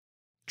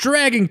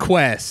Dragon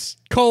Quest,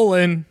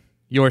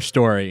 your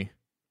story.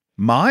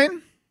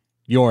 Mine?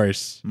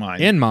 Yours.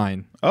 Mine. And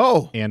mine.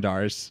 Oh. And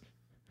ours.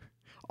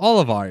 All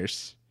of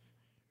ours.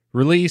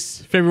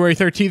 Release February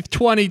 13th,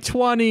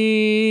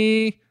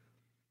 2020.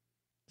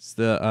 It's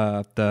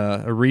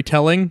the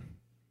retelling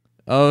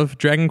of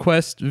Dragon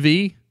Quest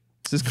V.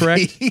 Is this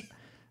correct?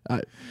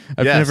 I've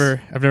Yes.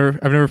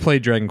 never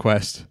played Dragon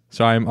Quest,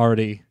 so I'm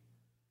already.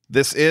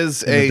 This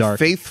is In the a dark.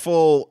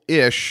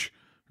 faithful-ish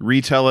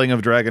retelling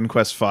of Dragon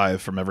Quest V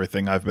from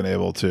everything I've been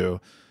able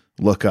to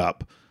look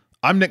up.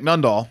 I'm Nick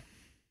Nundahl.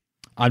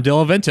 I'm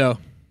Dylan Vento,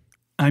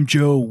 I'm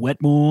Joe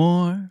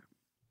Wetmore.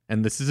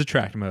 and this is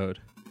Attract Mode.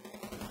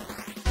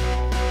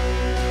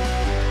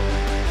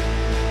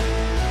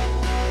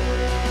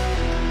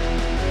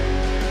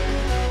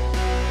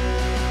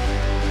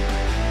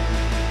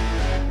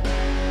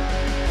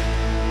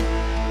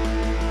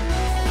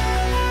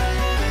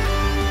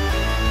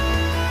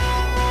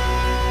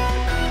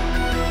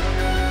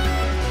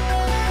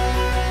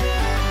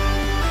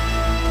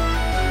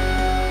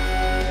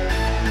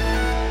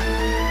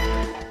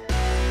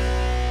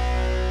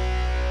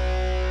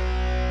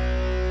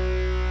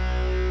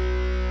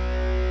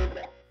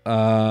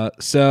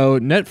 So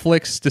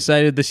Netflix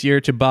decided this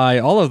year to buy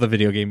all of the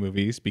video game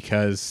movies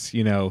because,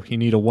 you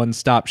need a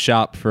one-stop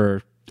shop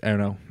for,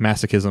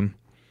 masochism.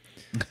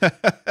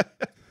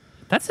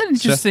 That's an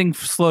interesting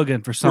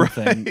slogan for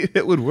something. Right?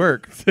 It would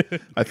work.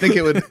 I think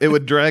it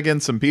would drag in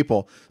some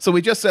people. So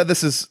we just said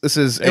this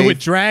is It would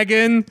drag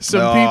in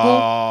some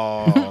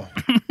people.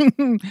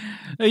 people.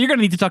 You're going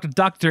to need to talk to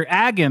Dr.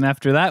 Agon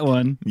after that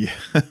one.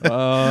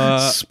 Yeah.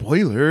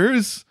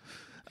 Spoilers.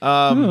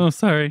 Oh,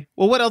 sorry.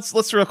 Well, what else?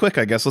 Let's real quick,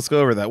 I guess. Let's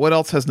go over that. What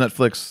else has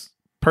Netflix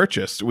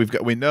purchased?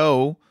 We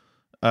know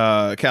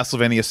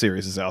Castlevania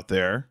series is out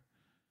there.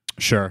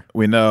 Sure.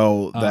 We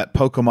know that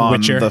Pokemon,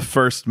 Witcher. the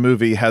first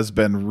movie, has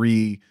been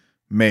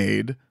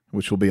remade,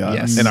 which will be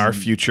Yes. in our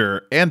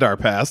future and our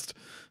past.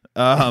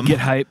 Get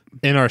hype.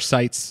 In our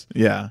sites.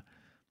 Yeah.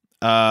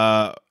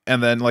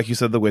 And then, like you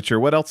said, The Witcher.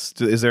 What else?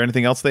 Is there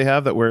anything else they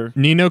have that we're...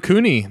 Ni no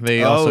Kuni.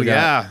 They also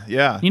got.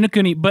 yeah. Ni no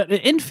Kuni. But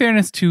in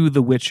fairness to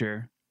The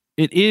Witcher,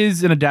 it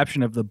is an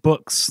adaptation of the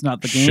books,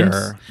 not the games.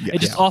 Sure. Yeah.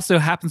 It just also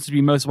happens to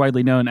be most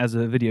widely known as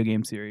a video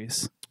game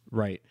series.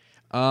 Right.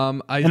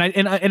 And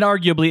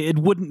arguably, it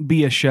wouldn't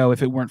be a show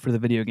if it weren't for the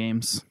video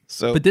games.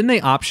 So, But didn't they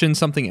option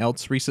something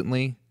else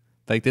recently?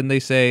 Like, didn't they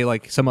say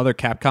like some other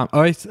Capcom? Oh,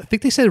 I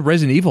think they said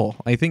Resident Evil.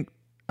 I think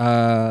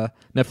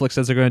Netflix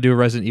says they're going to do a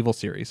Resident Evil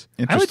series.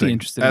 I would be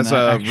interested in As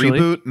that, a actually.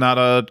 reboot, not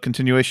a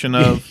continuation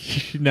of...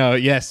 No,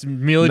 yes,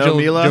 Mila No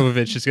Mila?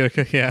 Jovovich is going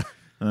to. Yeah,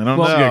 I don't Well,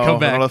 know. she's gonna come I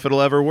back. don't know if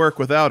it'll ever work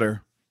without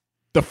her.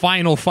 the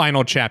final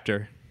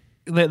chapter.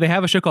 They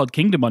have a show called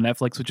Kingdom on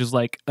Netflix, which is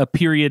like a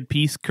period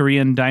piece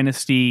Korean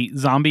dynasty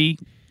zombie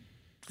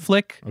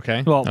flick.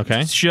 Okay. Well,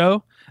 Okay.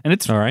 show, and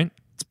it's All right.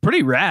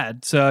 pretty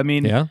rad. So I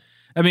mean, Yeah.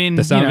 that's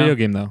That's not a video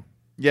game though.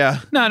 Yeah.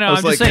 No, I was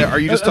I'm like, just saying. are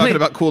you just talking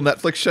about cool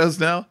Netflix shows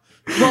now?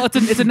 Well, it's a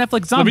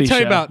Netflix zombie. Let me tell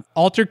you show. about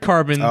Altered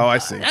Carbon. Oh, I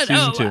see.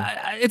 Season 2.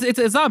 It's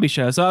a zombie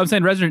show. So I'm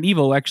saying Resident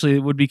Evil actually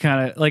would be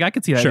kind of like I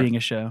could see that Sure. being a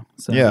show.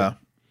 So Yeah.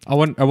 I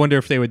wonder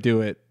if they would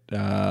do it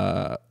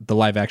the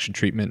live action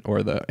treatment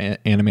or the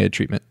animated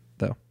treatment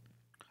though.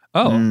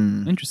 Oh,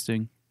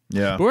 interesting.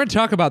 Yeah. But we're going to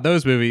talk about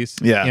those movies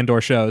Yeah. and or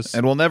shows.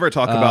 And we'll never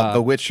talk about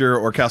The Witcher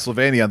or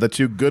Castlevania, the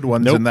two good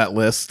ones Nope. in that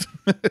list.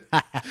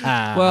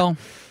 Well,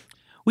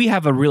 we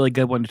have a really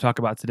good one to talk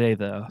about today,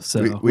 though.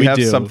 So we we have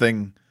do.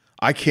 something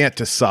I can't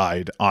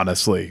decide,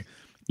 honestly.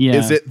 yeah,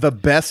 Is it the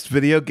best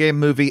video game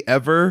movie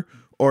ever,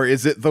 or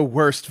is it the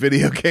worst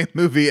video game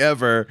movie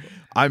ever?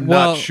 I'm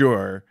Well, not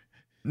sure.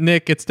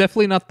 Nick, it's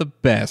definitely not the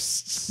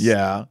best.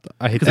 Yeah.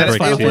 I hate to That's And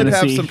break it it to Final would you. have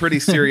Fantasy. some pretty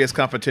serious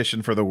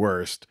competition for the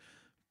worst.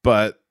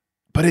 But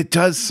it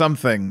does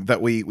something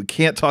that we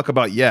can't talk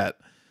about yet.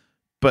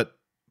 But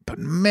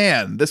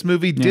man, this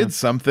movie did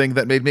something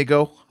that made me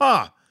go,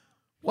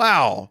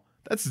 wow,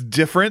 that's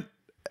different.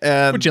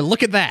 And Would you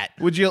look at that?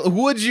 would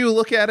you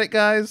look at it,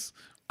 guys?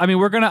 I mean,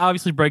 we're going to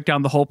obviously break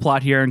down the whole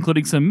plot here,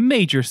 including some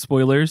major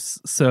spoilers.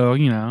 So,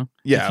 Yeah,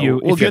 if, you,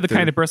 we'll if you're get the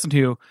kind through. of person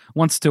who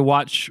wants to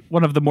watch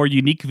one of the more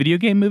unique video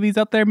game movies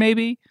out there,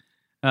 maybe,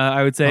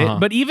 I would say. Uh-huh.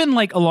 But even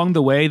like along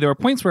the way, there were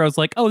points where I was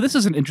like, oh, this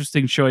is an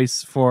interesting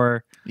choice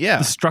for Yeah.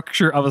 the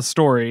structure of a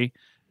story.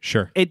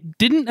 Sure. It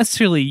didn't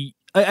necessarily...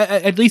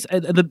 at least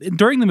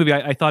during the movie,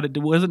 I thought it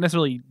wasn't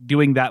necessarily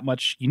doing that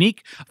much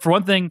unique. For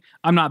one thing,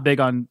 I'm not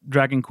big on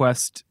Dragon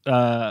Quest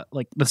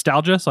like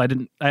nostalgia, so I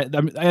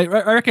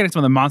recognize some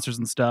of the monsters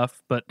and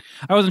stuff, but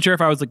I wasn't sure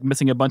if I was like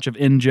missing a bunch of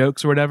in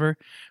jokes or whatever.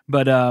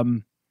 But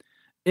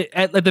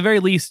at the very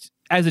least,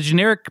 as a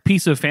generic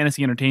piece of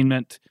fantasy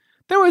entertainment,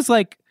 it was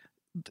like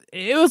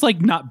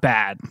not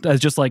bad as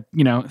just like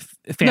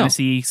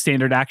fantasy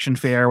standard action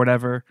fare or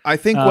whatever. I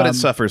think what it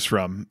suffers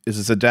from is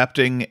it's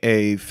adapting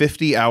a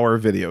 50-hour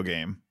video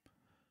game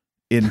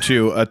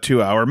into a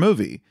 2-hour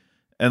movie.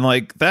 And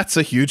like, that's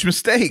a huge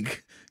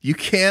mistake. You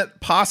can't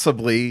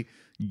possibly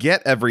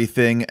get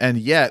everything, and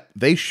yet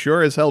they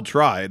sure as hell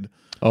tried.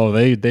 Oh,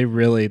 they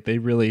really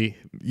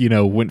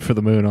went for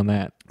the moon on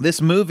that.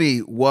 this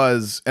movie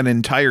was an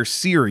entire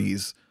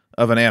series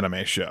of an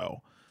anime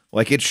show.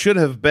 Like, it should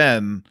have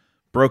been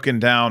broken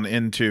down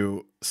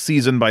into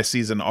season by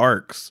season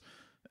arcs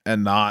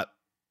and not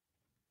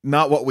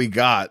what we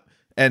got.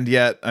 And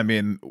yet, I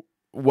mean,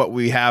 what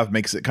we have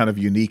makes it kind of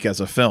unique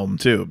as a film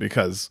too,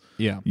 because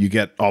you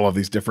get all of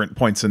these different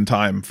points in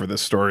time for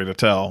this story to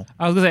tell.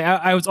 I was gonna say,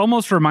 I was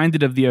almost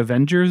reminded of the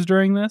Avengers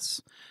during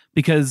this,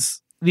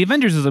 because the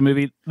Avengers is a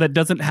movie that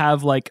doesn't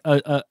have like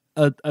a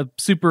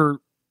super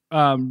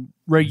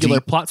regular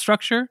Deep. plot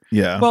structure.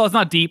 Yeah. Well, it's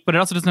not deep, but it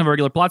also doesn't have a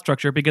regular plot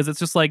structure, because it's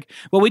just like,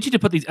 well, we need to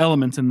put these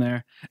elements in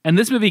there. And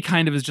this movie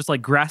kind of is just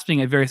like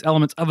grasping at various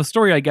elements of a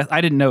story. I guess I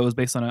didn't know it was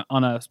based on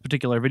a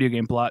particular video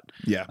game plot.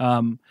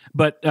 Yeah.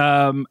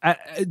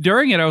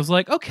 During it, I was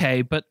like,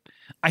 okay, but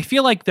I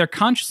feel like they're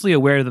consciously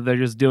aware that they're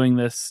just doing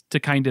this to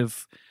kind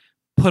of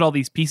put all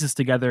these pieces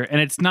together, and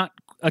it's not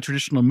a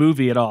traditional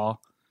movie at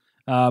all,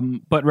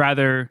 but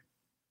rather.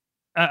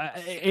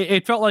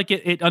 It felt like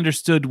it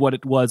understood what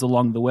it was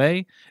along the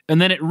way,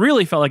 and then it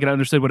really felt like it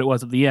understood what it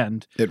was at the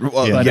end.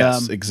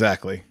 Yes,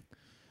 exactly.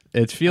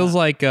 It feels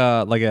like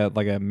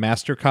a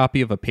master copy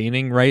of a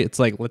painting, right? It's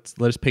like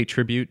let's pay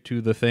tribute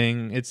to the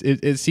thing.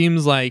 It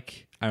seems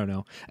like, I don't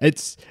know.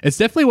 It's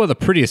definitely one of the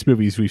prettiest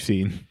movies we've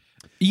seen.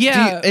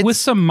 Yeah, with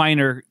some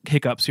minor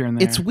hiccups here and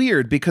there. It's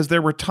weird because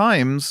there were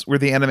times where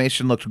the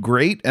animation looked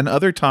great, and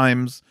other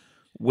times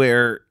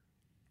where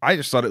I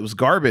just thought it was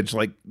garbage,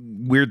 like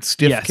weird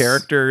stiff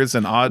characters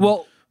and odd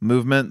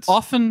movements.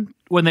 Often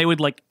when they would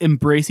like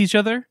embrace each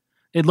other,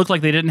 it looked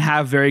like they didn't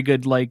have very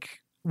good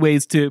like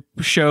ways to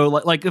show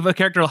like if a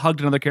character hugged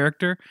another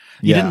character,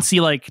 you didn't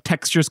see like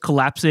textures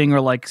collapsing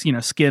or like, you know,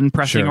 skin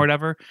pressing or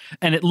whatever,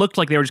 and it looked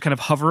like they were just kind of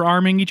hover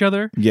arming each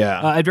other.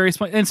 At various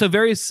points, and so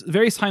various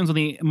times when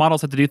the models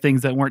had to do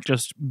things that weren't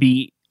just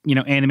be, you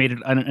know, animated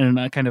in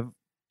a kind of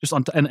just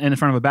in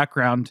front of a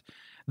background.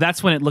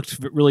 That's when it looked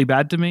really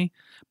bad to me.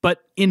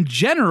 But in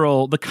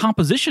general, the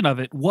composition of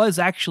it was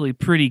actually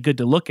pretty good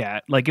to look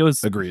at. Like, it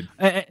was agreed.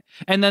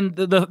 And then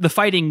the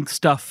fighting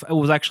stuff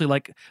was actually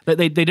like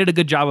they did a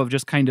good job of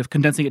just kind of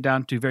condensing it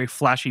down to very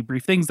flashy,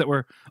 brief things that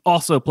were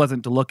also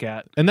pleasant to look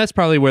at. And that's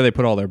probably where they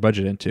put all their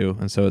budget into,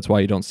 and so it's why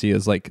you don't see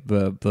as like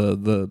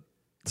the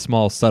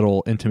small,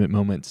 subtle, intimate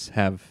moments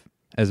have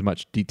as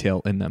much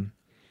detail in them.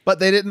 But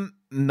they didn't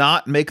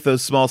not make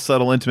those small,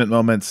 subtle, intimate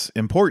moments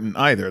important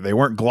either. They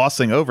weren't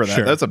glossing over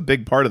that. That's a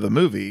big part of the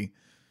movie.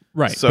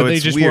 Right. So but they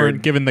just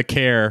weren't given the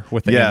care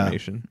with the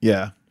animation.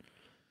 Yeah.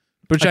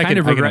 Which I kind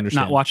of regret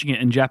understand. not watching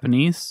it in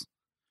Japanese,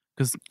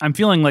 because I'm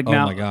feeling like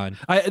now. Oh my god!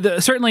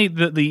 Certainly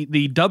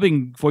the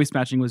dubbing voice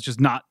matching was just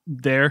not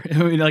there.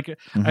 I mean, like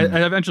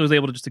I eventually was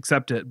able to just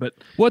accept it, but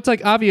it's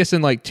like obvious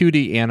in like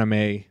 2D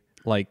anime,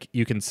 like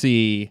you can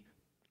see,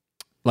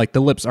 like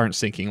the lips aren't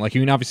syncing. Like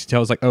you can obviously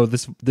tell it's like, oh,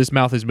 this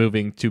mouth is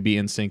moving to be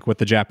in sync with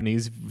the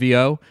Japanese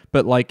VO,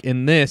 but like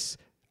in this,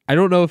 I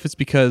don't know if it's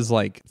because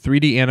like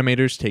 3D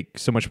animators take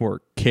so much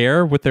more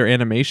care with their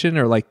animation,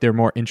 or like they're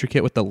more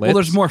intricate with the lips. Well,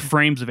 there's more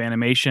frames of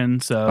animation,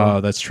 so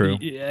that's true.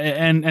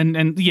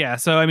 And yeah,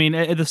 so I mean,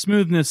 the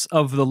smoothness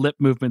of the lip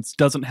movements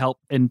doesn't help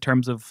in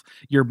terms of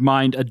your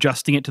mind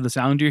adjusting it to the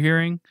sound you're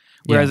hearing.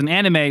 Whereas in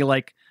anime,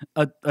 like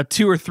a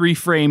 2 or 3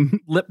 frame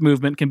lip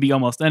movement can be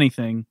almost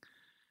anything.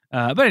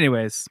 But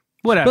anyways.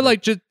 Whatever. But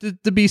like, just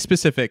to be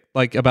specific,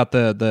 like about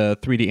the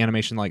 3D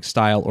animation like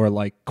style or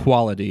like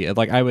quality,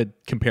 like I would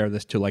compare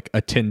this to like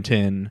a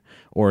Tintin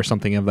or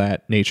something of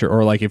that nature,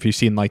 or like if you've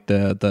seen like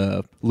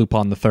the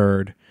Lupin the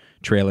Third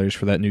trailers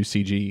for that new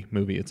CG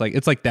movie, it's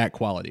like that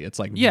quality. It's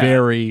like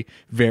very,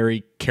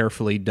 very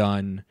carefully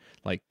done,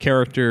 like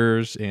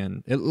characters,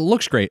 and it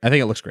looks great. I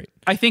think it looks great.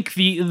 I think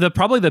the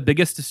probably the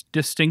biggest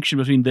distinction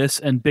between this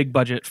and big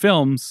budget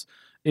films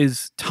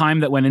is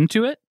time that went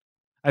into it.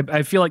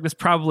 I feel like this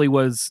probably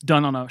was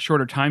done on a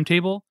shorter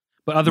timetable,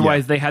 but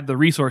otherwise they had the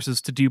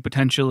resources to do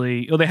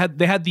potentially. They had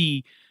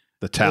the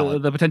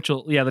talent, the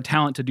potential, the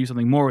talent to do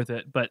something more with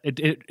it. But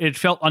it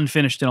felt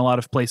unfinished in a lot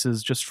of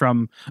places, just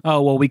from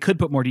we could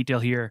put more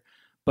detail here,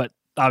 but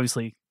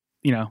obviously,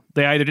 you know,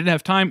 they either didn't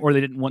have time or they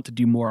didn't want to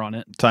do more on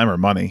it. Time or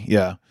money,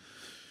 yeah.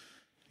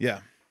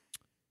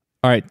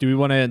 All right, do we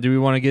want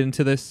to get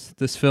into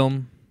this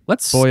film?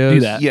 Let's Boyos? do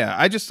that. Yeah,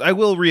 I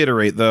will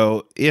reiterate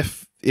though,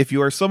 if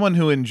you are someone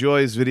who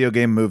enjoys video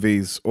game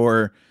movies,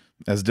 or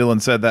as Dylan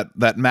said, that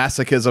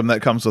masochism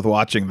that comes with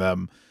watching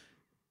them,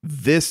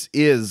 this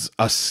is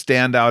a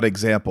standout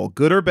example.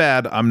 Good or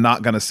bad, I'm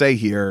not going to say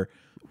here,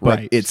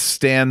 but it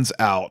stands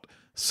out.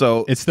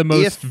 So it's the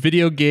most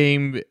video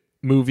game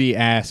movie.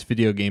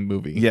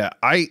 Yeah,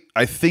 I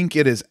think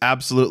it is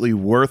absolutely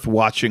worth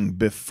watching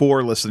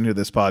before listening to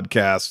this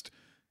podcast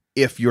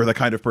if you're the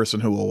kind of person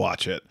who will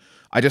watch it.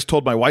 I just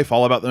told my wife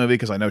all about the movie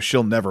because I know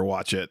she'll never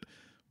watch it,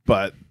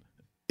 but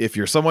if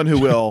you're someone who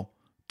will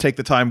take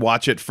the time,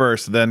 watch it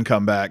first, then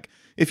come back.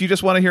 If you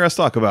just want to hear us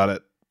talk about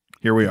it,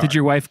 here we are. Did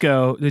your wife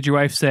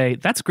say,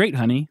 "That's great,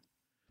 honey"?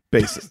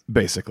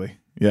 Basically.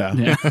 Yeah.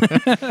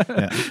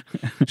 Yeah.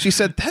 She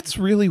said, "That's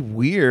really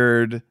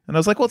weird." And I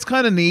was like, "Well, it's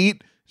kind of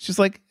neat." She's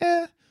like,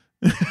 "Eh."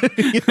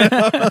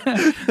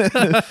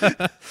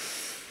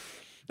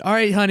 All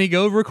right, honey,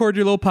 go record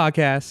your little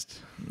podcast.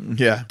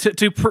 Yeah.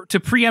 To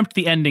preempt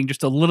the ending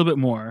just a little bit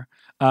more,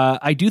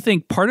 I do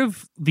think part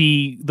of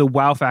the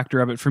wow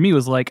factor of it for me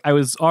was like I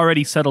was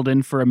already settled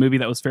in for a movie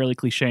that was fairly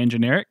cliche and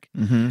generic,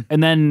 and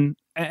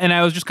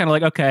I was just kind of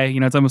like, okay,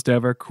 it's almost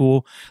over,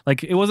 cool.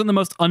 Like it wasn't the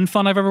most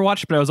unfun I've ever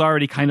watched, but I was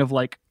already kind of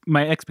like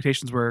my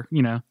expectations were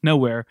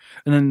nowhere.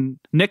 And then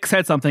Nick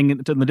said something in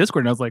the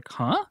Discord, and I was like,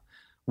 huh.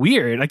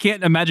 Weird. I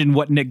can't imagine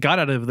what Nick got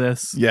out of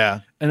this. Yeah.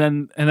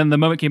 And then the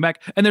moment came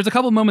back. And there's a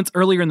couple moments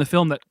earlier in the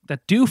film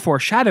that do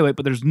foreshadow it,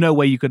 but there's no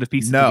way you could have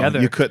pieced it together.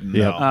 No, you couldn't.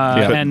 No.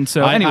 And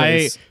so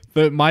anyways.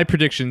 My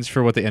predictions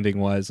for what the ending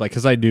was, like,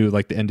 because I knew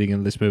like the ending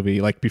of this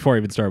movie, like before I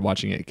even started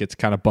watching it gets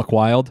kind of buck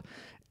wild.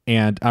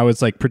 And I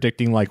was like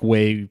predicting like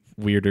way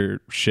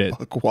weirder shit.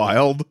 Buck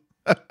wild.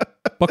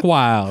 Buck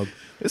wild.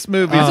 This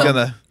movie's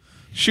gonna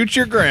shoot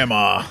your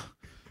grandma.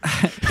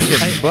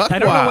 I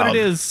don't know what it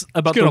is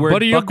about the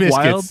word buck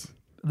wild.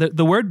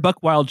 The word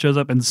buck wild shows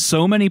up in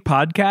so many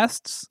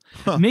podcasts.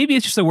 Maybe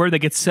it's just a word that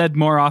gets said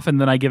more often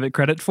than I give it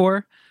credit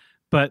for.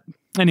 But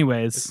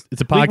anyways, it's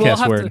a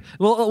podcast word.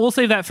 We'll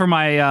save that for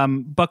my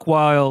buck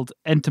wild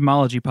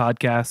entomology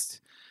podcast.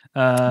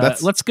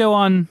 Let's go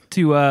on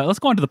to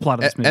the plot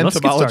of this movie.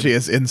 Entomology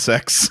is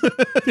insects.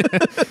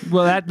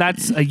 Well,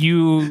 that's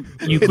you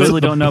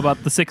clearly don't know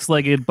about the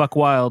 6-legged buck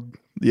wild.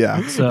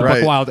 Yeah, so, right.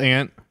 Buck wild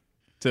ant.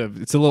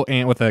 It's a little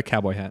ant with a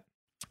cowboy hat.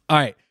 All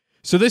right.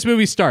 So this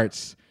movie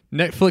starts.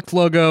 Netflix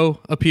logo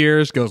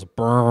appears, goes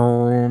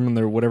boom,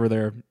 and whatever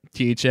their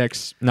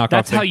THX knockoff.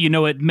 That's how you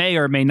know it may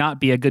or may not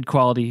be a good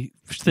quality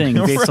thing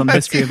based on the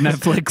history of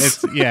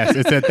Netflix.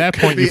 It's at that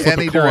point Could you be flip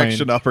any a coin.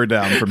 direction, up or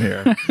down from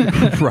here.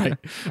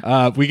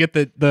 Right. We get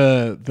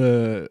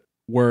the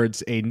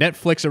words a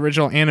Netflix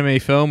original anime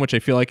film, which I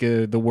feel like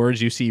the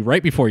words you see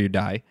right before you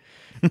die.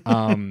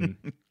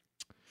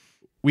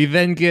 We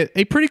then get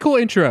a pretty cool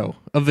intro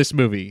of this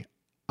movie.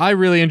 I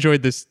really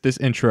enjoyed this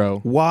intro.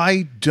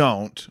 Why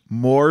don't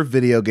more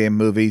video game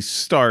movies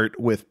start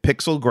with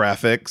pixel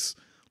graphics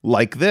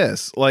like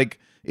this? Like,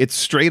 it's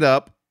straight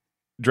up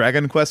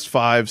Dragon Quest V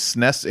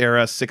SNES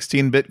era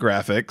 16-bit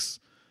graphics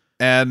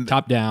and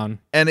top down,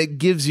 and it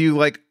gives you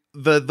like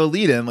the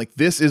lead in, like,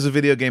 this is a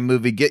video game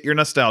movie. Get your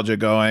nostalgia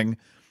going.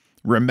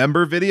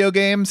 Remember video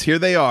games? Here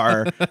they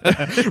are.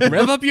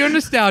 Rev up your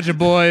nostalgia,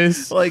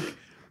 boys. Like,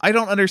 I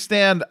don't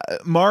understand.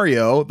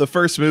 Mario, the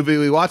first movie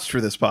we watched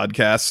for this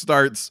podcast,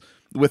 starts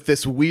with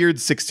this weird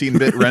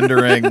 16-bit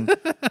rendering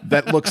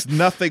that looks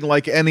nothing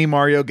like any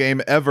Mario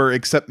game ever,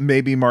 except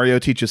maybe Mario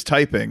teaches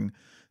typing.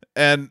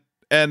 And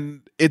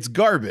it's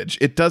garbage.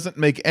 It doesn't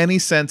make any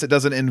sense. It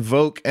doesn't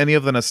invoke any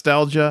of the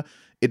nostalgia.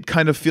 It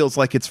kind of feels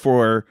like it's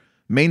for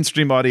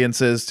mainstream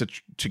audiences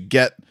to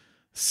get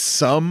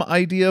some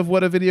idea of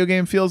what a video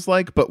game feels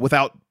like, but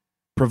without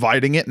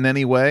providing it in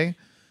any way.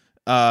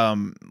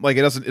 Like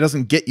it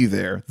doesn't get you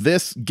there.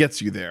 This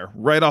gets you there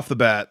right off the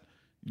bat.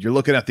 You're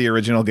looking at the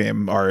original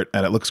game art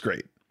and it looks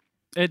great.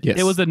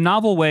 It was a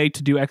novel way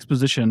to do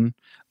exposition.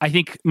 I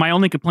think my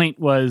only complaint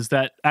was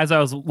that as I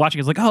was watching,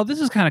 I was like, oh, this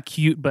is kind of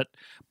cute, but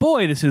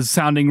boy, this is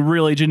sounding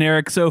really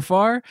generic so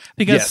far.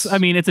 Because, I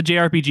mean, it's a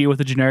JRPG with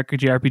a generic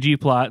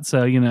JRPG plot,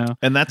 so,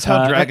 And that's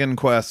how Dragon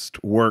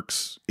Quest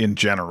works in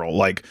general.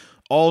 Like,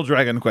 all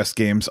Dragon Quest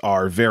games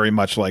are very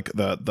much like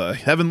the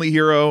heavenly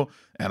hero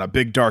and a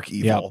big dark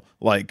evil. Yep.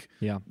 Like,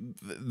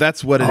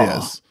 that's what it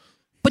is.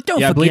 But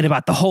don't forget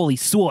about the Holy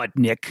Sword,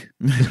 Nick.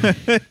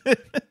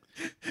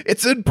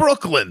 It's in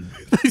Brooklyn.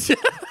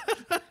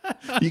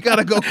 You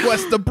gotta go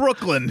quest to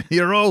Brooklyn,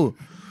 hero.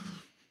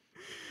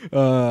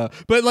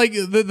 But like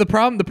the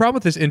problem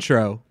with this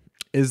intro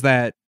is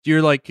that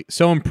you're like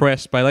so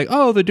impressed by like,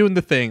 oh, they're doing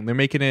the thing, they're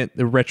making it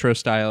the retro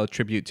style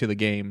tribute to the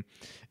game,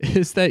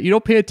 is that you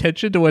don't pay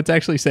attention to what it's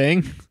actually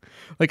saying.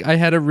 Like, I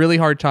had a really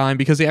hard time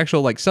because the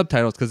actual like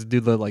subtitles, because they do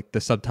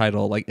the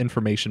subtitle like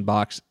information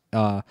box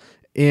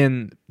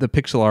in the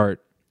pixel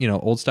art,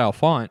 old style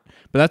font,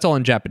 but that's all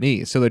in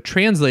Japanese. So they're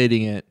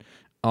translating it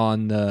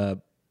on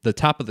the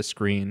top of the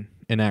screen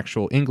in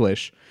actual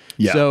English.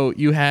 Yeah. So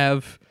you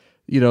have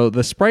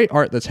the sprite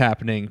art that's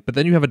happening, but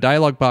then you have a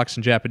dialogue box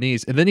in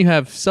Japanese, and then you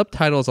have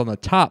subtitles on the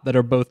top that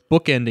are both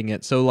bookending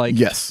it. So like,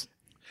 yes,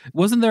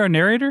 wasn't there a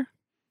narrator?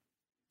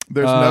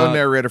 There's no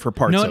narrator for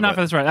parts of it. No, not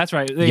for this. Right, that's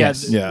right.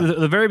 Yes. Yeah,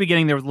 the very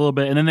beginning there was a little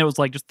bit, and then there was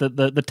like just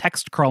the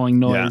text crawling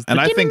noise. Yeah. And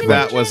I think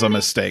that was a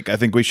mistake. I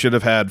think we should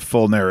have had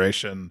full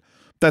narration.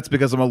 That's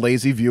because I'm a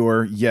lazy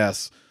viewer,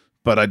 yes,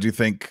 but I do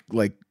think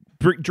like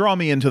draw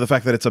me into the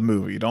fact that it's a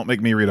movie. Don't make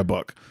me read a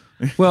book.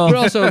 Well, but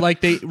also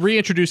like they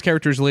reintroduce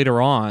characters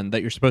later on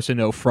that you're supposed to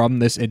know from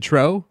this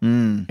intro,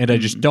 and I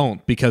just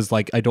don't, because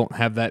like I don't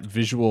have that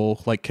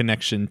visual like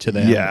connection to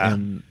them. Yeah.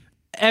 And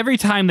every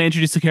time they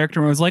introduced a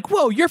character, I was like,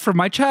 "Whoa, you're from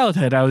my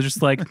childhood." I was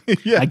just like,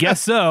 "I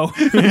guess so."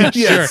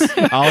 Yes,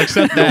 sure, I'll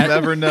accept that. You'll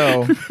never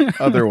know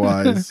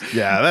otherwise.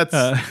 Yeah,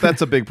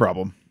 that's a big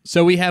problem.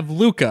 So we have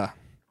Luca,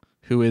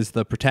 who is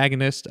the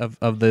protagonist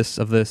of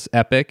this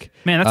epic.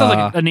 Man, that sounds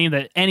like a name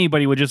that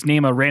anybody would just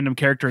name a random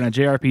character in a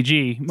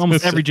JRPG.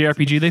 Almost every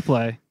JRPG they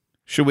play.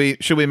 Should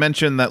we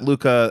mention that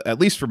Luca, at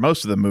least for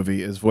most of the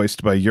movie, is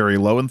voiced by Yuri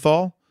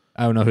Lowenthal?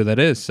 I don't know who that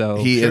is. So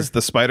He is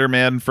the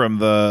Spider-Man from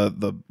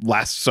the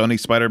last Sony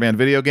Spider-Man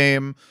video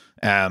game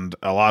and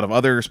a lot of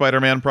other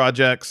Spider-Man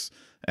projects,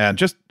 and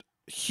just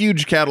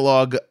huge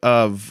catalog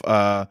of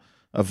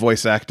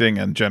voice acting,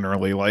 and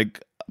generally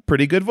like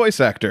pretty good voice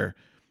actor.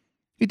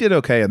 He did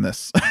okay in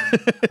this.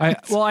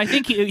 I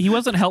think he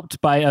wasn't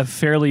helped by a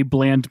fairly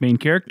bland main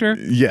character.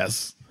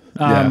 Yes.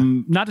 Yeah.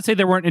 Not to say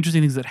there weren't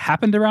interesting things that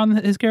happened around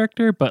his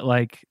character, but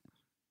like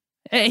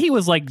he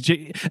was like,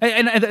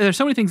 and there's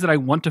so many things that I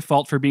want to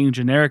fault for being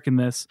generic in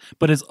this,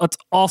 but it's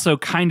also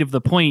kind of the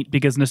point,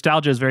 because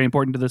nostalgia is very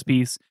important to this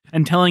piece,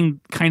 and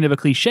telling kind of a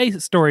cliche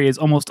story is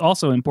almost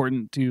also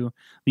important to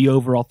the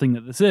overall thing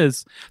that this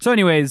is. So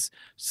anyways,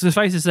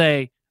 suffice to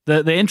say,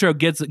 the intro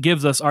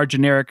gives us our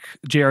generic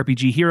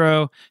JRPG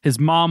hero. His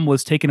mom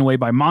was taken away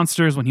by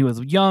monsters when he was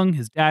young.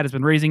 His dad has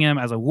been raising him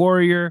as a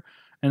warrior.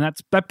 And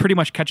that pretty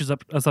much catches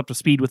us up to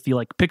speed with the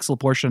like pixel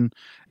portion,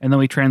 and then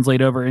we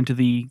translate over into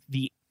the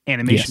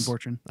animation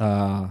portion.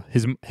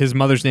 His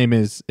mother's name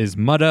is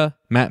Mutta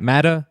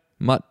Mama.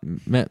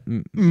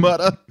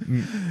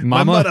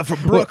 My mother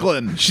from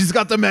Brooklyn. She's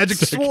got the magic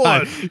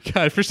sword.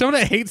 God, for someone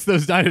that hates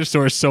those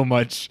dinosaurs so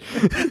much,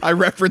 I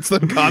reference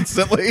them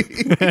constantly.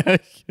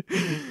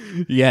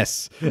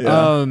 Yes.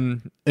 Yeah.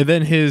 And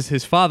then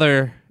his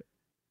father,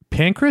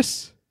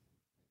 Pancras.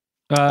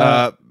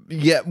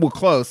 Yeah, well,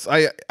 close.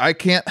 I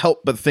can't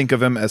help but think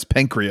of him as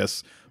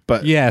Pancreas,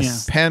 but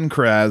Yes.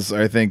 Pancraz,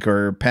 I think,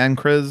 or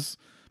Pancraz,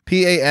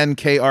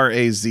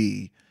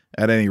 Pankraz.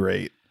 At any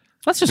rate,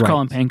 Let's just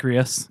call him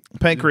Pancreas.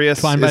 Pancreas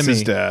Fine by is his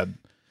me. dad.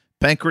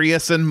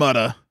 Pancreas and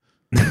Mutta.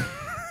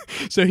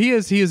 So he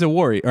is a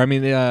warrior. I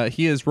mean,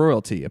 he is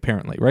royalty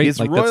apparently, right? He's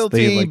Like, that's-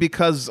 royalty they, like-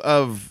 because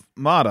of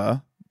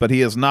Mata, but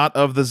he is not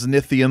of the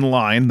Zenithian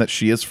line that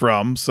she is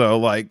from. So,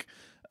 like,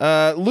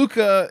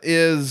 Luca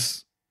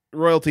is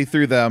royalty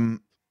through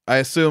them. I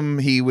assume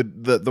he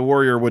would, the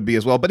warrior would be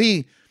as well, but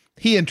he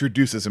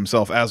introduces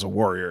himself as a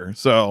warrior.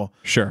 So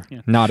Sure.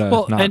 Yeah. Not a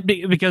Well, not and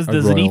because a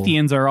the royal-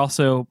 Zenithians are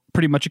also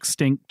pretty much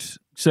extinct,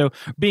 so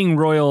being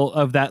royal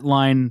of that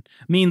line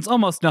means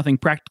almost nothing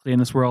practically in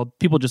this world.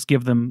 People just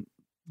give them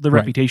the Right.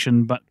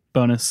 reputation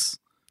bonus.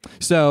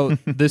 So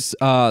this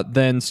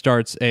then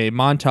starts a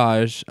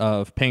montage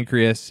of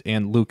Pancreas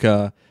and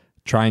Luca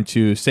trying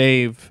to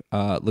save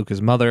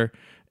Luca's mother.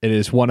 It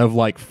is one of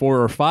like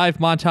 4 or 5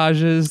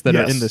 montages that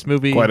are in this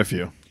movie. Quite a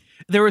few.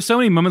 There were so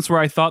many moments where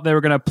I thought they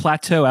were going to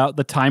plateau out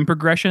the time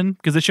progression,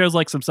 because it shows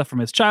like some stuff from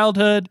his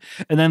childhood,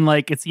 and then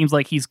like it seems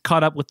like he's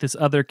caught up with this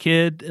other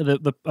kid,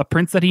 a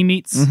prince that he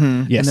meets, Yes.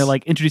 and they're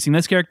like introducing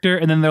this character,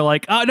 and then they're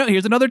like, oh no,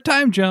 here's another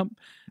time jump.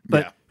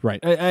 But Yeah.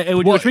 Right.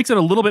 which makes it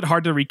a little bit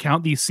hard to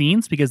recount these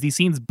scenes, because these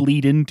scenes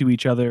bleed into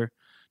each other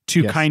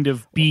to Yes. kind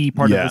of be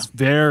part of Yeah. this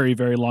very,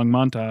 very long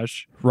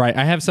montage. Right.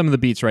 I have some of the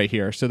beats right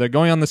here. So they're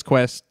going on this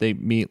quest. They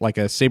meet like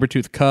a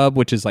saber-toothed cub,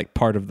 which is like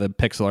part of the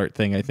pixel art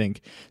thing, I think.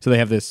 So they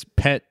have this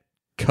pet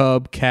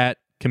cub cat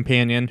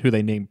companion who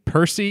they named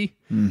Percy.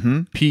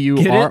 Mm-hmm.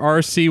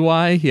 Purrrcy.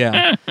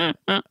 Yeah.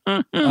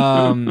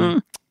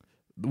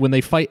 When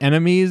they fight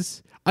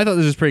enemies, I thought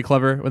this was pretty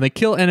clever. When they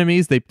kill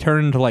enemies, they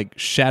turn into like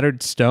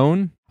shattered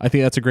stone. I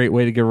think that's a great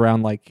way to get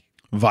around like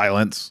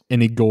Violence.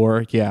 any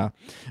gore. Yeah.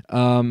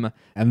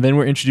 And then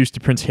we're introduced to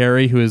Prince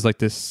Harry, who is like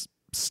this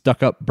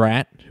stuck-up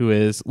brat who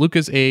is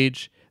Luca's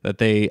age. That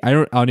I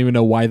don't even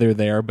know why they're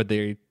there, but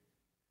they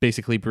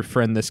basically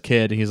befriend this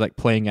kid, and he's like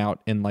playing out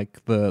in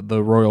like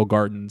the royal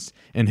gardens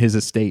in his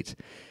estate.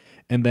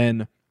 And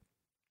then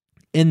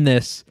in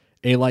this,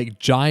 a like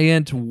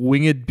giant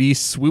winged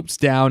beast swoops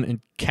down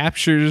and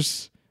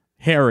captures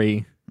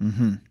Harry,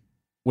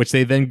 which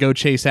they then go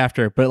chase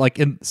after. But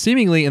like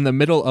seemingly in the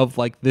middle of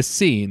like this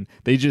scene,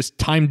 they just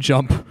time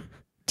jump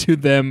to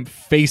them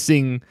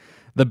facing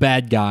the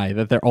bad guy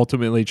that they're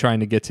ultimately trying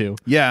to get to.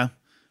 Yeah.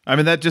 I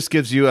mean, that just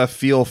gives you a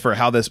feel for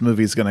how this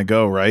movie's going to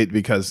go, right?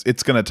 Because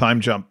it's going to time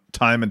jump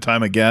time and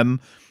time again.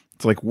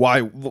 It's like,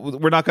 why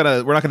we're not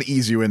going to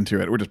ease you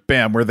into it. We're just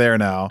bam, we're there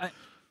now.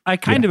 I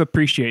kind of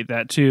appreciate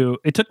that too.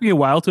 It took me a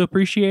while to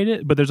appreciate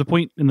it, but there's a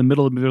point in the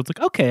middle of the movie where it's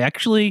like, okay,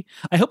 actually,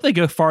 I hope they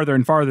go farther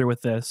and farther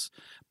with this.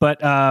 But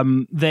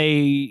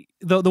the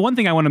one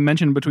thing I want to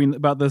mention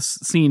about this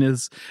scene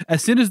is,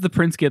 as soon as the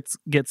prince gets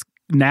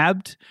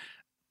nabbed,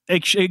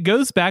 it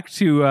goes back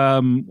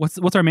to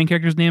what's our main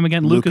character's name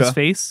again? Luca. Luca's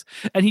face,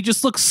 and he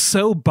just looks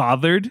so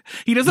bothered.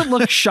 He doesn't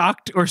look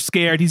shocked or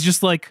scared. He's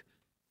just like,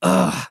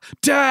 ugh,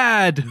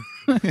 Dad.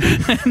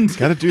 And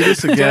Got to do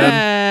this again.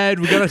 Dad,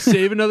 we gotta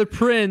save another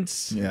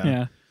prince.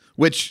 yeah.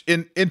 Which,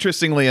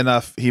 interestingly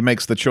enough, he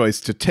makes the choice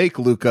to take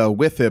Luca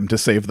with him to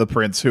save the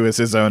prince, who is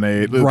his own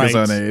age, Luca's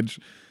Right. own age.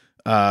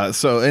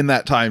 So in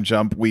that time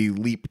jump, we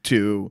leap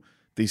to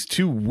these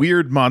 2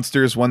 weird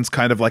monsters. One's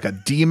kind of like a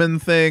demon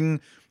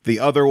thing. The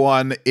other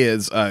one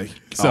is a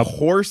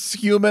horse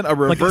human, a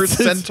reverse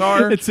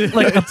centaur. It's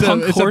Like a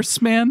punk it's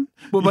horseman,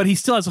 but he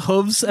still has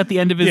hooves at the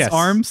end of his Yes.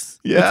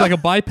 arms. Yeah. It's like a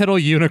bipedal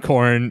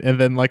unicorn and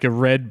then like a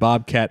red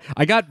bobcat.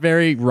 I got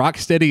very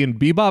Rocksteady and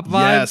Bebop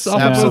vibes Yes,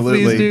 off of both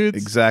absolutely. these dudes.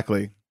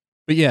 Exactly.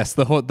 But yes,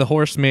 the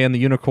horseman, the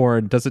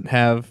unicorn, doesn't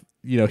have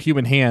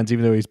human hands,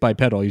 even though he's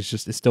bipedal.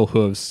 It's still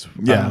hooves.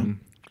 Yeah.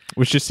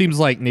 Which just seems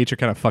like nature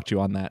kind of fucked you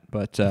on that.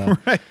 But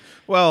Right.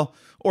 Well,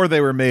 or they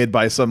were made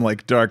by some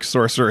like dark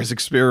sorcerer's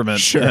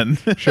experiment.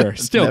 Sure.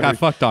 Still got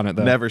fucked on it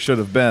though. Never should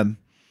have been.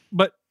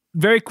 But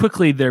very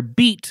quickly they're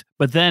beat.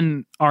 But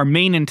then our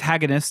main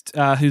antagonist,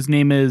 whose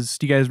name is,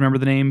 do you guys remember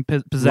the name?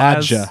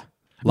 Pizzazz?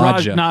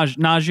 Ladja. Nausea.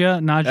 Ladja.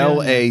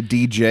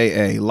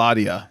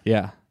 Ladia.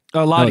 Yeah.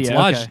 Oh,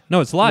 Ladia. Okay.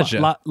 No, it's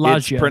Ladja.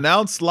 It's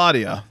pronounced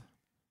Ladia,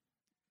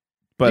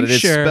 but it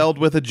is sure? spelled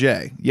with a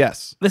J.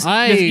 Yes. This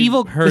I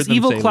evil heard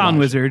them say clown Ladja.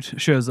 wizard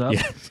shows up.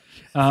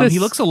 Yeah. He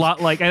looks a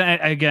lot like.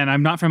 Again,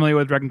 I'm not familiar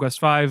with Dragon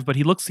Quest V, but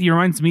he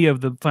reminds me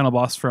of the final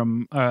boss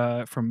from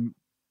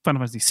Final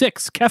Fantasy VI,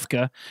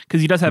 Kefka, because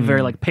he does have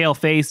very like pale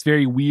face,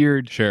 very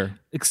weird, Sure.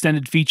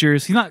 extended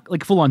features. He's not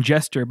like full on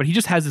jester, but he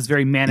just has this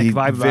very manic He's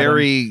vibe about him.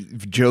 very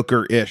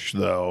Joker-ish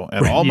though,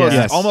 and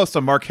Yes. almost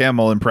a Mark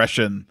Hamill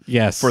impression.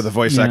 Yes. For the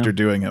voice Yeah. actor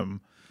doing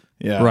him.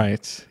 Yeah.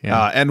 Right.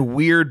 Yeah. And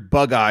weird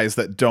bug eyes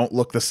that don't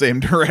look the same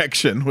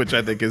direction, which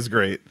I think is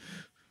great.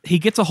 He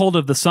gets a hold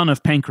of the son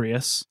of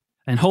Pancreas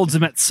and holds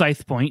him at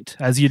scythe point,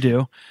 as you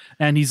do,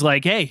 and he's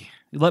like, "Hey,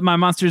 let my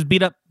monsters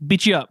beat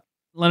you up.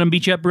 Let them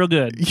beat you up real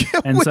good."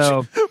 Yeah, And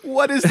so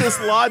what is this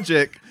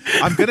logic?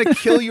 I'm going to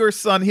kill your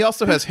son. He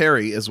also has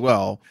Harry as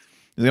well.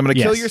 I'm going to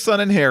kill Yes. your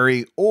son and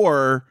Harry,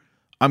 or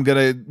I'm going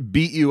to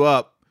beat you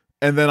up,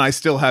 and then I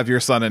still have your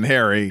son and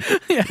Harry.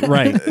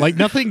 Right. Like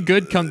nothing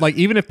good comes. Like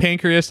even if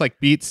Pancreas like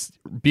beats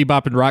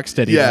Bebop and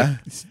Rocksteady, Yeah.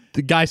 like,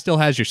 the guy still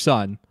has your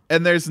son.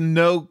 And there's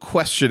no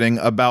questioning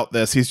about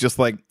this. He's just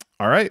like,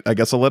 all right, I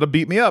guess I'll let him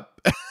beat me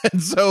up.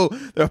 And so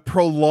the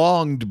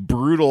prolonged,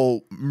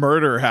 brutal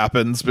murder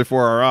happens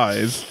before our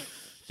eyes.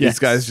 Yes. These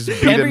guys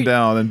just beat him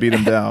down and beat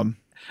him down.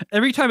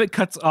 every time it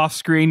cuts off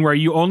screen where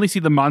you only see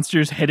the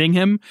monsters hitting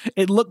him,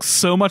 it looks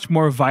so much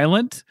more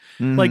violent.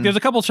 Like there's a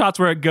couple shots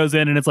where it goes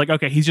in and it's like,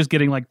 okay, he's just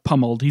getting like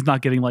pummeled. He's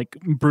not getting like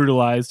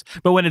brutalized.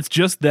 But when it's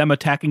just them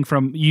attacking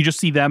you just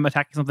see them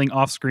attacking something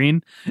off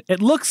screen, it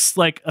looks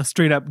like a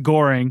straight up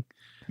goring.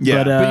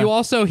 Yeah. But you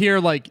also hear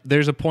like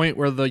there's a point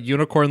where the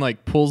unicorn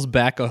like pulls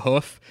back a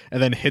hoof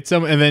and then hits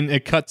him, and then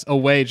it cuts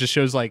away. It just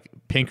shows like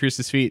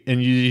Pancreas's feet,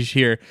 and you just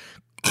hear.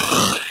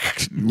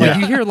 Like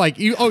you hear like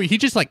he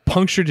just like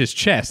punctured his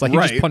chest, like he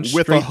just punched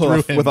with straight a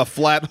hoof, through him. with a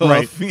flat hoof.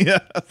 Right. Yeah,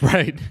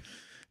 Right.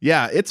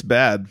 yeah, it's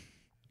bad.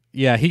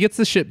 Yeah, he gets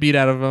the shit beat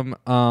out of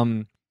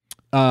him.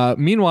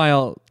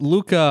 Meanwhile,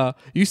 Luca,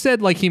 you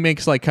said like he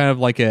makes like kind of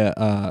like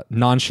a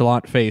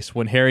nonchalant face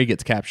when Harry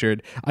gets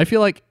captured. I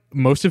feel like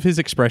most of his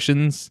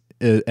expressions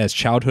as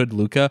childhood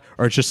Luca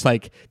are just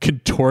like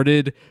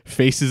contorted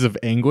faces of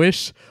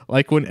anguish.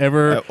 Like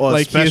whenever, Well,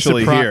 like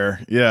especially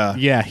here. Yeah.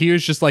 Yeah, he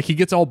was just like he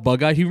gets all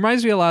bug-eyed. He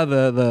reminds me a lot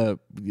of the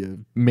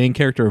main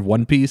character of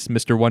One Piece,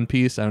 Mr. One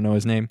Piece. I don't know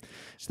his name.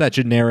 It's that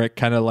generic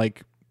kind of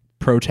like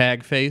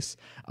pro-tag face,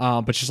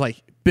 but just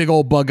like big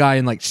old bug eye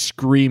and like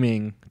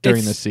screaming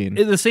during the scene.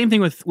 The same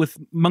thing with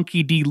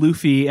Monkey D.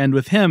 Luffy and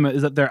with him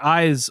is that their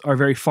eyes are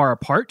very far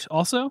apart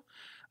also.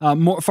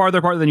 More farther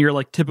apart than your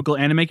like typical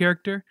anime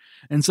character,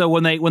 and so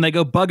when they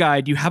go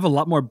bug-eyed, you have a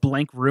lot more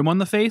blank room on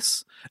the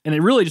face, and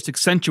it really just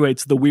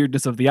accentuates the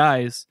weirdness of the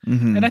eyes.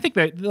 And I think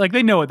that like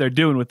they know what they're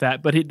doing with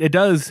that, but it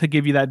does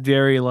give you that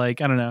very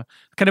like I don't know,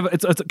 kind of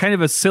it's kind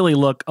of a silly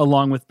look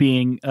along with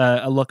being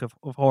a look of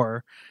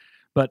horror.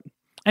 But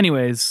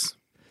anyways,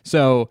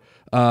 So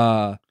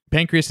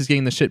Pancreas is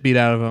getting the shit beat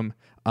out of him.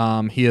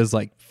 He is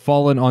like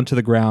fallen onto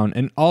the ground,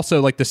 and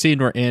also like the scene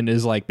we're in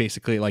is like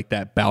basically like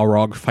that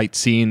Balrog fight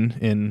scene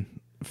in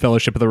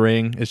Fellowship of the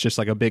Ring. It's just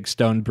like a big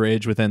stone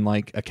bridge within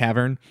like a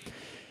cavern,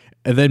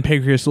 and then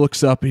Pancreas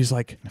looks up and he's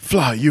like,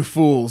 Fly, you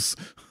fools.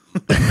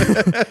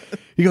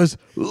 he goes,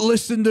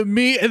 listen to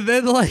me, and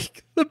then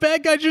like the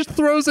bad guy just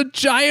throws a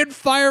giant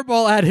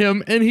fireball at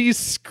him and he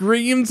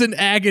screams in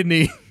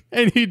agony.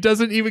 And he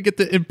doesn't even get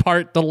to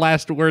impart the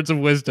last words of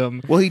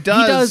wisdom. Well, he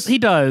does. He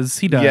does.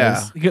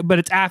 Yeah. But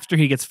it's after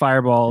he gets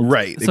fireballed.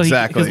 Right,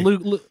 exactly.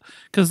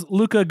 Because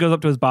Luca goes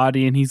up to his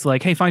body and he's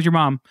like, hey, find your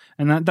mom.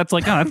 And that's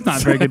like, oh, that's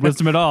not very good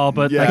wisdom at all.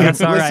 But Yeah, I guess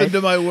all listen right.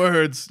 to my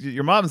words.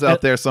 Your mom's out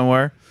there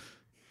somewhere.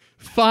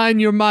 Find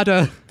your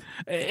mother.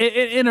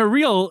 In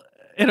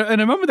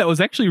a moment that was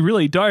actually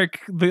really dark,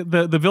 the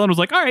villain was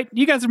like, all right,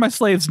 you guys are my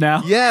slaves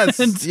now. Yes,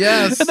 and,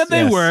 yes. And then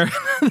they Yes. were.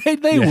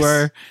 they Yes.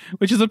 were,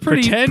 which is a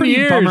pretty 10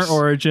 years. bummer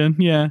origin.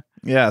 Yeah.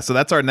 Yeah, so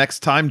that's our next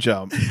time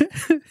jump.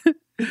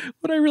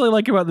 What I really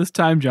like about this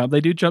time jump,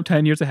 they do jump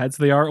 10 years ahead,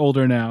 so they are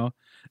older now.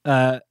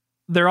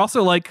 They're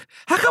also like,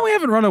 how come we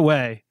haven't run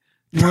away?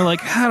 And we're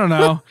like, I don't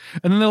know.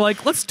 And then they're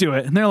like, let's do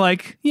it. And they're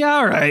like, yeah,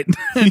 all right.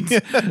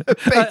 And,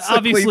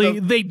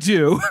 obviously, they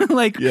do.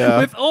 Like,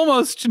 with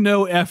almost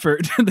no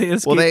effort, they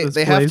escape Well, this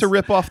they have place. to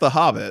rip off the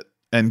Hobbit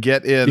and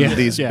get in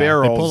these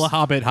barrels. They pull a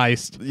Hobbit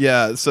heist.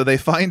 Yeah, so they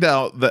find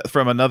out that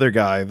from another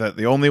guy that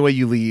the only way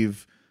you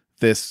leave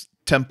this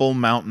Temple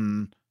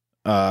Mountain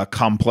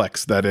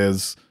complex that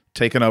is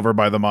taken over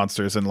by the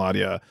monsters in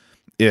Ladia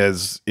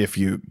is if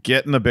you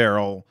get in a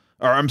barrel,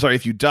 or I'm sorry,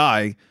 if you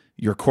die,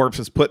 your corpse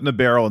is put in a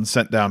barrel and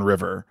sent down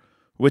river,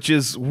 which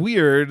is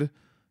weird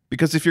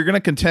because if you're going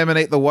to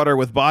contaminate the water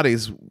with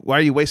bodies, why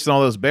are you wasting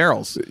all those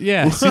barrels?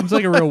 Yeah, it seems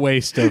like a real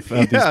waste of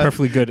these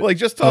perfectly good. Like,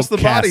 just toss the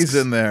bodies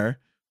in there.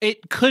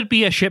 It could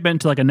be a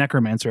shipment to like a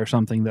necromancer or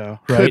something, though,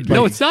 right?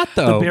 No, Like, it's not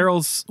though. the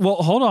barrels. Well,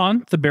 hold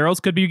on. The barrels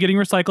could be getting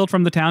recycled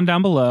from the town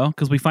down below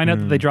because we find out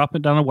that they drop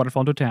it down a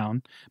waterfall into a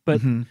town.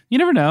 But you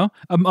never know.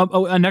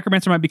 A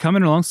necromancer might be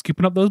coming along,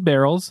 scooping up those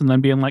barrels, and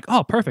then being like,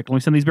 "Oh, perfect. Let me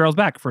send these barrels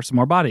back for some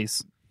more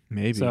bodies."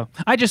 Maybe. So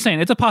I just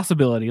saying it's a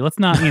possibility. Let's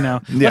not,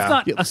 let's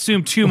not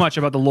assume too much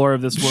about the lore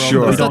of this world.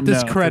 Sure. that we Let's not don't know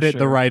for discredit sure.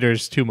 the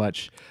writers too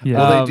much. Yeah.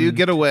 Well, they do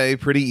get away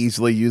pretty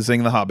easily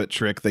using the Hobbit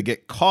trick. They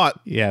get caught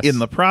in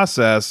the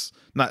process.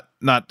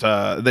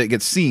 They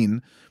get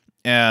seen,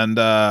 and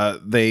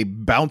they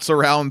bounce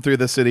around through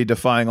the city,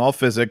 defying all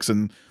physics,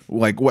 and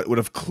like what would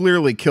have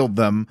clearly killed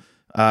them.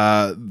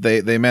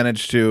 They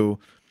manage to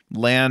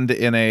land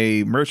in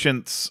a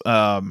merchant's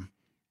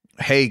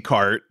hay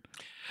cart.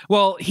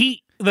 Well,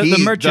 the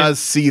He merchant does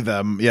see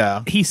them,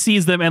 yeah. He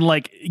sees them and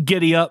like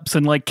giddy ups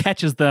and like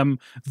catches them.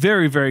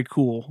 Very, very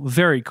cool.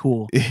 Very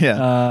cool.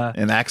 Yeah,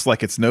 and acts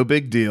like it's no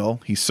big deal.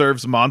 He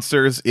serves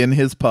monsters in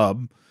his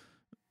pub,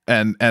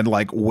 and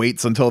like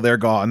waits until they're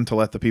gone to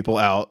let the people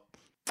out.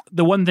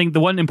 The one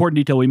important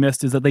detail we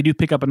missed is that they do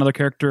pick up another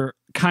character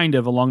kind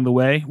of along the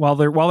way while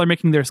they're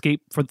making their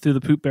escape through the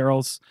poop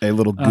barrels. A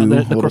little goo, the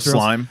a little corpse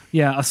barrels. slime.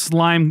 Yeah, a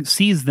slime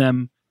sees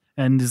them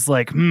and is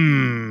like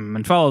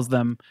and follows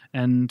them,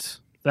 and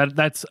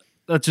that's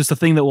just a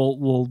thing that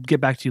we'll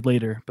get back to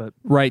later. But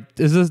Right.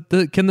 Can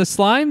the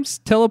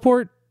slimes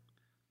teleport?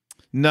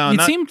 No, it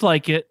seemed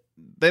like it.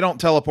 They don't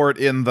teleport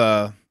in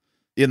the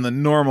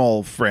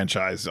normal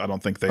franchise. I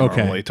don't think they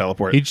normally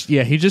teleport. He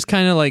just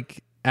kind of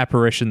like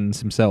apparitions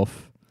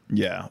himself.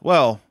 Yeah.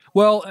 Well,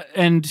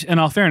 and in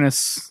all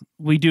fairness,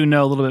 we do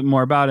know a little bit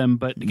more about him,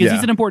 but because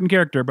he's an important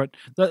character. But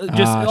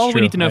all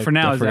we need to know for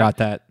now is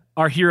that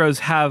our heroes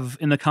have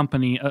in the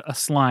company a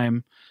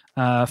slime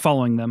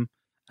following them.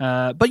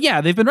 But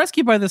yeah, they've been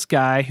rescued by this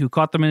guy who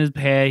caught them in his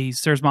hay. He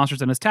serves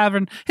monsters in his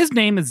tavern. His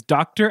name is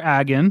Dr.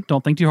 Agon.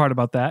 Don't think too hard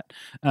about that.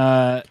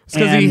 It's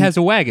because he has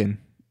a wagon.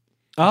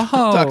 Oh,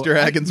 Dr.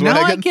 Agon's now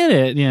wagon. I get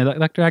it. Yeah,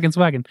 Dr. Agon's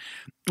wagon.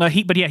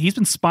 He's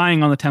been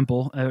spying on the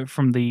temple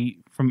from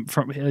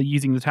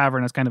using the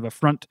tavern as kind of a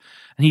front,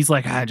 and he's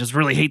like, I just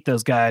really hate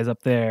those guys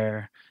up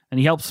there, and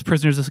he helps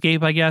prisoners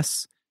escape, I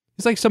guess.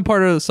 It's like some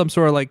part of some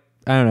sort of like,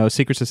 I don't know,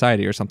 secret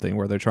society or something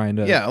where they're trying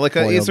to. Yeah, like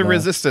he's a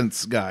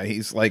resistance guy.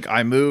 He's like,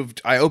 I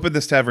opened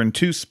this tavern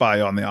to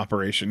spy on the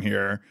operation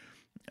here,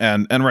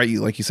 and right,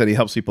 like you said, he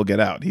helps people get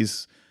out.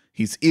 He's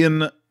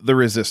in the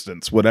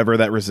resistance, whatever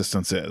that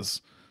resistance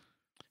is.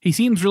 He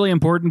seems really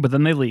important, but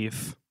then they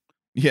leave.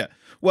 Yeah.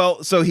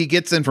 Well, so he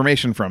gets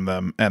information from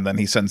them, and then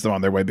he sends them on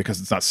their way because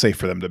it's not safe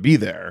for them to be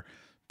there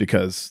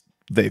because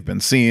they've been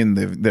seen.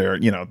 They're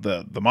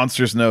the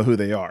monsters know who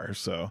they are,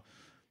 so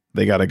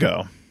they got to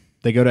go.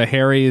 They go to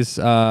Harry's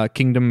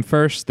kingdom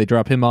first. They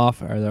drop him off.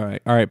 They're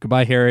like, all right,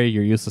 goodbye, Harry.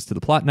 You're useless to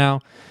the plot now.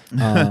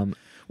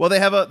 Well, they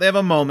have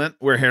a moment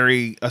where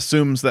Harry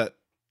assumes that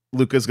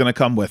Luca's going to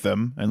come with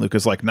him, and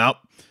Luca's like, nope,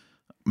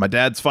 my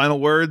dad's final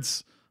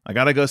words. I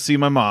got to go see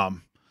my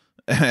mom.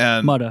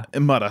 And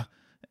Mutta.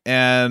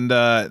 And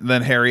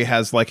then Harry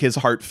has like his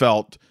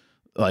heartfelt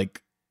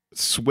like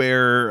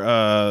swear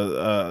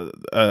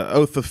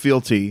oath of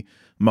fealty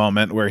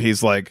moment where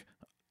he's like,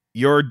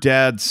 your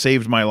dad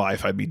saved my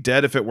life. I'd be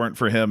dead if it weren't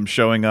for him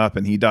showing up,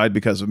 and he died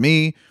because of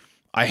me.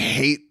 I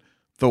hate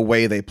the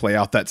way they play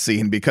out that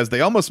scene because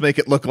they almost make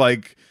it look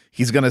like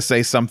he's going to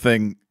say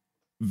something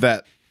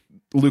that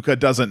Luca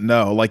doesn't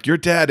know. Like, your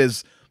dad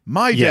is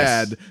my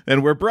dad,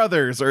 and we're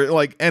brothers, or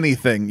like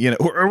anything,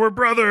 or we're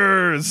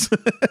brothers.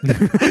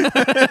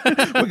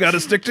 We got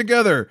to stick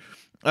together.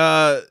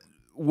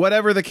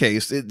 Whatever the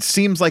case, it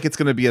seems like it's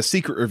going to be a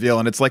secret reveal,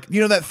 and it's like,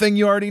 that thing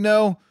you already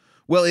know?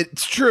 Well,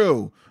 it's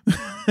true.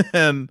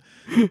 and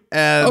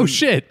oh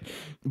shit.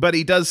 But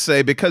he does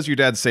say, because your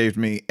dad saved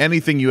me,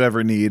 anything you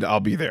ever need, I'll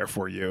be there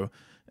for you.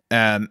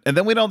 And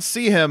then we don't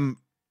see him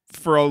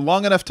for a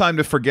long enough time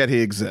to forget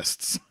he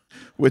exists.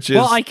 Which is,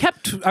 well, I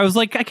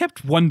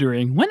kept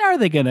wondering, when are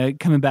they gonna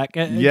come back?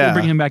 Bring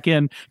him back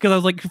in, because I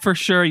was like, for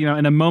sure,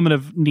 in a moment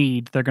of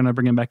need, they're gonna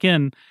bring him back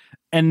in,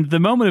 and the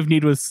moment of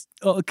need was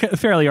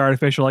fairly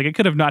artificial. Like, it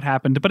could have not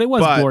happened, but it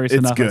was glorious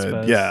enough. It's I good,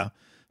 suppose. yeah.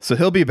 So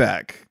he'll be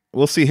back.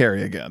 We'll see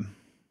Harry again.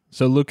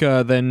 So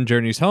Luca then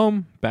journeys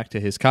home back to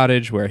his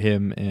cottage where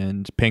him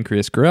and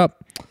Pancreas grew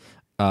up.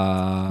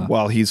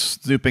 While he's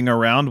snooping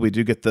around, we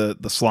do get the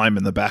slime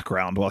in the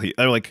background. While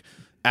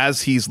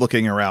as he's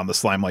looking around, the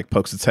slime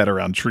pokes its head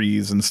around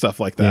trees and stuff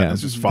like that. And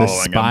it's just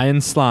following him. Spy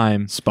and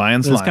slime.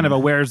 There's kind of a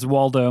Where's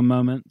Waldo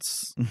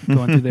moments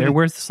going through there.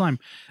 Where's the slime?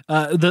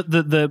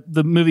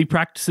 The movie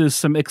practices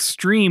some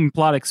extreme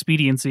plot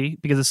expediency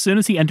because as soon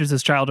as he enters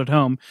his childhood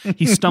home,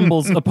 he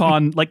stumbles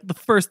upon, the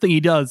first thing he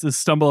does is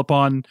stumble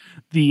upon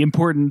the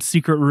important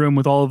secret room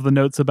with all of the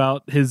notes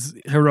about his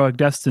heroic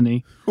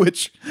destiny.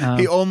 Which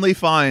he only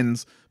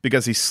finds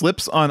because he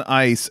slips on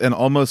ice and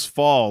almost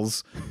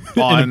falls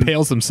on and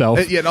impales himself.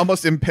 It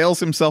almost impales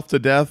himself to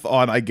death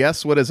on, I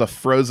guess, what is a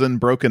frozen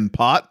broken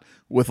pot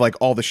with like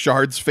all the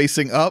shards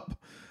facing up.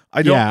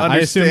 I don't understand. I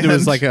assumed it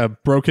was like a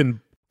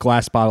broken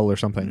glass bottle or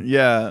something.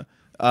 Yeah.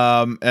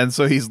 And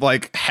so he's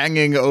like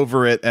hanging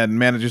over it and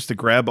manages to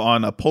grab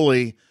on a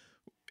pulley.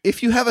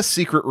 If you have a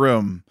secret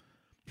room,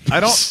 I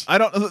don't,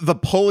 the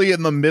pulley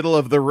in the middle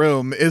of the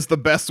room is the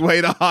best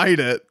way to hide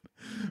it.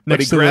 But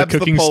Next he grabs to the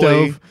cooking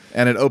pulley stove.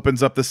 and it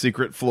opens up the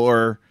secret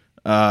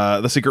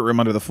the secret room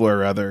under the floor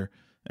rather.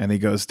 And he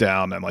goes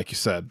down. And like you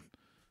said,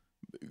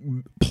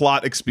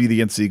 plot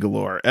expediency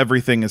galore.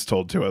 Everything is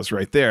told to us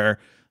right there.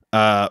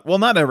 Well,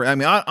 not every, I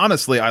mean,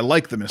 honestly, I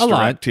like the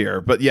misdirect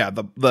here, but yeah,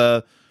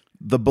 the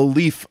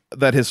belief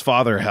that his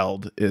father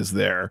held is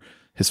there.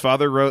 His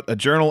father wrote a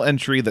journal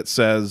entry that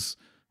says,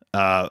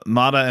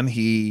 Mata and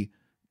he,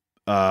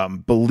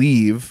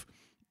 believe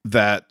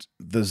that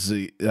the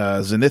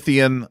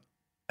Zenithian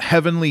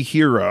heavenly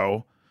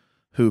hero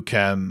who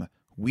can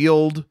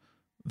wield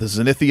the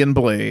Zenithian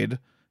blade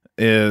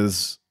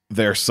is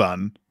their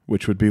son,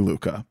 which would be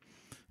Luca.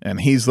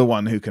 And he's the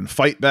one who can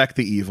fight back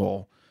the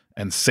evil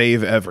and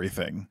save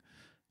everything.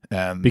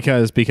 And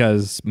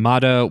because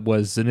Mata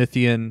was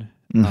Zenithian,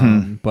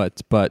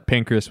 but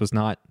Pancreas was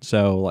not.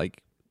 So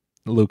like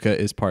Luca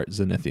is part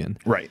Zenithian.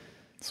 right.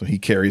 So he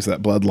carries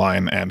that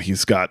bloodline, and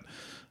he's got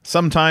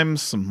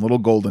sometimes some little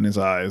gold in his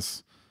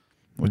eyes,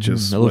 which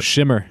is a little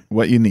shimmer.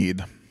 what you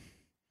need.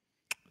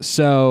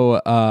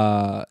 So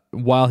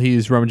while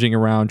he's rummaging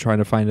around trying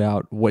to find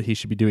out what he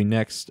should be doing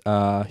next,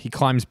 he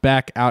climbs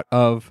back out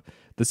of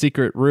the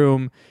secret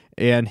room,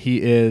 and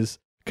he is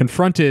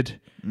confronted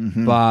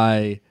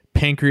by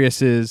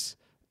Pancreas's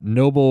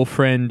noble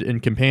friend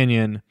and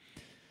companion.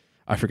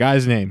 I forgot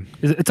his name.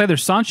 It's either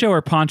Sancho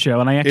or Pancho,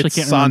 and I actually It's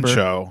can't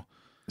remember.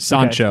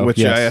 Sancho, which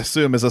yes. I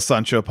assume is a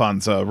Sancho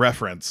Panza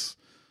reference.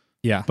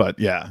 Yeah. But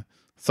yeah,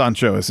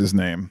 Sancho is his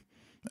name.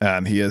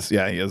 And he is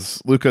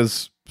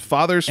Luca's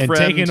father's And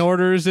friend. taking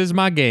orders is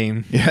my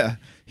game. Yeah.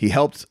 He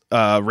helped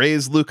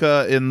raise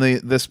Luca in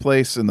this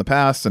place in the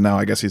past, and now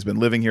I guess he's been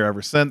living here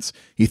ever since.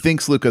 He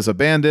thinks Luca's a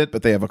bandit,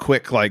 but they have a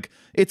quick, like,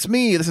 it's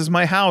me, this is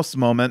my house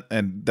moment,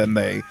 and then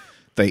they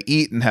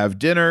eat and have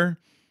dinner,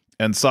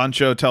 and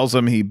Sancho tells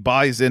him he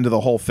buys into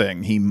the whole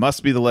thing. He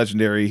must be the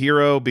legendary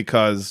hero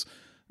because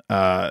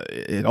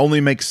it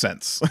only makes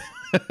sense.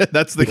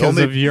 That's the Because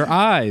only of your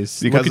eyes.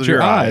 because Look at of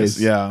your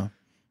eyes. Yeah.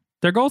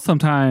 They're gold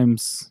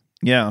sometimes.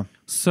 Yeah.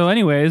 So,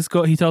 anyways,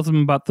 he tells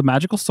him about the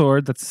magical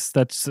sword. That's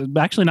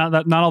actually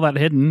not all that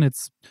hidden.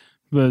 It's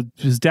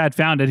his dad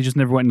found it. He just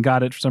never went and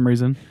got it for some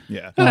reason.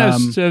 Yeah.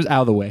 It was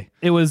out of the way.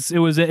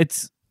 It's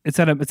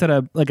at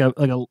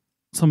a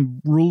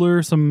some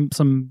ruler, some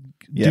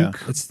Yeah.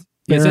 duke. It's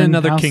in Baron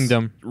another house.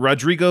 kingdom.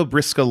 Rodrigo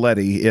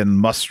Briscoletti in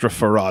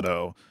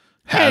Mastroferrado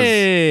has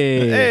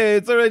Hey,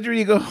 it's a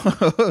Rodrigo.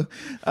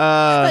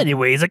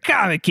 Anyways, a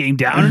comet came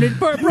down and it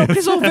broke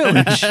his whole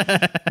village.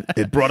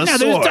 It brought a Now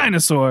there's sword.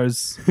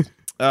 dinosaurs.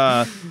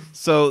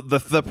 So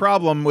the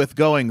problem with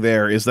going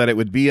there is that it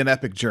would be an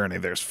epic journey.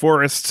 There's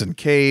forests and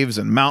caves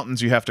and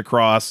mountains you have to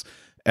cross,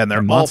 and they're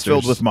And all monsters.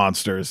 filled with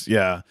monsters.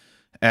 Yeah,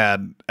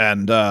 and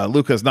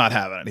Luca's not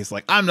having it. He's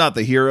like, I'm not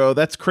the hero.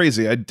 That's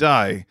crazy. I'd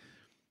die.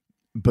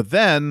 But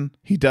then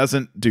he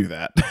doesn't do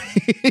that.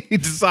 He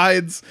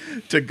decides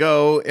to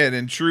go and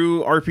in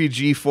true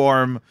RPG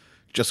form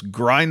just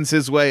grinds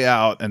his way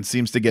out and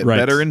seems to get Right.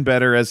 better and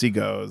better as he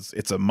goes.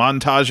 It's a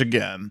montage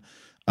again.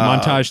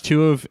 Montage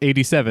 2 of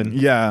 87.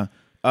 Yeah.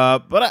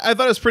 But I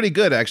thought it was pretty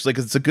good, actually,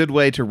 because it's a good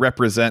way to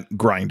represent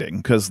grinding,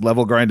 because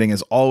level grinding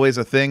is always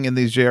a thing in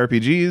these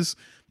JRPGs,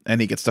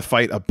 and he gets to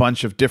fight a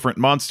bunch of different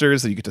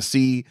monsters that you get to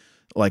see,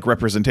 like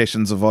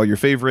representations of all your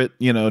favorite,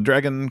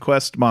 Dragon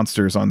Quest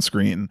monsters on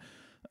screen.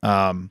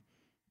 And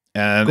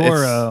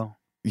Goro,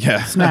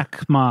 yeah.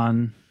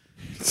 Snackmon,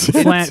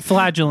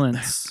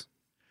 Flagellants.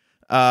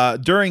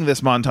 During this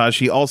montage,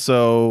 he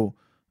also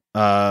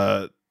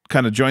kind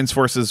of joins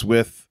forces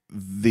with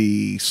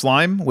the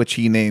slime, which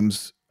he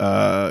names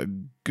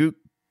Gutrud.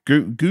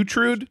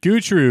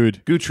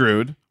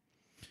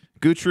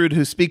 Gutrud,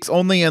 who speaks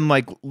only in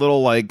like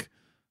little like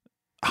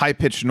high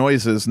pitched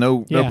noises,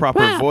 no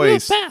proper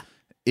voice,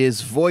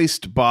 is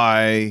voiced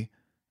by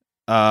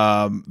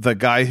the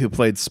guy who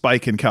played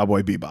Spike in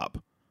Cowboy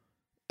Bebop.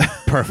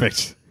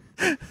 Perfect.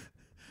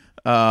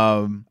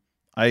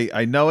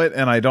 I know it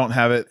and I don't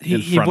have it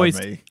in He front voiced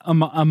of me.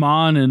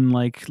 Amon in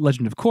like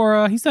Legend of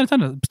Korra. He's done a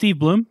ton of Steve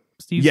Bloom.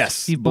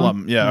 Steve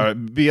Blum. Yeah, or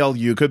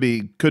BLU could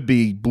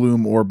be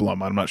Bloom or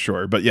Blum. I'm not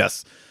sure, but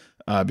yes,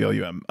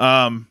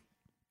 BLUM.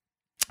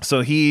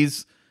 So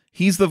he's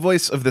the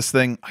voice of this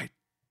thing.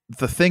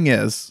 The thing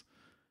is,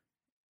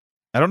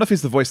 I don't know if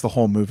he's the voice of the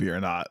whole movie or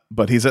not,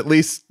 but he's at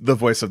least the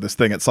voice of this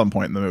thing at some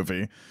point in the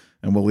movie,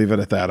 and we'll leave it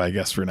at that, I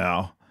guess, for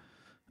now.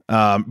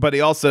 But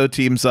he also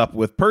teams up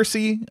with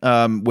Percy,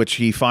 which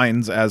he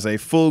finds as a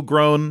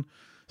full-grown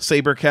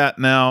saber cat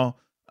now.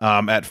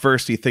 At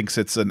first, he thinks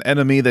it's an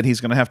enemy that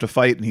he's going to have to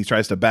fight, and he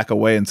tries to back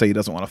away and say he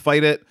doesn't want to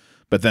fight it.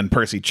 But then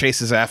Percy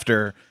chases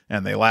after,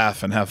 and they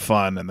laugh and have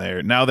fun, and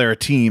they're a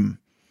team.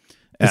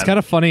 It's kind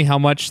of funny how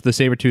much the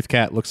saber-tooth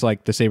cat looks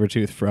like the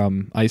Sabretooth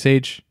from Ice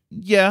Age.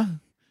 Yeah.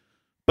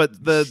 But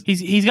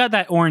he's got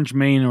that orange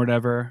mane or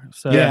whatever.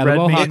 So Yeah, the red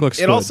mohawk mane. looks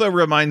it good. also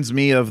reminds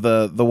me of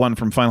the one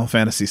from Final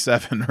Fantasy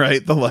VII,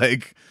 right? The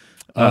like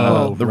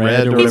the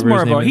red or He's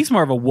whatever.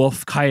 more of a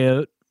wolf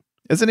coyote.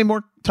 Isn't he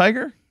more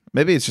tiger?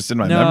 Maybe it's just in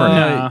my No. memory.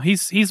 No,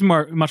 he's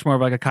much more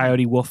of like a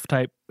coyote wolf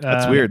type.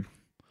 That's weird.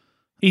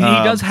 He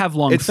does have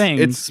long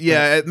fangs.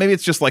 Maybe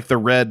it's just like the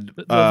red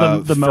the fur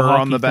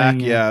on the mohawky back. thing,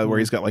 Yeah, yeah. where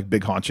he's got like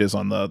big haunches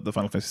on the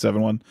Final Fantasy VII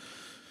one.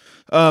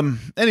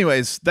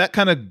 Anyways, that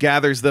kind of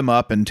gathers them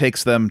up and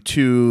takes them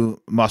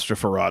to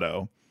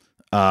Mastroferrato.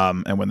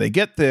 And when they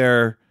get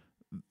there,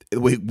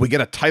 we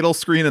get a title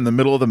screen in the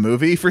middle of the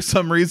movie for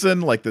some reason,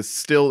 like this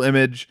still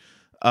image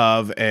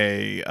of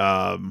a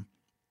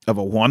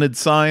wanted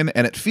sign,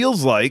 and it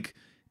feels like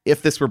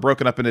if this were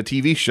broken up into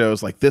TV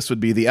shows, like this would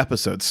be the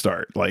episode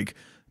start. Like,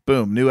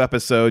 boom, new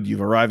episode.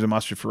 You've arrived in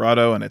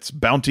Mastroferrato, and it's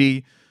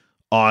bounty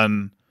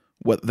on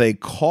what they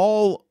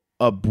call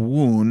a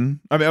Bwoon.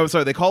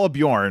 They call a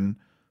Bjorn,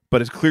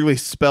 but it's clearly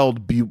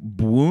spelled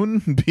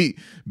Bwoon,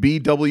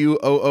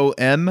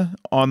 B-W-O-O-N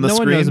on the No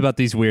screen. one knows about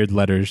these weird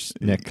letters,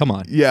 Nick. Come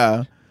on.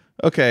 Yeah.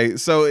 Okay.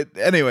 So,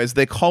 anyways,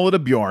 they call it a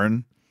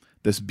Bjorn.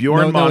 This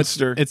Bjorn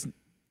monster.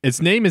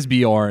 Its name is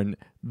Bjorn.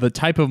 The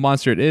type of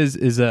monster it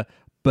is a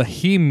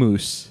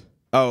behemoth.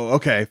 Oh,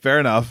 okay. Fair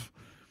enough.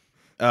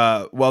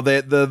 Well,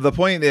 the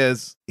point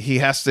is he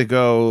has to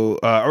go,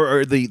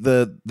 or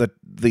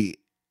the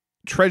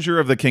treasure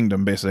of the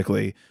kingdom,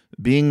 basically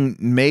being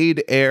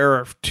made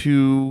heir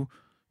to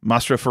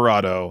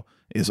Mastroferrato,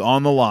 is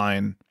on the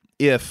line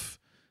if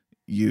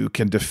you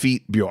can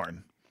defeat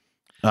Bjorn.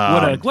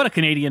 What a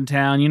Canadian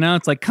town, you know?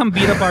 It's like, come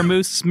beat up our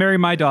moose, marry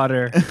my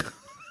daughter.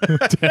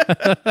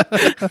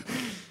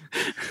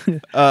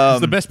 It's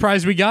the best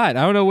prize we got.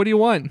 I don't know. What do you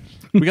want?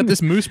 We got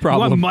this moose You want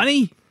problem.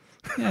 money?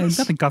 Yeah,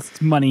 nothing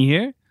costs money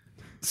here.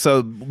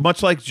 So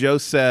much like Joe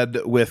said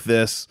with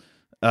this,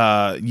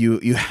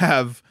 you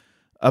have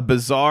a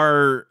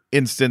bizarre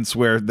instance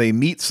where they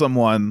meet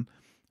someone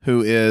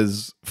who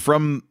is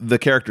from the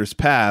character's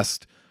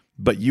past,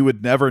 but you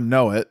would never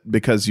know it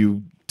because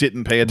you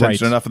didn't pay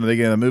attention Right. enough in the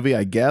beginning of the movie,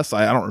 I guess.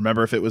 I don't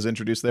remember if it was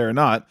introduced there or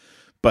not,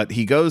 but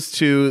he goes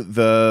to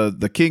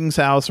the king's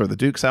house or the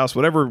duke's house,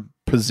 whatever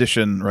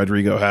position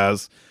Rodrigo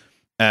has,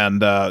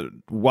 and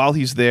while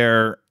he's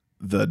there,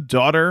 the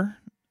daughter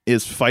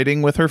is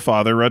fighting with her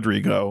father,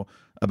 Rodrigo,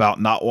 about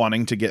not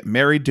wanting to get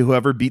married to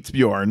whoever beats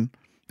Bjorn.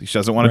 She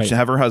doesn't want Right. to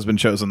have her husband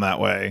chosen that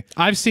way.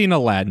 I've seen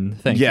Aladdin.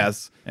 Thank you.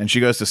 Yes. And she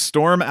goes to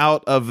storm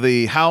out of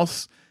the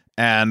house.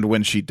 And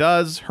when she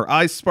does, her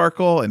eyes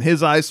sparkle and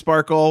his eyes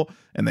sparkle.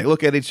 And they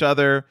look at each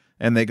other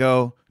and they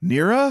go,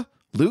 Nira?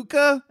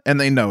 Luca? And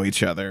they know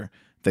each other.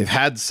 They've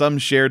had some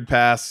shared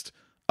past,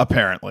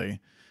 apparently.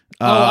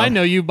 Oh, I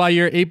know you by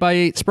your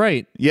 8x8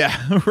 Sprite.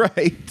 Yeah,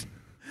 right.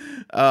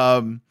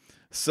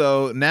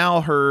 So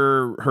now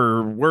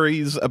her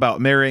worries about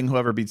marrying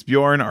whoever beats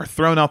Bjorn are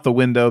thrown out the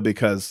window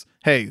because,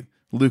 hey,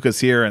 Luca's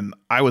here and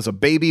I was a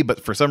baby,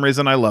 but for some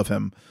reason I love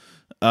him.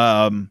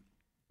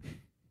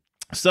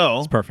 So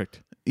It's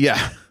perfect.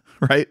 yeah,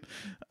 right.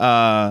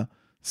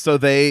 So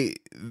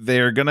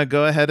they're gonna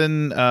go ahead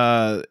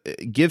and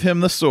give him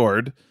the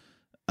sword,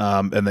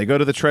 and they go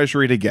to the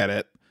treasury to get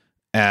it.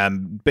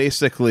 And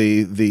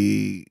basically,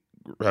 the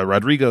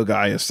Rodrigo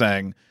guy is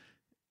saying,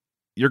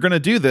 "You're gonna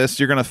do this.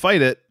 You're gonna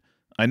fight it.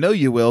 I know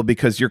you will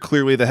because you're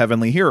clearly the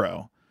heavenly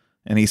hero."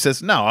 And he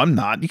says, "No, I'm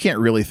not. You can't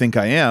really think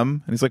I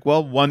am." And he's like,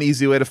 "Well, one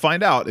easy way to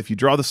find out: if you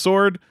draw the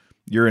sword,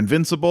 you're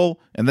invincible,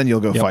 and then you'll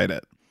go fight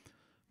it."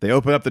 They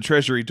open up the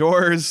treasury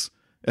doors,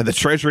 and the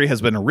treasury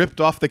has been ripped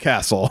off the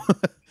castle.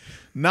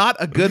 Not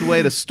a good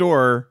way to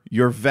store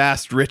your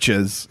vast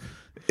riches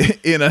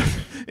in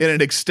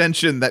an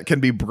extension that can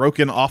be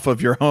broken off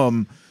of your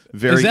home.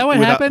 Is that what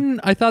happened?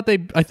 I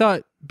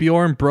thought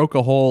Bjorn broke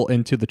a hole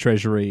into the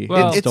treasury.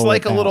 Well, and It's stole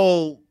like it a out.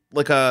 little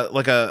like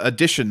a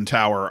addition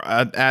tower.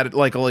 Added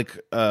like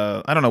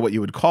I don't know what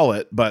you would call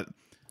it, but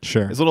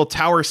Sure. it's a little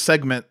tower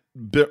segment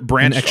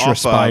branched An extra off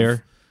spire.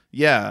 of.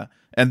 Yeah,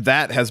 and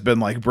that has been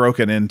like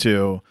broken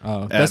into.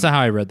 Oh, that's not how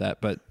I read that,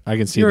 but I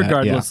can see that. Yeah.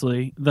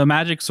 Regardlessly, the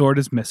magic sword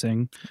is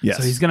missing. Yes.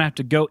 So he's going to have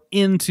to go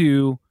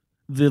into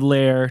the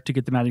lair to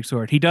get the magic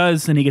sword. He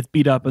does, and he gets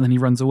beat up, and then he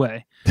runs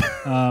away.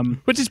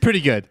 Which is pretty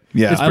good.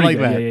 Yeah. It's I pretty like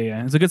good. that.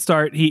 Yeah. It's a good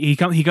start. He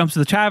comes to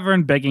the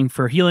tavern begging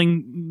for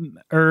healing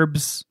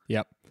herbs.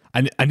 Yep.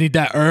 I need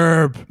that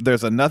herb.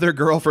 There's another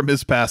girl from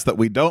his past that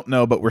we don't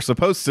know, but we're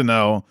supposed to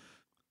know,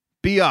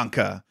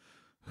 Bianca,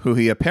 who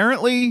he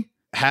apparently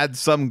had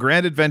some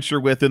grand adventure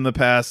with in the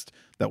past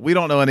that we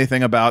don't know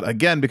anything about,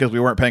 again, because we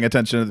weren't paying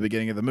attention at the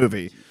beginning of the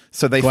movie.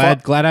 So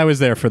Glad I was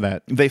there for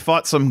that. they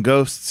fought some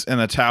ghosts in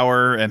a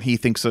tower, and she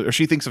thinks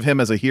of him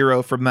as a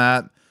hero from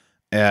that.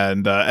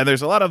 And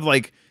there's a lot of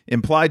like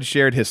implied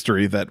shared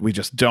history that we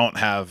just don't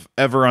have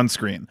ever on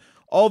screen.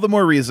 All the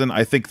more reason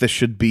I think this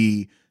should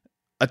be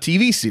a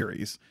TV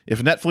series.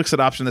 If Netflix had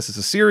optioned this as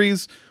a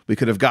series, we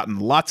could have gotten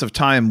lots of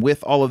time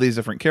with all of these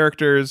different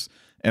characters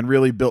and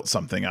really built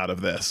something out of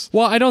this.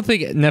 Well, I don't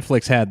think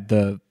Netflix had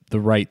the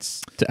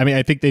rights.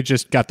 I think they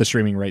just got the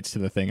streaming rights to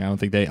the thing. I don't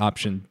think they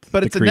optioned.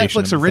 But it's a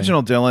Netflix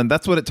original, Dylan.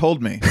 That's what it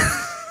told me.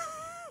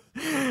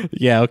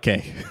 Yeah.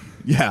 Okay.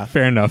 Yeah,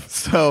 fair enough.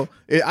 So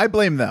I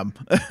blame them.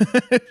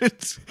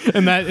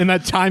 and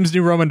that Times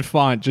New Roman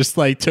font just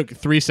like took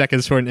 3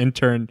 seconds for an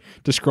intern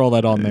to scroll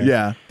that on there.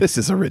 Yeah, this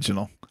is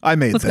original. I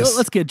made this.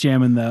 Let's get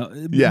jamming though.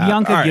 Yeah,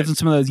 Bianca gives him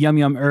some of those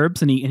yum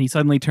herbs, and he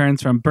suddenly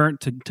turns from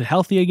burnt to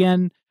healthy again.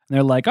 And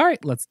they're like, all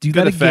right, let's do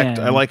Good that effect.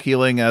 again. I like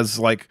healing as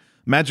like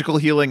magical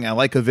healing. I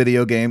like a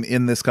video game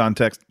in this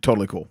context.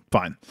 Totally cool.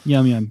 Fine.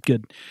 Yum.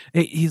 Good.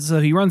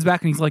 He runs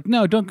back and he's like,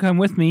 no, don't come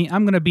with me.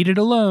 I'm going to beat it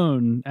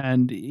alone.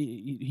 And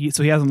he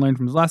hasn't learned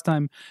from his last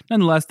time.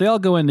 Nonetheless, they all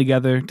go in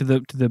together to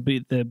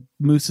the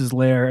moose's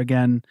lair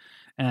again.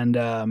 And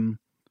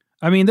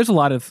there's a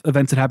lot of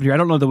events that happen here. I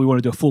don't know that we want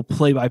to do a full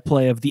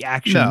play-by-play of the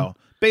action. No.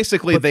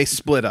 Basically, they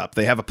split up.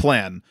 They have a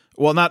plan.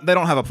 Well, they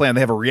don't have a plan.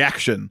 They have a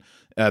reaction.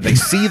 They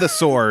see the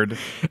sword.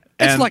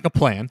 It's like a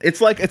plan.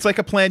 It's like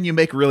a plan you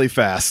make really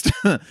fast.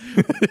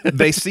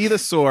 They see the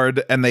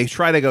sword and they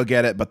try to go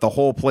get it, but the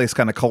whole place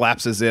kind of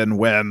collapses in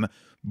when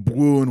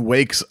Bwoon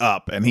wakes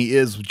up, and he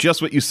is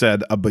just what you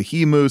said, a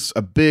behemoth,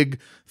 a big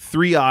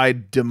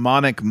 3-eyed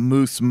demonic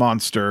moose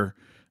monster,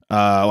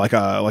 like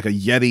a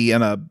yeti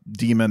and a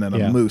demon and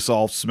a moose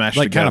all smashed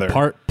like together. Kind of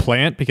part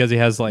plant because he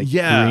has like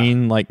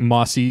green, like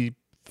mossy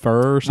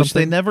fur or something. Which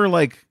they never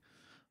like.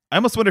 I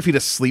almost wonder if he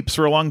just sleeps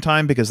for a long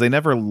time because they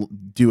never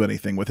do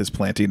anything with his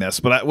plantiness.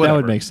 But that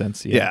would make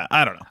sense. Yeah,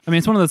 I don't know. I mean,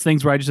 it's one of those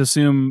things where I just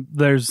assume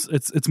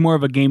it's more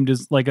of a game,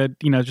 just like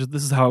just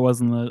this is how it was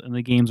in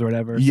the games or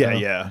whatever. Yeah, so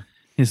yeah.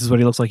 This is what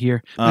he looks like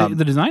here.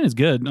 The design is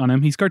good on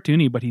him. He's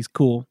cartoony, but he's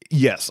cool.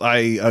 Yes, I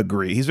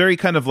agree. He's very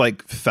kind of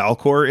like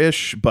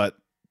Falcor-ish, but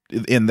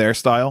in their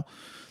style.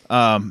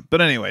 But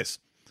anyways.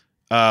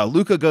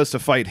 Luca goes to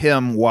fight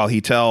him while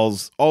he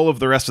tells all of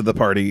the rest of the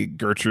party,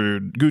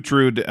 Gertrude,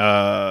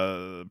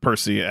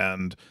 Percy,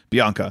 and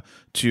Bianca,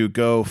 to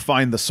go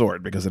find the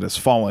sword because it has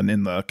fallen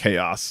in the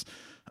chaos.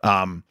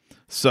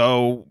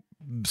 So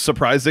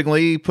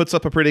surprisingly, puts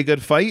up a pretty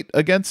good fight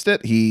against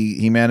it.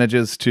 He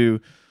manages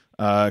to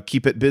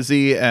keep it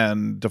busy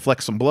and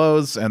deflect some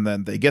blows, and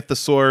then they get the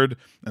sword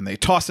and they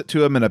toss it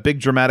to him in a big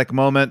dramatic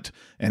moment,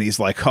 and he's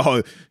like,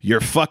 oh, you're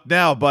fucked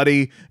now,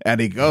 buddy. And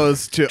he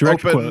goes to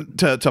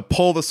to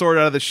pull the sword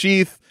out of the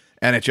sheath,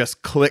 and it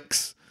just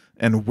clicks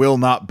and will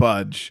not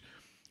budge.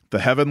 The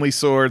heavenly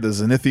sword, the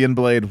Zenithian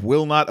blade,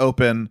 will not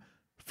open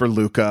for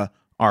Luca.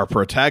 Our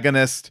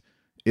protagonist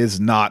is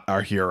not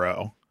our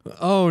hero.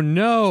 Oh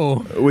no.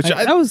 Which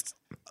that was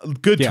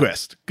Good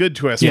twist for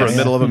the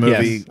middle of a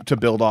movie to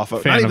build off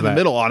of. Not even the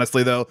middle,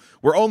 honestly, though.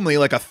 We're only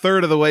like a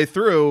third of the way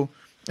through.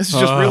 This is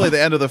just really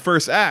the end of the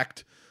first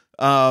act.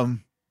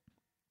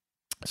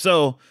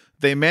 So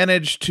they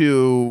manage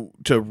to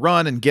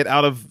run and get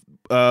out of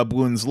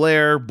Bwoon's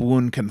lair.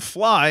 Bwoon can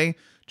fly,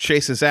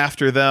 chases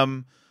after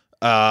them,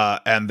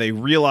 and they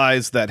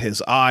realize that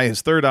his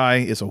third eye,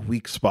 is a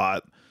weak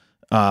spot.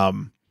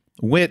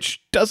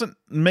 Which doesn't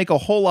make a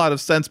whole lot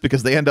of sense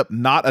because they end up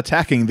not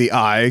attacking the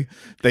eye.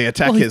 They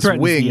attack his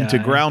wing to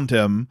ground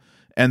him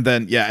and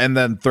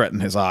then threaten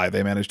his eye.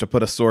 They manage to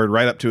put a sword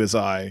right up to his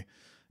eye.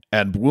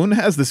 And Bwoon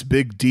has this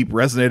big, deep,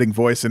 resonating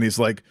voice, and he's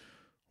like,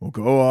 well,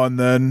 go on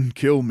then,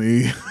 kill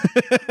me.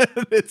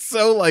 It's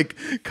so like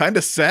kind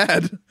of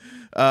sad.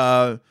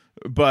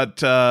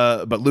 But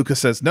Luca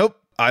says, nope,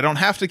 I don't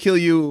have to kill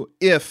you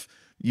if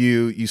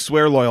you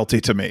swear loyalty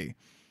to me.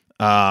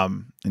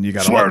 And you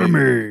gotta swear to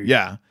me.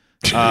 Yeah.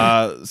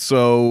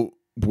 So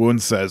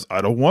Bwoon says, I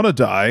don't want to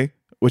die,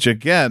 which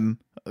again,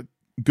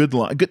 good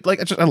line. Good, like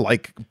I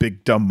like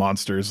big dumb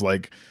monsters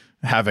like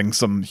having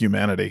some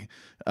humanity.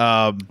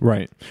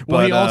 Right.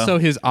 Well, he also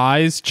his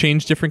eyes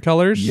change different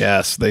colors.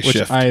 Yes, they which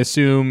shift. I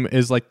assume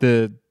is like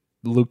the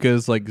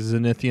Luca's like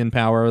Zenithian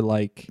power.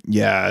 Like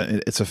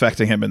it's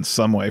affecting him in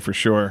some way for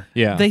sure.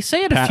 Yeah, they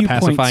say at a few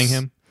pacifying points,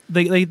 him.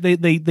 They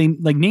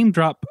like name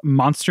drop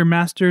Monster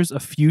Masters a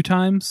few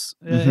times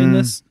in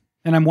this.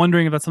 And I'm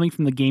wondering if that's something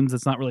from the games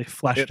that's not really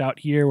fleshed out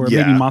here, where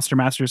maybe Monster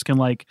Masters can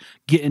like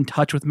get in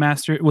touch with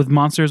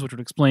monsters, which would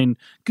explain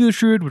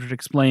Gertrude, which would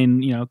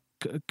explain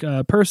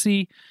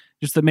Percy.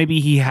 Just that maybe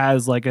he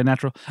has like a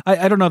natural.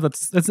 I don't know if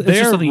that's they're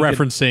just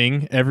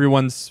referencing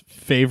everyone's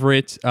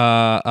favorite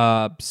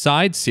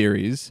side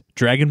series,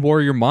 Dragon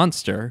Warrior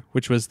Monster,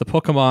 which was the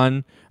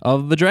Pokemon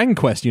of the Dragon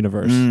Quest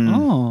universe.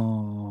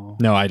 Oh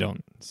no, I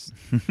don't.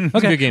 Okay.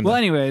 Good game, well,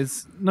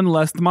 anyways,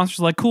 nonetheless, the monster's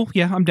like, cool,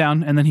 yeah, I'm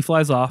down, and then he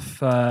flies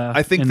off.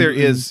 I think there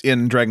is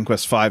in Dragon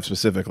Quest V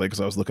specifically, because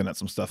I was looking at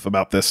some stuff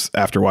about this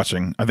after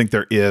watching. I think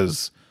there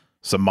is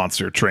some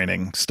monster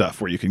training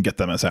stuff where you can get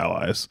them as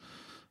allies.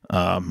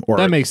 Or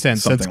that makes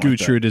sense since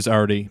Gertrude is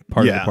already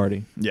part of the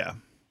party. Yeah.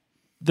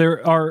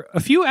 There are a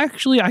few,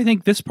 actually. I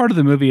think this part of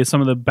the movie is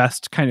some of the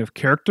best kind of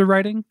character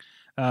writing,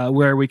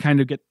 where we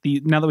kind of get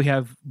now that we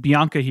have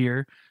Bianca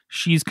here,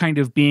 she's kind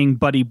of being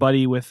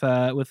buddy with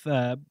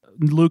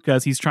Luca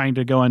as he's trying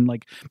to go and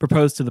like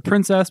propose to the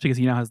princess because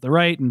he now has the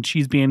right, and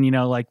she's being,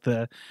 like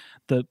the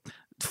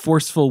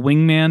forceful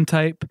wingman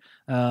type.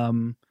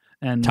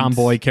 And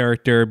tomboy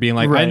character being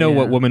like, Right, I know yeah.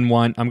 what women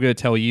want. I'm going to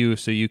tell you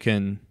so you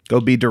can. Go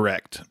be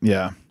direct.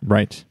 Yeah.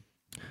 Right.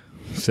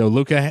 So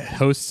Luca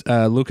hosts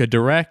Luca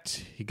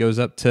Direct. He goes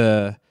up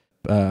to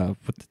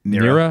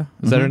Nira.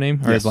 Is that her name?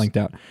 Or Yes. I blanked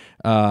out.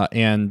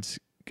 And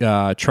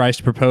tries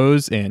to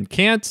propose and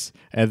can't.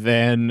 And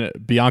then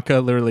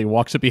Bianca literally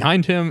walks up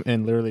behind him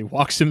and literally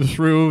walks him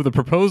through the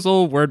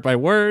proposal word by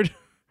word.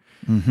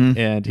 Mm-hmm.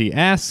 And he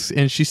asks,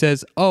 and she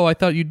says, "Oh, I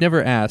thought you'd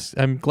never ask.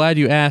 I'm glad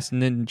you asked."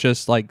 And then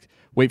just like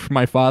wait for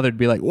my father to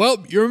be like,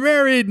 "Well, you're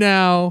married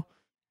now."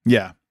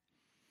 Yeah.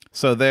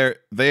 So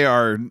they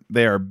are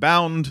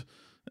bound,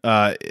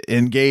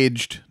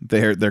 engaged.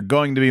 They're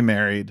going to be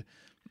married,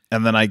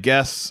 and then I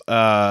guess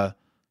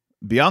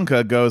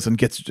Bianca goes and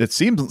gets. It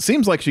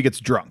seems like she gets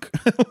drunk.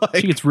 Like,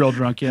 she gets real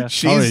drunk. Yeah,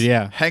 she's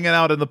yeah. hanging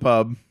out in the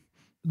pub.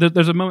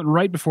 there's a moment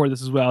right before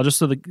this as well, just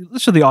so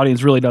the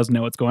audience really does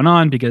know what's going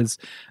on, because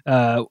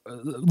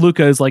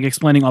Luca is like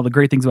explaining all the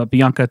great things about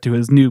Bianca to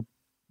his new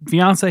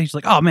fiance. He's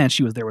like, "Oh man,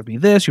 she was there with me.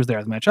 She was there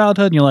with my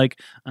childhood." And you're like,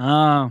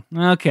 "Oh,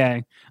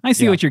 okay, I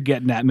see what you're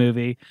getting at,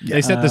 movie."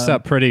 They set this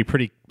up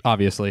pretty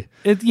obviously.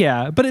 But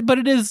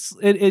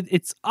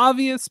it's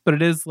obvious, but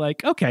it is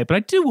like, okay, but I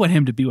do want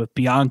him to be with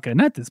Bianca,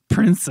 not this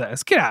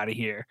princess. Get out of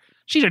here.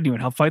 She didn't even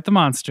help fight the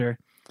monster.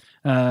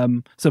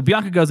 So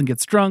Bianca goes and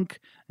gets drunk,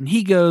 and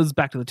he goes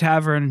back to the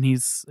tavern,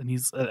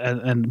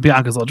 and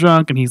Bianca's all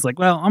drunk, and he's like,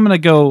 "Well, I'm gonna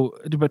go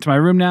to my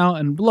room now."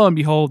 And lo and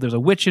behold, there's a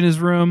witch in his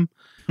room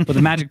with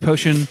a magic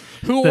potion.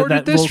 Who that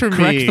ordered this will for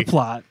correct me? the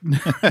plot.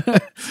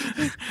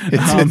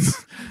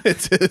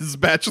 It's his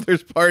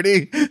bachelor's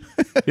party.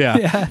 Yeah.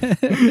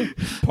 Yeah.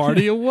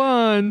 Party of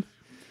one.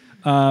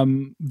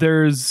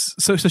 There's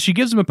so she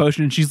gives him a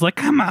potion, and she's like,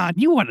 "Come on,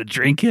 you want to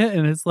drink it?"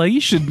 And it's like,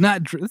 "You should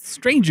not it's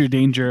stranger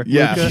danger."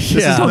 Yeah, Luca. this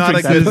Yeah. is Don't not a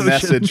drink that good potion.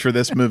 message for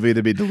this movie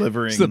to be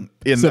delivering.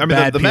 It's a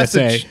bad the PSA.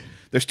 message.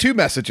 There's two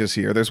messages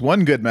here. There's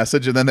one good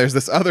message, and then there's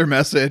this other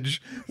message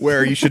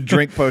where you should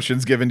drink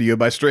potions given to you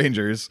by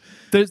strangers.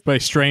 By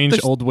strange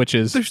There's- old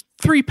witches. There's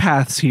three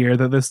paths here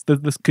that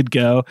this could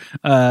go.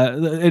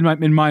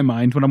 In my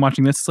mind, when I'm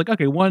watching this, it's like,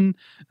 okay, one,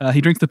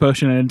 he drinks the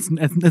potion and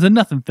it's a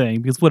nothing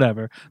thing because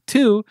whatever.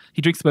 Two,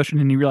 he drinks the potion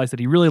and he realizes that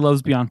he really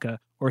loves Bianca.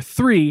 Or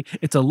three,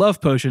 it's a love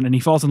potion and he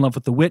falls in love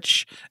with the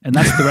witch, and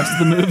that's the rest of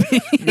the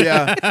movie.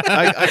 Yeah,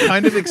 I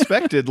kind of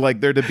expected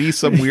like there to be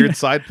some weird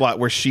side plot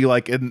where she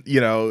like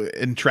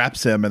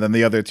entraps him, and then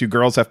the other two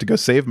girls have to go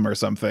save him or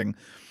something.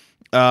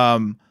 But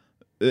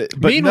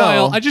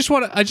Meanwhile, no. I just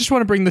want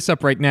to bring this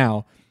up right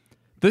now.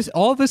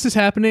 All of this is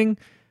happening.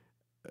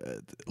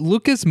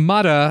 Lucas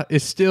Mata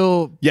is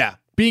still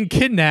being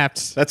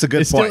kidnapped. That's a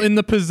good is point. Still in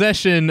the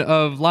possession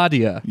of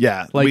Ladia.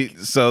 Yeah,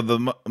 so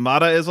the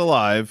Mata is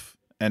alive,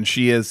 and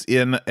she is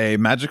in a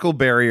magical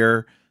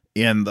barrier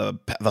in the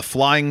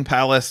flying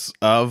palace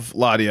of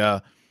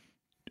Ladia,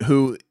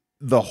 who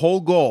the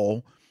whole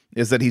goal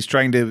is that he's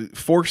trying to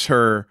force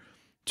her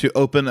to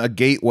open a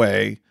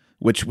gateway,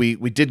 which we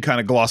did kind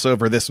of gloss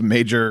over this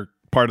major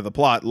part of the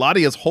plot.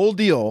 Ladia's whole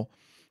deal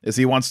is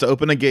he wants to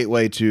open a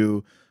gateway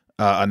to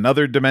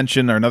another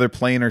dimension or another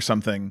plane or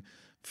something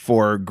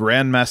for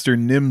Grandmaster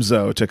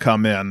Nimzo to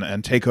come in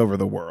and take over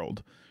the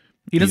world.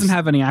 He doesn't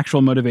have any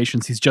actual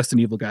motivations. He's just an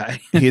evil guy.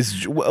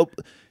 It's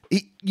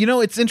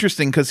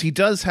interesting because he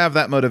does have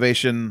that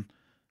motivation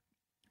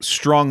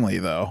strongly,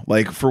 though.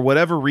 Like, for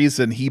whatever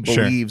reason, he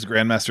believes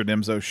Grandmaster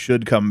Nimzo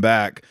should come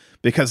back,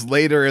 because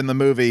later in the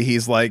movie,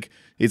 he's like,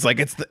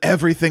 it's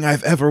everything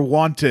I've ever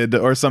wanted,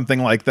 or something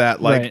like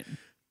that. Like, right.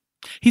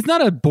 He's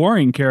not a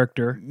boring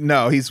character.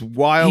 no, he's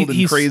wild and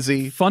He's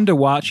crazy, fun to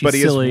watch. He's but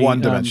he silly. is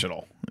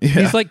one-dimensional.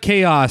 He's like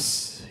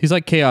chaos. He's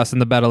like chaos in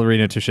the Battle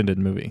Arena Toshinden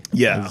movie.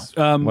 Yeah. is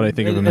what I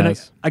think of him and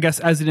as. I guess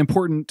as an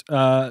important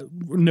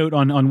note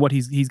on what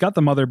he's got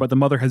the mother, but the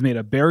mother has made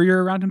a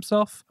barrier around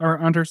himself or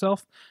around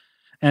herself,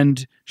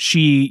 and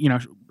she,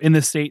 in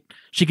this state,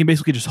 she can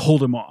basically just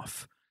hold him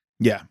off.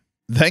 Yeah.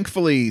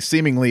 Thankfully,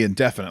 seemingly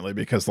indefinitely,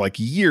 because like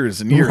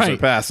years and years are Right.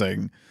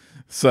 passing.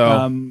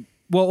 So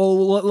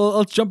Well,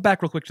 let's jump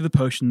back real quick to the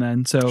potion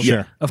then. So,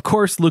 Sure. of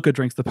course, Luca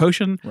drinks the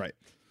potion. right.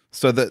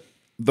 So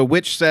the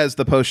witch says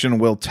the potion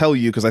will tell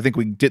you, because I think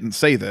we didn't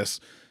say this,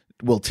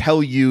 will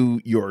tell you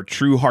your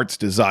true heart's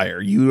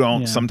desire. You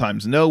don't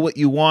sometimes know what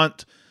you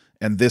want,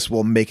 and this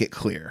will make it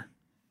clear.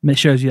 It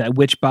shows you that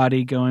witch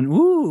body going,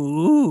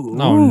 ooh.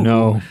 Oh ooh.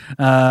 no.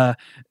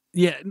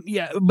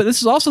 Yeah. But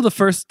this is also the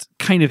first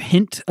kind of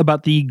hint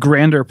about the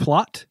grander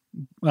plot.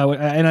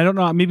 And I don't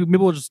know, maybe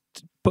we'll just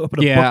put a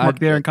bookmark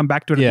there and come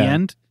back to it at the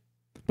end.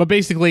 But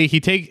basically, he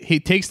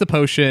takes the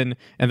potion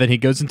and then he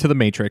goes into the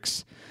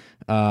Matrix.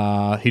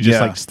 He just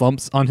like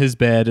slumps on his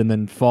bed and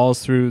then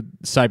falls through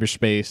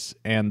cyberspace,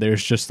 and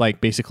there's just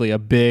like basically a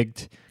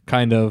big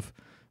kind of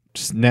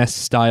just Nest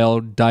style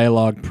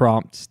dialogue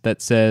prompt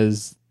that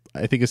says,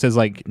 I think it says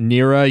like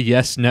Nira,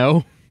 yes,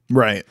 no.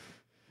 Right.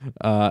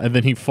 And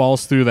then he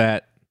falls through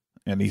that.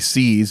 And he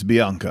sees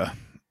Bianca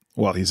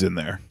while he's in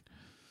there.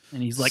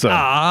 And he's like,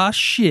 So-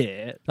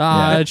 shit.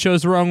 Ah, it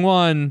shows the wrong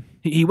one.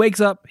 He wakes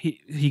up.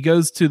 He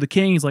goes to the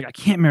king. He's like, I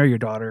can't marry your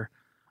daughter.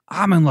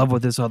 I'm in love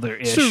with this other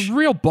ish. It's a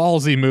real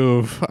ballsy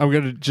move. I'm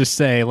gonna just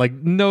say, like,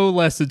 no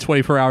less than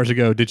 24 hours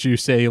ago, did you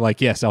say, like,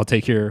 yes, I'll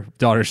take your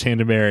daughter's hand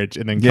in marriage,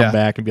 and then come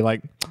back and be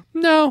like,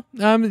 no,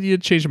 you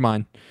changed your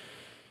mind.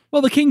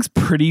 Well, the king's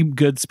pretty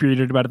good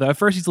spirited about it, though. At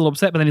first, he's a little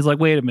upset, but then he's like,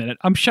 wait a minute.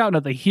 I'm shouting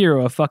at the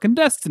hero of fucking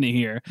Destiny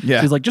here. Yeah.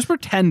 So he's like, just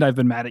pretend I've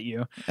been mad at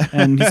you.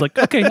 And he's like,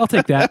 okay, I'll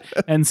take that.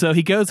 And so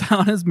he goes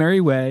on his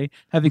merry way,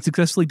 having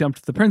successfully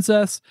dumped the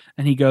princess.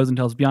 And he goes and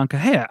tells Bianca,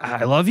 hey,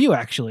 I love you,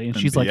 actually. And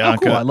she's like, oh,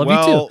 cool, I love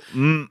you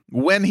too.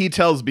 When he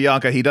tells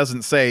Bianca, he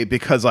doesn't say,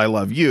 because I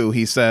love you.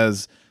 He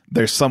says,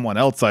 there's someone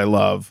else I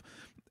love.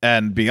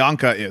 And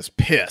Bianca is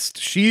pissed.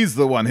 She's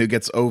the one who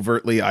gets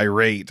overtly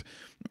irate.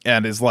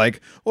 And is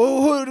like,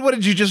 oh, what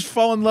did you just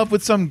fall in love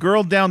with some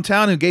girl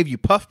downtown who gave you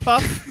puff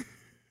puff?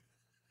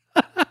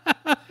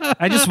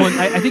 I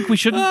think we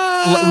shouldn't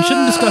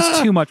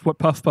discuss too much what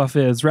Puff Puff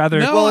is. Rather,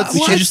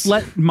 we should just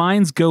let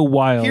minds go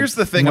wild. Here's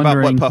the thing about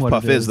what Puff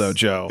Puff is, though,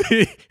 Joe.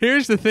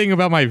 Here's the thing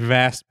about my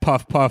vast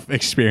Puff Puff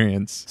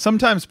experience.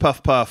 Sometimes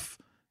Puff Puff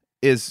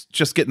is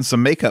just getting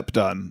some makeup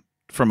done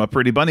from a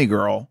pretty bunny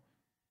girl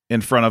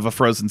in front of a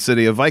frozen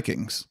city of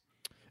Vikings.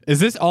 Is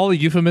this all a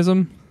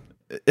euphemism?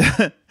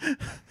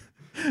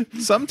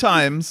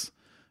 Sometimes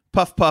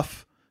Puff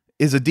Puff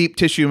is a deep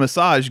tissue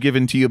massage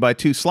given to you by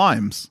two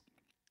slimes.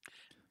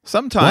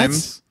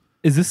 Sometimes...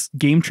 What? Is this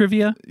game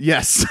trivia?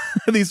 Yes.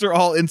 These are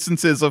all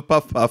instances of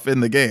Puff Puff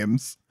in the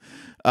games.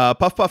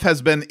 Puff Puff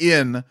has been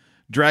in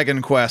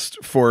Dragon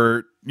Quest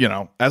for,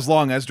 as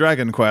long as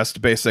Dragon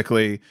Quest,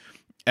 basically.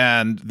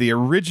 And the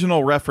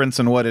original reference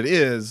and what it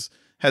is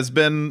has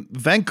been,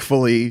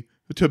 thankfully,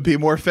 to be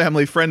more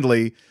family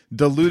friendly,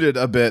 diluted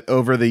a bit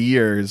over the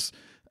years.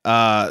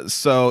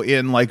 So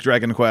in like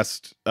Dragon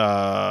Quest,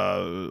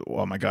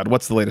 oh my God,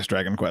 what's the latest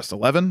Dragon Quest?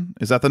 11?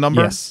 Is that the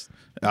number? Yes.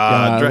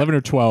 11 or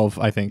 12,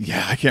 I think.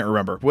 Yeah, I can't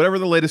remember. Whatever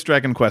the latest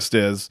Dragon Quest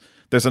is,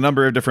 there's a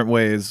number of different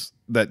ways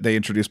that they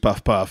introduce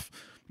Puff Puff.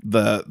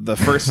 The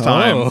first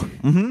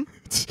time,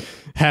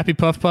 Happy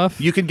Puff Puff.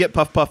 you can get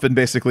Puff Puff in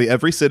basically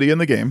every city in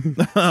the game,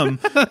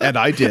 and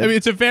I did. I mean,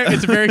 it's a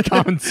very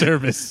common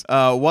service.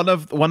 One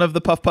of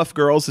the Puff Puff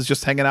girls is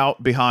just hanging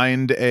out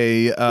behind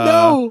a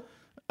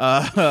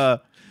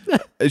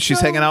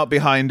she's hanging out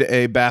behind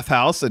a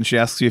bathhouse, and she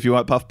asks you if you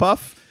want Puff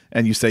Puff,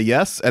 and you say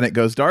yes, and it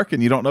goes dark,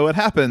 and you don't know what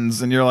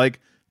happens, and you're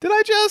like, did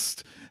I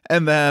just?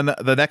 And then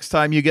the next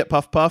time you get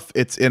Puff Puff,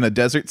 it's in a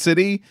desert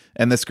city,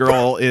 and this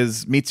girl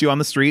meets you on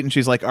the street, and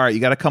she's like, all right, you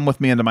got to come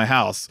with me into my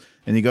house.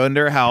 And you go into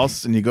her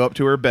house, and you go up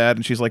to her bed,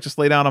 and she's like, just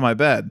lay down on my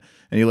bed.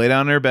 And you lay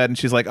down in her bed, and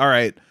she's like, all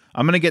right,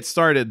 I'm going to get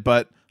started,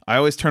 but I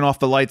always turn off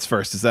the lights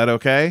first. Is that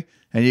okay?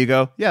 And you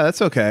go, yeah,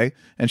 that's okay.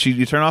 And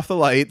you turn off the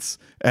lights,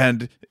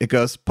 and it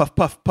goes puff,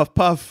 puff, puff,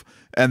 puff.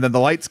 And then the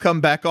lights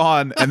come back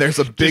on, and there's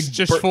a big...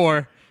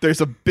 There's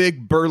a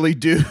big burly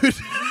dude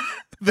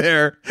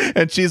there.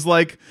 And she's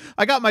like,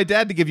 I got my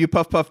dad to give you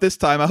Puff Puff this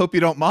time. I hope you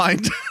don't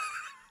mind.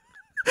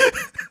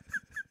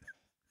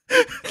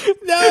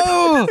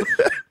 No!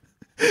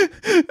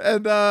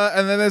 And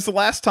then there's the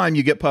last time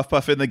you get Puff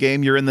Puff in the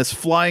game. You're in this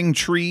flying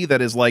tree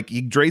that is like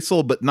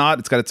Yggdrasil, but not.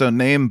 It's got its own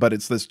name, but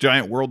it's this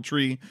giant world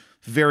tree.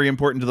 Very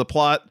important to the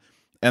plot.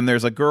 And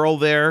there's a girl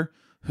there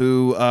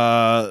who...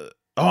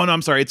 oh, no,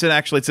 I'm sorry. It's in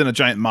a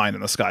giant mine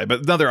in the sky,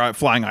 but another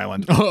flying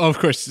island. Oh, of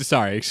course.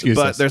 Sorry. Excuse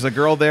us. But there's a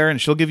girl there, and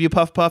she'll give you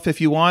Puff Puff if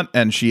you want,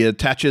 and she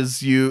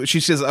attaches you. She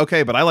says,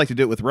 okay, but I like to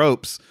do it with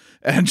ropes.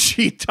 And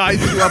she ties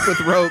you up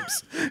with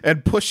ropes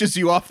and pushes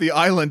you off the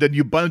island, and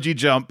you bungee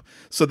jump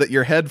so that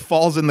your head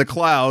falls in the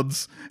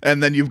clouds,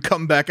 and then you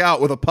come back out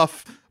with a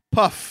puff,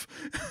 puff.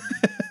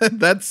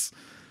 That's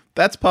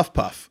Puff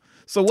Puff.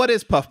 So what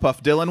is Puff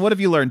Puff, Dylan? What have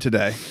you learned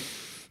today?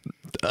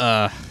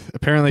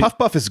 Apparently Puff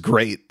Puff is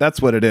great.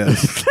 That's what it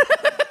is.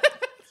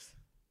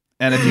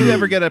 And if you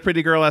ever get a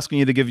pretty girl asking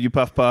you to give you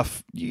Puff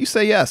Puff, you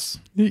say yes.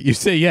 You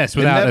say yes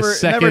without a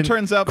second never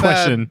turns out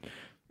question.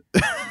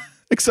 Bad.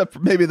 Except for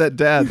maybe that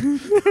dad.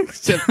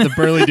 Except the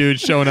burly dude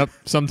showing up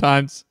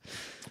sometimes.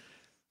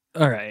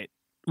 All right.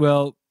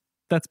 Well,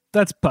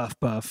 that's Puff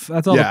Puff.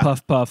 That's all the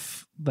Puff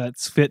Puff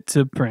that's fit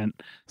to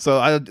print.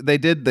 So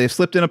they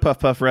slipped in a Puff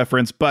Puff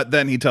reference, but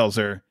then he tells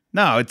her,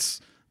 no, it's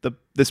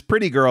this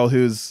pretty girl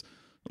who's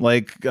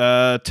like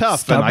tough,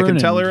 Stubborn, and I can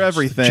tell her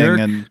everything. Jerk.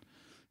 And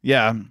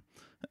yeah.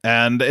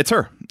 And it's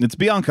her. It's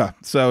Bianca.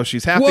 So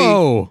she's happy.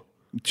 Whoa.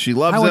 She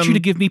loves I him. want you to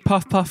give me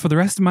Puff Puff for the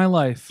rest of my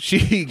life.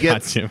 She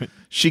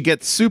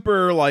gets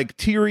super like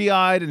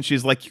teary-eyed, and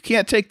she's like, you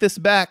can't take this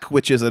back,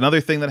 which is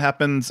another thing that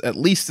happens at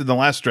least in the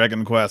last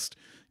Dragon Quest.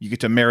 You get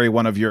to marry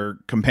one of your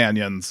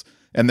companions,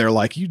 and they're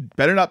like, you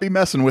better not be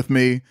messing with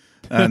me.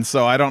 And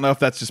so I don't know if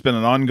that's just been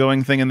an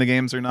ongoing thing in the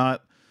games or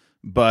not,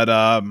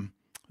 but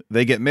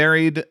they get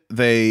married.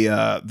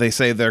 They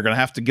say they're going to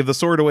have to give the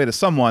sword away to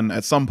someone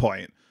at some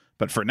point,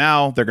 but for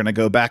now they're going to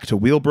go back to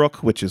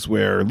Wheelbrook, which is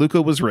where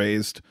Luca was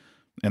raised,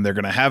 and they're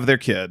going to have their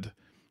kid.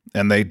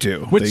 And they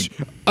do. Which,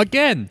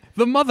 again,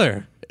 the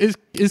mother is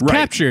Right.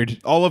 captured.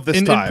 All of this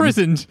and time.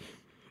 imprisoned.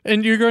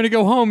 and you're going to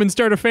go home and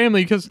start a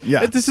family because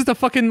Yeah. this is the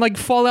fucking like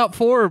Fallout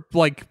 4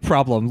 like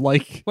problem.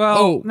 Like,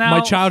 Well, now, my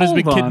child has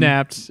been hold on.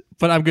 kidnapped,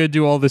 but I'm going to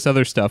do all this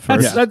other stuff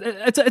first.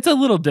 It's a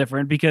little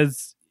different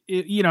because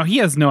he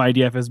has no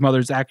idea if his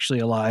mother's actually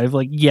alive.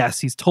 Like, yes,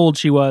 he's told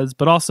she was,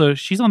 but also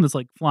she's on this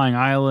like flying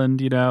island,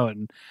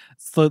 and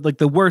it's like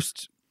the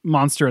worst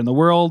monster in the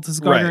world is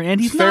Gardner, Right. and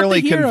he's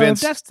Fairly not the hero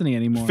convinced- of Destiny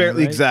anymore.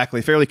 Fairly right?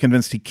 exactly. Fairly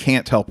convinced he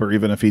can't help her,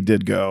 even if he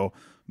did go.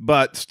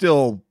 But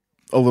still,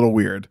 a little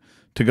weird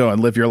to go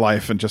and live your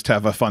life and just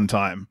have a fun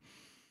time.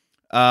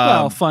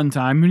 Well, fun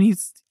time, and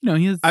he's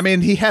I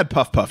mean, he had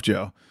Puff Puff,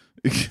 Joe.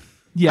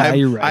 yeah,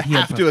 you're right. I He had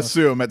have Puff to Puff.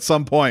 assume at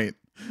some point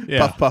Yeah.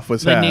 Puff Puff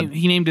was They had.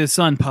 he named his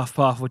son Puff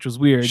Puff, which was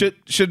weird.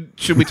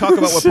 Should we talk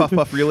about what Puff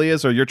Puff really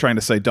is, or you're trying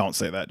to say don't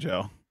say that,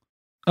 Joe?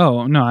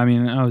 Oh no, I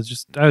mean, I was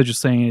just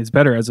saying it's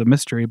better as a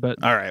mystery,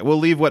 but All right, we'll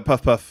leave what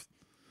Puff Puff.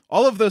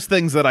 All of those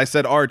things that I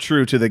said are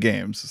true to the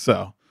games,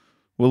 so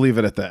we'll leave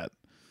it at that.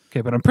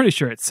 okay, but I'm pretty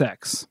sure it's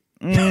sex.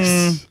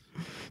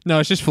 No,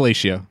 it's just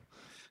fellatio.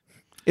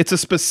 It's a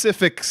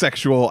specific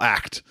sexual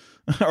act,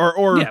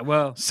 or Yeah,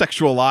 well,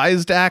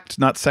 sexualized act,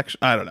 not sexual.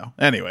 I don't know.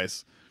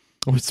 Anyways,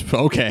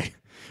 Okay,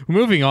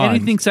 moving on.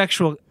 anything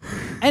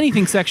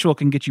sexual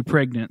can get you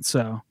pregnant.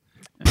 So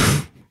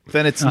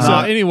then it's So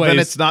not. anyways- then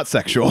it's not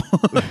sexual.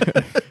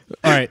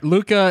 All right,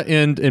 Luca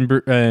and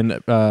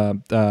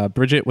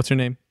Bridget, what's her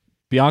name?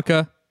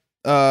 Bianca.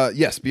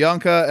 Yes,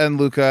 Bianca and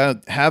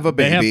Luca have a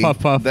They have baby. Puff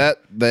Puff. That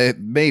they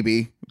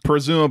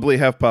presumably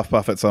have Puff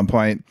Puff at some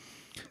point.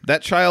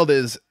 That child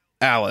is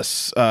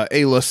Alice,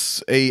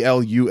 Alus,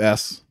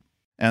 Alus,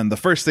 and the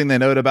first thing they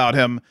note about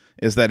him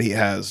is that he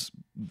has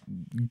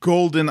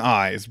golden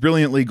eyes,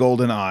 brilliantly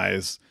golden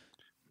eyes.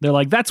 they're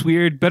like, that's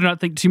weird. Better not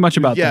think too much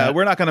about Yeah, that.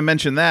 we're not going to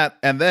mention that.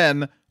 And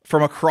then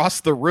from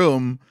across the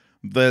room,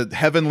 the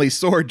heavenly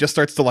sword just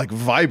starts to like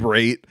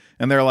vibrate,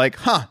 and they're like,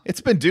 "Huh,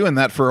 it's been doing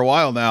that for a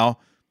while now."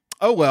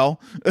 Oh well.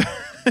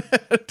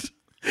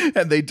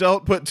 And they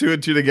don't put two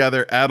and two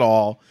together at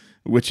all,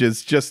 which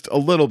is just a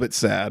little bit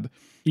sad.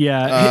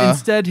 Yeah.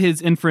 Instead,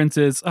 his inference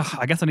is,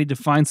 I guess I need to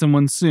find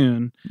someone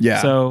soon.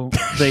 Yeah. So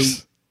they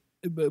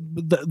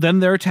then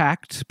they're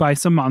attacked by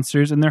some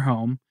monsters in their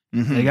home.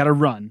 Mhm. They got to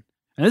run.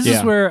 And this is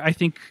Yeah. where I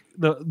think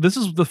this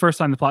is the first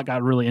time the plot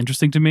got really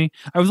interesting to me.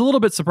 I was a little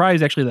bit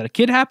surprised actually that a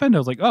kid happened. I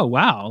was like, oh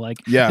wow, like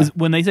Yeah.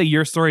 when they say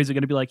your story, is it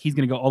going to be like he's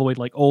going to go all the way to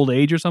like old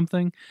age or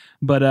something?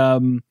 But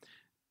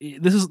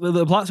this is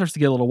the plot starts to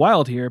get a little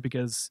wild here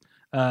because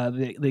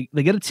they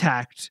get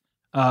attacked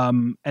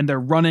and they're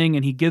running,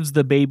 and he gives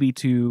the baby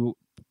to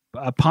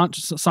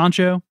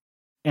Sancho,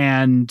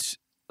 and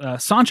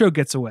Sancho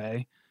gets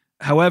away.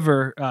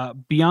 However,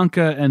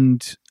 Bianca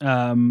and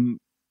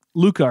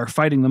Luca are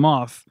fighting them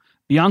off.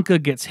 Bianca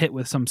gets hit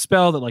with some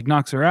spell that like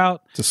knocks her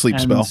out. It's a sleep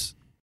and- spell.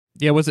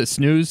 Yeah, was it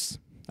snooze?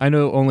 I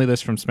know only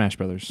this from Smash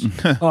Brothers.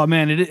 Oh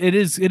man, it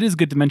is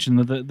good to mention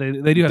that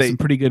they do have some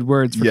pretty good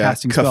words for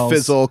casting spells.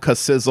 Ka-fizzle,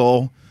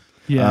 ka-sizzle,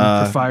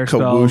 Yeah, for fire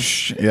spells.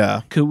 ka-whoosh.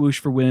 Yeah. Ka-whoosh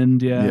for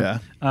wind. Yeah.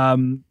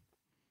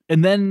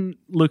 And then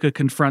Luca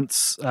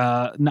confronts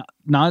not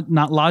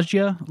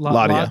Ladia,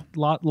 Ladia.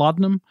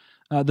 Laudanum,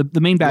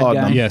 the main bad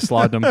Laudanum. guy. Yes,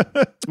 Laudanum.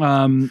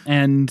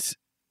 And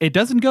it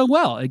doesn't go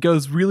well. It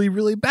goes really,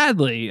 really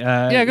badly.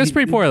 Yeah, it goes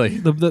pretty poorly.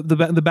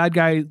 The bad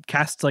guy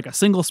casts like a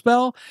single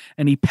spell,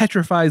 and he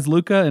petrifies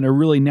Luca in a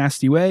really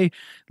nasty way.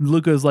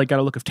 Luca's like got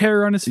a look of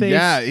terror on his face.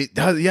 Yeah, it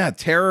does. Yeah,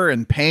 terror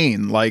and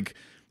pain. Like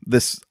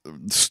this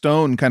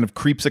stone kind of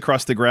creeps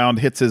across the ground,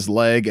 hits his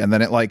leg, and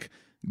then it like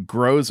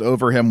grows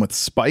over him with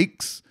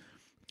spikes.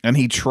 And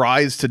he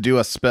tries to do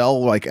a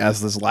spell like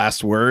as his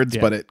last words,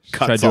 Yeah. but it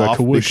Try to cuts do a off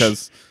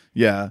kawoosh.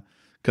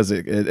 because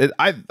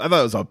I thought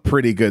it was a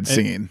pretty good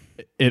scene.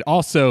 It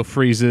also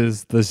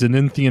freezes the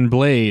Zenithian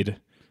blade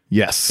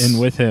Yes, in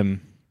with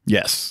him.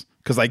 yes,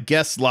 because I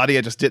guess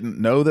Ladia just didn't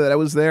know that I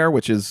was there,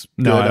 which is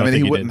No, good. I don't mean,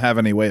 think he he wouldn't did. have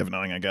any way of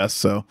knowing, I guess.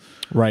 So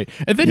Right.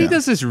 And then he Yeah.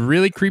 does this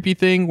really creepy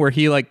thing where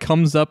he like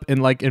comes up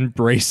and like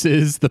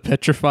embraces the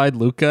petrified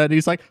Luca, and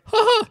he's like, ha,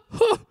 ha,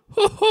 ha,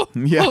 ha,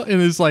 Yeah. ha,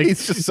 and is like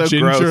He's just so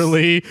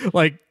gingerly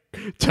like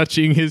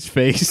touching his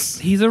face.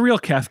 He's a real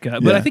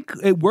Kafka, but Yeah. I think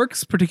it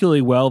works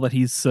particularly well that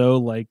he's so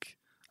like,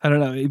 I don't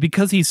know,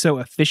 because he's so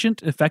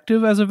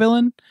effective as a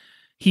villain.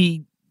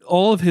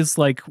 All of his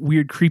like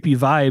weird creepy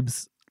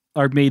vibes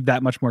are made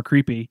that much more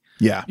creepy.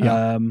 yeah,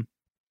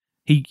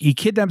 He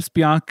kidnaps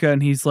Bianca,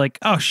 and he's like,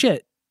 oh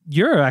shit,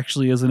 you're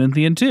actually a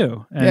Zenithian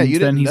too. And yeah, you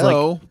then didn't he's like,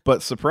 know,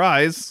 but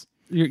surprise.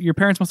 your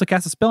parents must have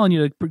cast a spell on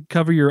you to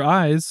cover your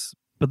eyes,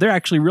 but they're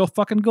actually real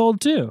fucking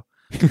gold too.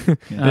 And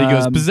he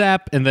goes Um,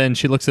 bazap, and then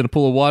she looks in a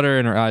pool of water,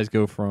 and her eyes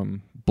go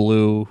from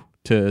blue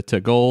to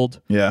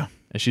gold, Yeah,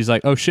 and she's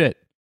like, "Oh shit!"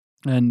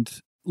 And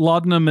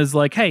Laudanum is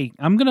like, hey,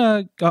 I'm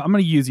gonna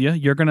use you.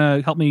 You're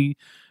gonna help me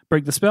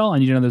break the spell. I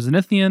need to know there's a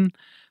Zenithian.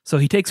 So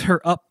he takes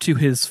her up to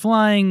his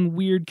flying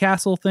weird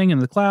castle thing in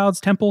the clouds.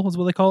 Temple is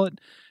what they call it.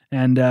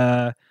 And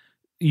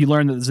you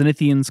learn that the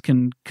Zenithians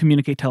can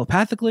communicate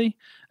telepathically.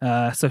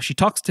 So she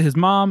talks to his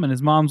mom, and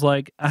his mom's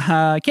like,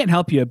 I can't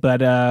help you,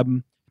 but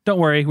don't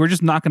worry, we're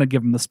just not going to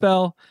give him the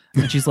spell.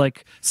 And she's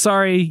like,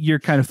 sorry, you're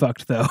kind of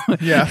fucked though.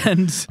 Yeah.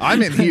 And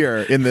I'm in here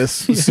in this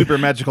super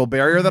magical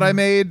barrier that I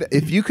made.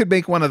 If you could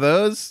make one of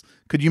those,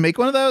 could you make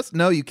one of those?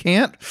 No, you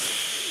can't.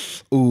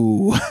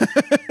 Ooh.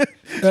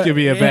 It's going to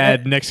be a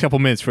bad next couple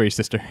minutes for you,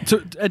 sister.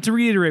 to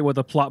reiterate what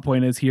the plot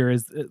point is here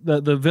is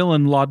the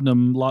villain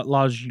Laudanum,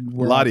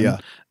 Ladia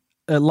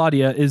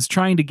is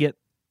trying to get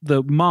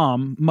the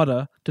mom,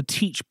 Mutta, to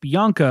teach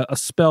Bianca a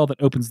spell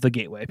that opens the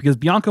gateway. Because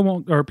Bianca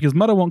won't, or because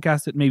Mutta won't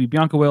cast it, maybe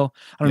Bianca will.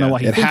 I don't know why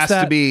he it thinks has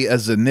that. to be a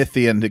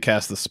Zenithian to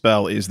cast the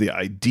spell is the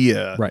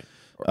idea. Right.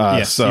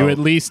 Yes, so you at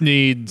least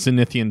need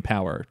Zenithian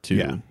power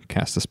to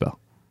cast the spell.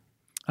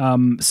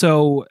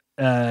 So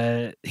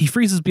he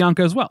freezes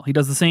Bianca as well. He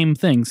does the same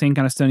thing, same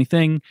kind of stony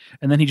thing,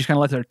 and then he just kind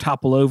of lets her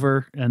topple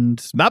over.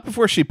 And not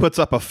before she puts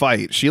up a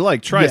fight. She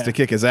like tries to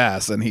kick his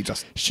ass, and he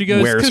just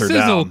wears her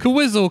down.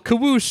 Kawizzle,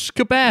 kawoosh,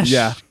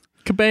 kabash,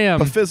 kabam,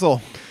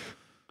 kafizzle.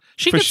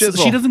 She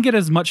doesn't get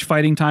as much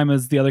fighting time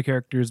as the other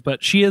characters,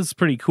 but she is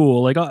pretty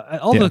cool. Like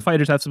all the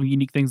fighters have some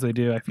unique things they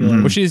do. I feel like.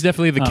 Well, she's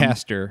definitely the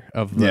caster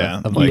of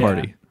the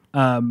party.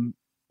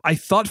 I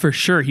thought for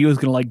sure he was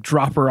gonna like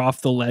drop her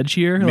off the ledge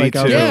here. Me too.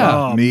 I was like,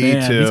 oh, Me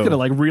man, too. He's gonna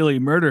like really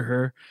murder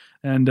her.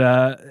 And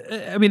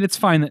I mean, it's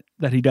fine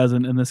that he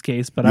doesn't in this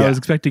case, but I was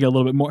expecting a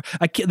little bit more.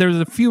 There was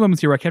a few moments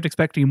here where I kept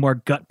expecting more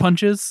gut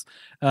punches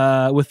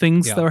with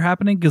things that were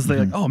happening because they're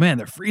like, oh man,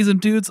 they're freezing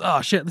dudes.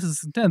 Oh shit, this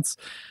is intense.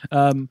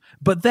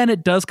 But then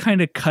it does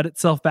kind of cut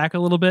itself back a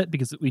little bit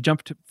because we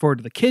jumped forward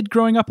to the kid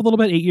growing up a little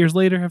bit. 8 years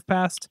later have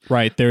passed.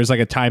 Right. There's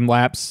like a time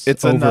lapse.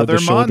 It's over another the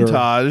shoulder.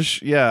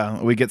 montage.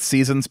 Yeah. We get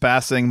seasons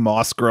passing,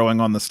 moss growing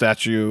on the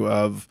statue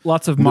of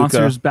lots of Luca.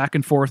 monsters back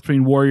and forth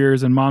between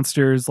warriors and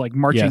monsters, like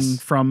marching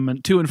from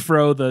to and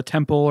fro the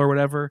temple or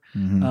whatever.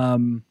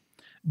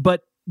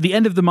 But the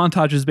end of the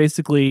montage is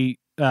basically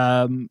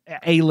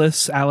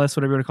Alice,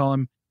 whatever you want to call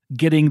him,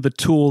 getting the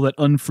tool that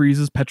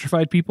unfreezes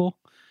petrified people.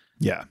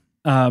 Yeah.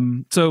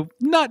 So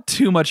not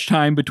too much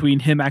time between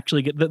him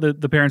actually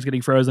the parents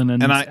getting frozen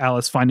and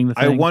Alice finding the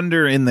thing. I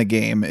wonder in the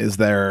game,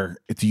 do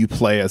you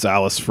play as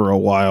Alice for a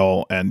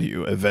while and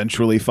you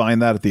eventually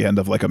find that at the end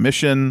of like a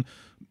mission?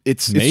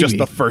 It's just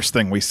the first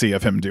thing we see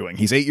of him doing.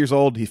 He's 8 years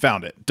old. He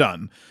found it.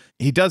 Done.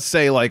 He does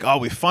say like, oh,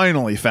 we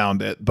finally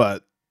found it,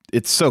 but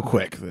it's so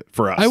quick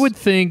for us. I would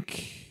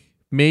think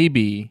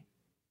maybe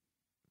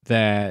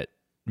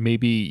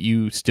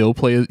you still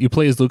play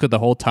as Luca the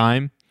whole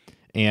time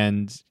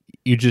and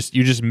you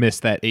just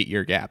miss that 8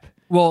 year gap.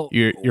 Well,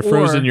 you're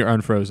frozen, you're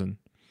unfrozen.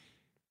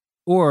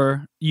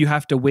 Or you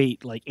have to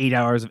wait like 8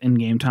 hours of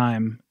in-game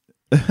time.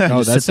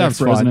 Oh, that sounds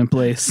frozen fun. in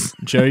place.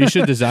 Joe, you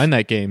should design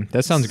that game.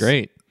 That sounds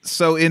great.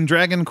 So in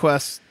Dragon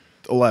Quest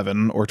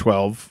 11 or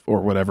 12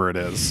 or whatever it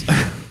is,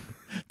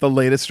 the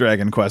latest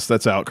Dragon Quest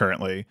that's out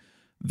currently,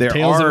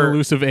 Tales of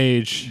Elusive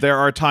Age. There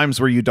are times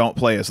where you don't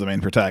play as the main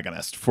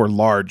protagonist for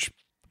large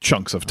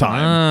chunks of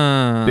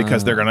time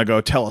because they're going to go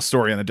tell a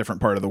story in a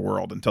different part of the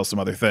world and tell some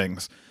other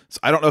things. So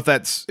I don't know if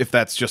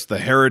that's just the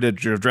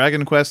heritage of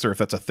Dragon Quest or if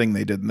that's a thing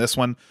they did in this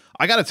one.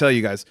 I got to tell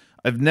you guys,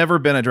 I've never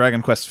been a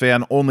Dragon Quest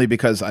fan only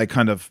because I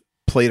kind of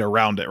played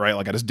around it, right?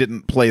 Like I just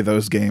didn't play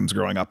those games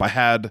growing up. I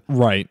had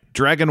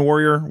Dragon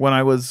Warrior when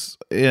I was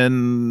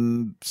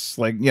when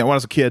I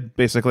was a kid,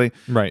 basically.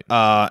 Right.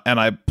 And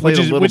I played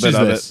a little bit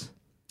of it.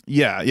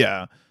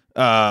 Yeah.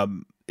 I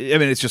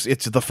mean, it's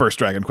the first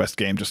Dragon Quest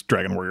game, just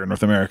Dragon Warrior in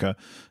North America.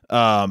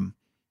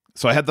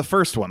 So I had the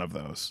first one of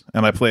those,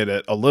 and I played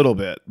it a little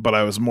bit, but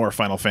I was more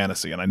Final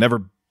Fantasy, and I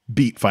never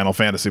beat Final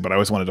Fantasy, but I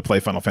always wanted to play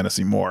Final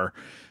Fantasy more.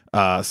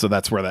 So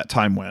that's where that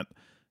time went.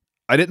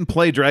 I didn't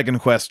play Dragon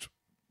Quest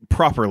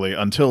properly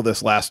until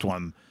this last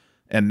one,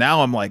 and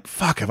now I'm like,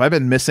 fuck, have I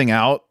been missing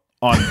out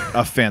on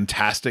a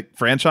fantastic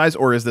franchise,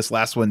 or is this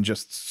last one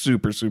just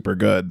super, super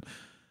good?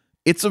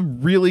 It's a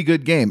really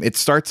good game. It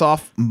starts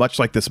off much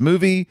like this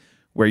movie,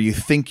 where you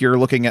think you're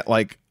looking at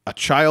like a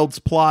child's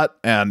plot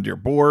and you're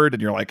bored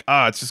and you're like,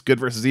 it's just good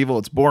versus evil.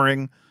 It's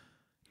boring.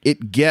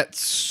 It gets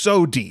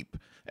so deep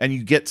and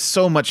you get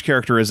so much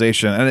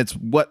characterization, and it's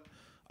what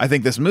I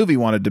think this movie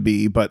wanted to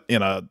be, but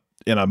in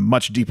a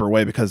much deeper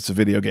way because it's a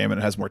video game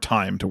and it has more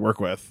time to work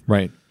with.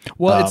 Right.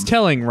 Well, it's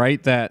telling,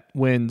 right, that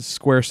when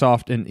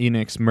Squaresoft and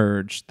Enix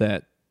merged,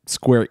 that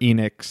Square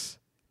Enix,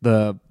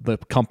 the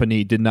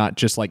company, did not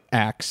just like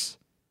axe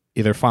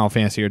either Final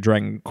Fantasy or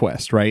Dragon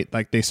Quest, right?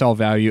 Like they saw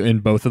value in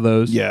both of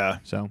those. Yeah.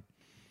 So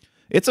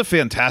it's a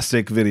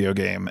fantastic video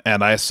game,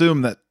 and I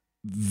assume that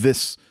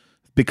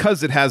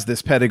because it has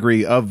this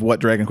pedigree of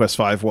what Dragon Quest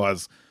V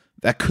was,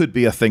 that could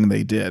be a thing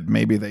they did.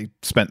 Maybe they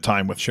spent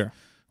time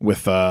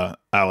with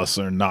Alice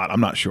or not.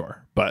 I'm not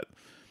sure, but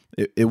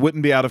it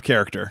wouldn't be out of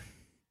character.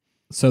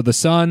 So the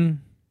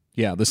sun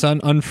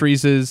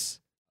unfreezes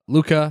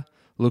Luca.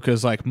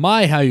 Luca's like,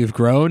 my, how you've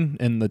grown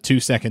in the 2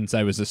 seconds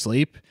I was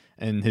asleep.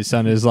 And his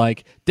son is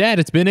like, Dad,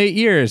 it's been 8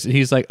 years. And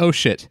he's like, oh,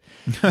 shit.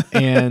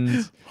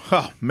 And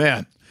oh,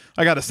 man,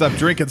 I got to stop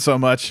drinking so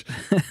much.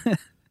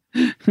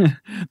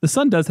 The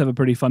son does have a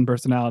pretty fun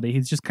personality.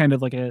 He's just kind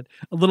of like a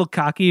little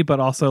cocky, but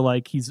also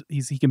like he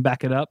can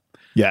back it up.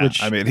 Yeah,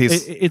 which I mean,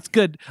 it's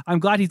good. I'm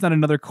glad he's not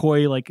another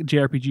coy like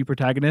JRPG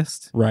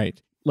protagonist,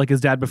 Right. like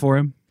his dad before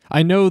him.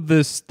 I know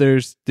there's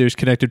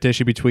connective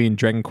tissue between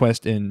Dragon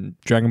Quest and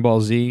Dragon Ball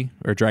Z,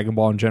 or Dragon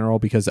Ball in general,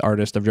 because the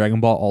artist of Dragon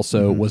Ball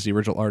also was the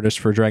original artist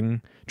for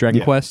Dragon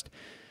Quest.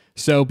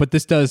 So, but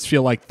this does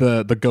feel like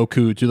the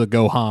Goku to the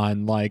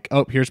Gohan, like,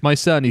 oh, here's my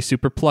son, he's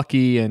super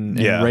plucky and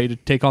ready to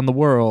take on the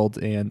world,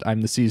 and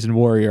I'm the seasoned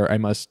warrior, I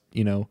must,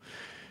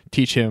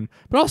 teach him.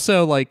 But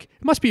also, like,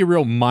 it must be a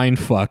real mind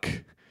fuck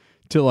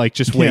to like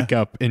just wake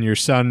up and your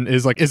son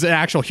is an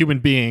actual human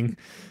being.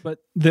 But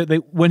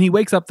when he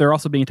wakes up, they're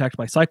also being attacked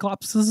by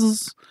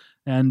Cyclopses,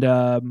 and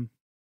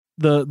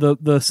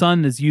the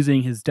son is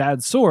using his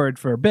dad's sword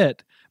for a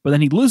bit, but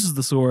then he loses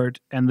the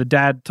sword, and the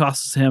dad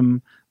tosses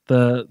him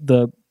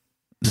the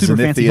super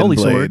fancy holy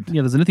sword, the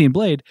Zenithian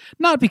blade,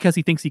 not because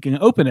he thinks he can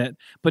open it,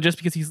 but just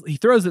because he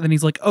throws it, and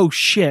he's like, oh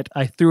shit,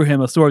 I threw him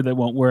a sword that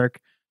won't work.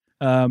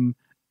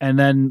 And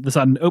then the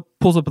son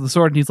pulls up with the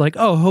sword, and he's like,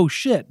 oh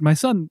shit, my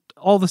son,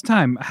 all this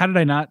time, how did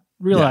I not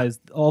realize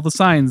all the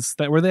signs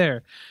that were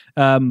there?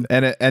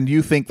 And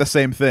you think the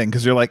same thing,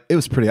 because you're like, it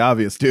was pretty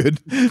obvious, dude.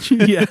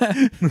 Yeah.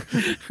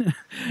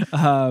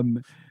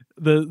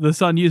 The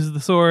son uses the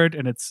sword,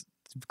 and it's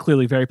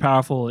clearly very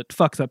powerful. It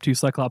fucks up two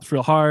Cyclops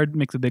real hard,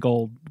 makes a big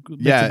old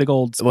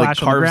splash like on the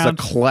carves ground.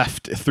 a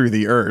cleft through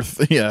the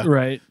earth. Yeah,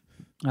 right.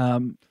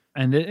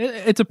 And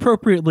it's an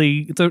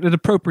appropriately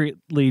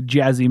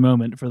jazzy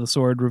moment for the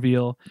sword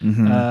reveal.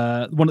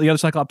 Mm-hmm. One of the other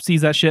Cyclops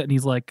sees that shit, and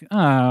he's like,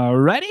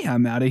 "Alrighty,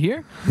 I'm out of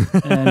here."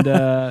 And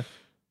I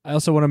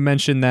also want to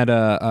mention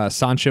that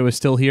Sancho is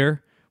still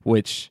here,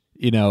 which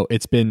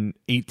it's been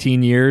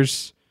 18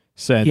 years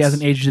since he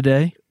hasn't aged a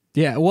day.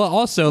 Yeah. Well,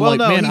 also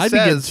I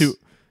begin to.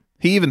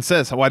 He even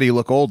says, "Why do you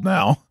look old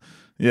now?"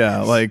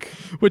 Yeah, like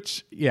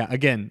which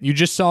again, you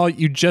just saw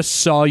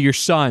your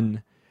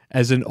son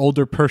as an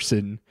older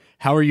person.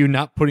 How are you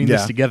not putting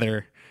this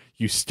together,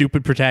 you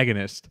stupid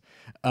protagonist?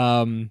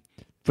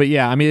 But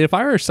yeah, I mean, if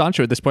I were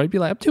Sancho at this point, I'd be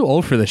like, I'm too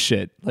old for this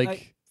shit.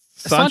 Like,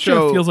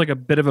 Sancho feels like a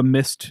bit of a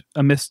missed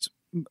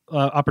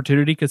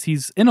opportunity, because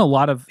he's in a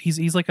lot of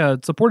he's like a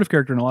supportive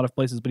character in a lot of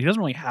places, but he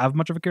doesn't really have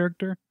much of a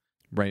character.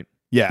 Right.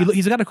 Yeah.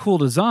 He's got a cool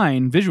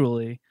design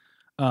visually,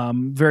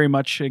 very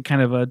much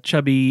kind of a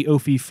chubby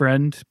oafy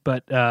friend,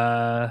 but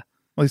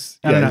he's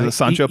a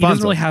Sancho he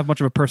doesn't really have much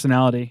of a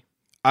personality.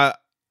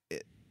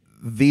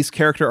 These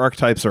character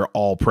archetypes are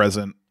all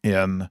present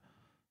in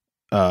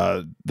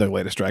the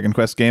latest Dragon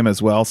Quest game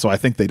as well, so I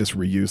think they just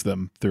reuse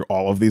them through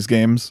all of these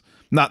games.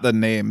 Not the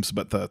names,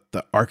 but the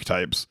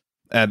archetypes.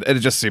 And it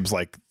just seems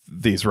like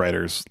these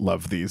writers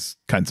love these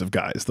kinds of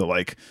guys.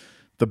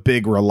 The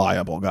big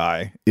reliable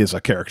guy is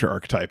a character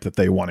archetype that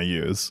they want to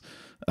use.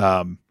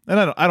 And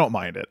I don't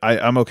mind it.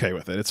 I'm okay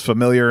with it. It's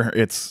familiar.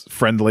 It's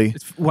friendly.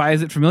 Why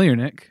is it familiar,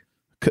 Nick?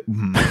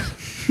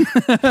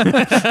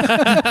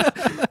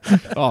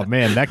 Oh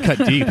man, that cut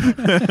deep.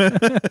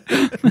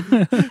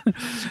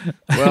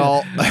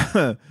 Well,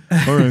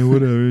 all right,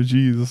 whatever.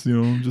 Jesus,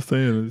 I'm just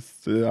saying,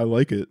 I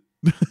like it.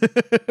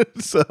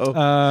 So,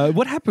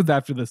 what happens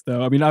after this,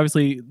 though? I mean,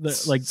 obviously,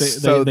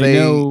 they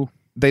know.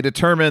 They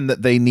determine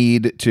that they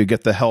need to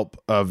get the help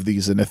of the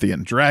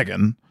Zenithian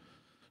dragon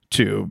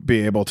to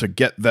be able to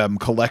get them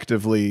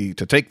collectively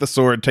to take the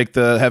sword, take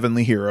the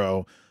heavenly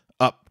hero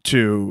up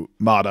to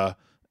Mada,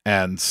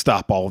 and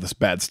stop all of this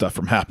bad stuff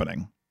from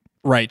happening.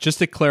 Right. Just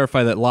to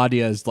clarify that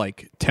Ladia's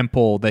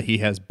temple that he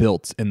has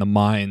built in the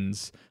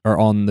mines are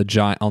on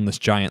this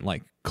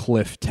giant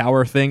cliff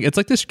tower thing.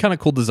 It's this kind of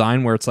cool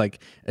design where it's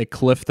a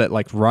cliff that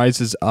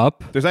rises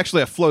up. There's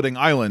actually a floating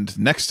island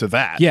next to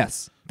that.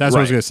 Yes. That's what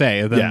I was going to say.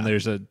 And then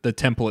there's the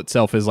temple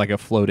itself is a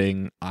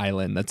floating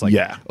island that's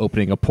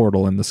opening a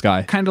portal in the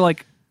sky. Kind of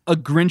like a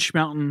Grinch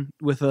mountain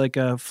with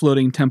a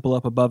floating temple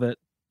up above it.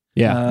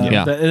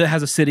 Yeah. It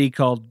has a city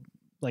called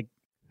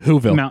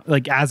Whoville. Mount,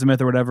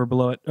 Azimuth or whatever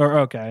below it.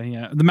 Or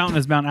the mountain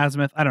is Mount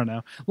Azimuth. I don't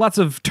know. Lots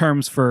of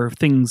terms for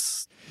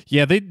things.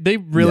 Yeah, they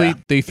really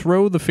they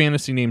throw the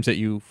fantasy names at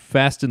you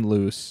fast and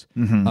loose.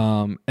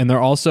 Mm-hmm. And they're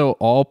also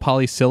all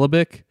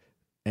polysyllabic,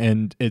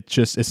 and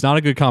it's not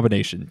a good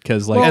combination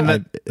because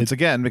it's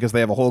again because they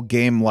have a whole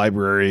game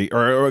library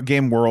or a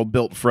game world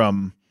built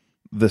from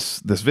this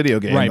video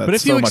game. Right, but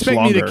if you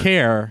expect me to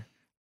care,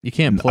 you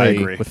can't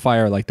play with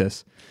fire like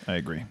this. I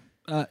agree.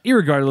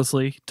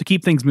 Irregardlessly, to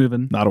keep things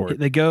moving, not a word.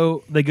 They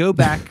go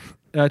back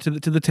to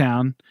the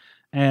town,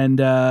 and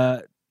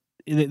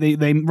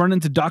they run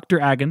into Dr.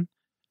 Agon,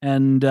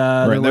 and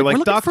they're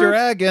like,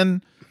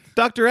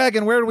 Dr.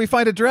 Agon, where do we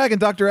find a dragon?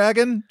 Dr.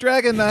 Agon,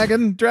 dragon,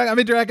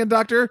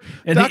 doctor.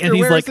 And doctor, he's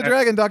where's the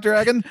dragon? Dr.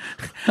 Agon.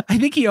 I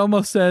think he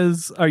almost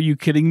says, "Are you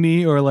kidding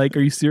me?" or are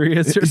you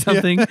serious or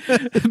something?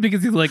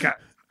 Because he's like,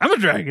 I'm a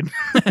dragon.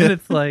 And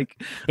it's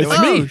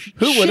me.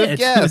 Who would have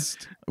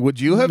guessed? Would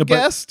you have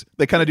guessed?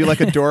 They kind of do a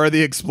Dora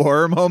the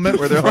Explorer moment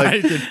where they're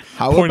like,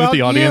 how point about at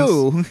the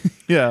audience.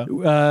 you?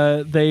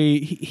 Yeah.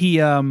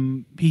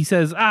 He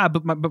says,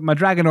 but my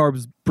dragon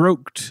orb's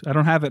broke. I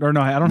don't have it, or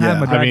no, I don't have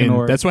my dragon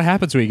orb. That's what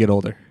happens when you get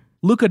older.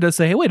 Luca does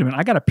say, hey, wait a minute,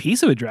 I got a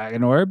piece of a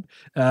dragon orb.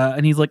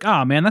 And he's like,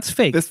 man, that's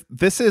fake.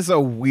 This is a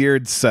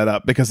weird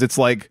setup because it's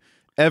like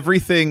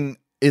everything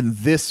in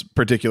this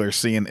particular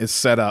scene is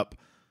set up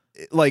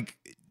like,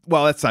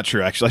 well, that's not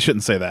true. Actually, I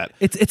shouldn't say that.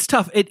 It's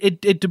tough.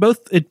 It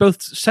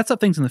both sets up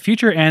things in the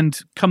future and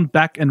comes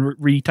back and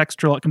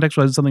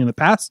contextualizes something in the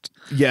past.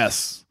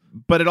 Yes.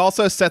 But it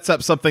also sets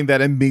up something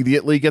that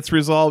immediately gets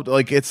resolved.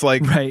 Like it's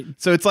like, right.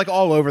 So it's like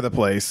all over the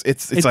place.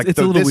 It's like a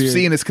little this weird.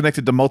 scene is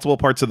connected to multiple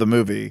parts of the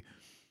movie,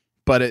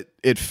 but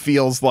it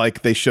feels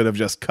like they should have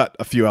just cut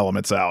a few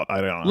elements out.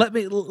 I don't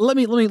know. Let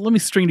me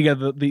string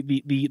together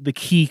the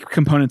key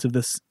components of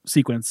this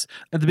sequence.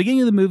 At the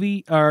beginning of the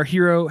movie, our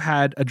hero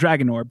had a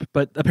dragon orb,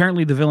 but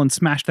apparently the villain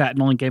smashed that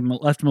and only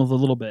left him with a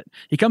little bit.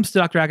 He comes to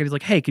Dr. Aggett. He's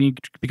like, "Hey, can you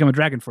become a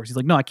dragon force?" He's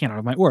like, "No, I can't. I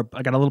have my orb.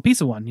 I got a little piece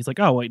of one." He's like,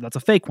 "Oh, wait, that's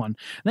a fake one."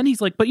 And then he's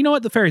like, "But you know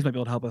what? The fairies might be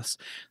able to help us."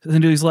 And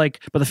then he's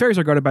like, "But the fairies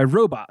are guarded by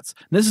robots."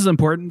 And this is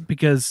important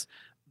because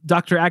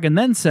Dr. Aggett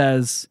then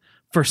says,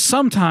 for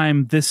some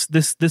time, this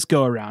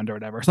go around or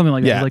whatever, something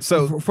like that. Yeah. Like,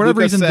 so for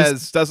whatever Lucas reason,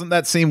 says, doesn't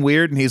that seem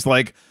weird? And he's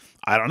like,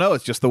 I don't know.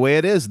 It's just the way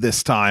it is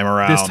this time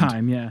around. this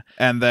time, yeah.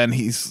 And then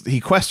he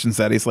questions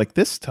that. He's like,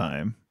 this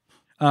time.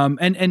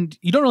 And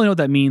you don't really know what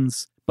that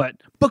means, but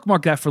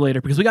bookmark that for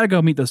later because we got to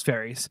go meet those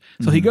fairies.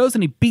 So he goes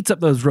and he beats up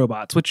those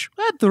robots, which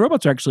the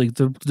robots are actually,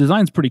 the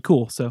design's pretty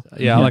cool. So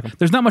Yeah, I like 'em.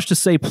 There's not much to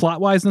say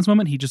plot wise in this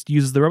moment. He just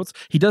uses the robots.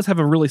 He does have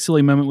a really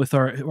silly moment with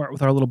our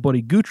little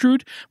buddy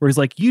Gertrude, where he's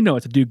like, "You know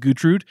what to do,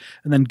 Gertrude,"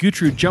 and then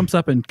Gertrude jumps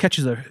up and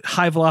catches a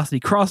high velocity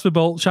crossbow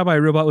bolt shot by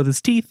a robot with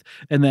his teeth,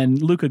 and then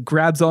Luca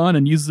grabs on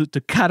and uses it to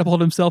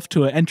catapult himself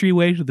to an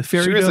entryway to the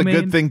fairy Sure is domain. a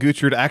good thing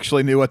Gertrude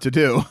actually knew what to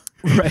do.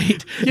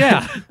 Right.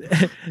 Yeah.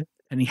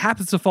 And he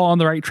happens to fall on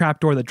the right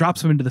trapdoor that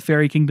drops him into the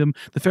fairy kingdom.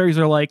 The fairies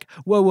are like,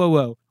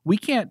 whoa. We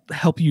can't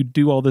help you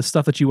do all this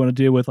stuff that you want to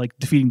do with like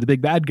defeating the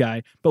big bad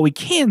guy, but we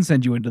can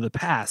send you into the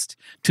past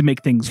to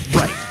make things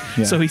right.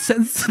 Yeah. So they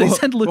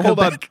send Luca Hold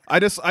on. back. I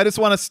just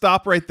want to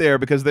stop right there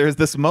because there's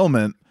this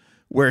moment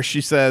where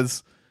she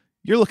says,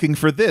 "You're looking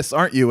for this,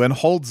 aren't you?" and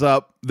holds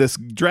up this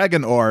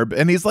dragon orb.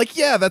 And he's like,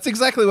 "Yeah, that's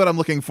exactly what I'm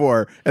looking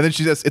for." And then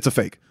she says, "It's a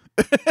fake."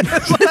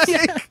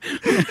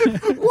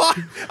 Why?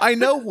 I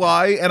know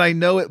why, and I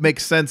know it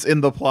makes sense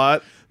in the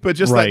plot, but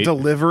just that Right.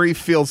 delivery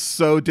feels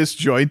so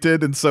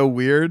disjointed and so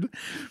weird.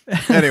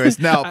 Anyways,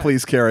 now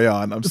please carry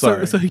on. I'm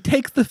sorry. So he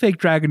takes the fake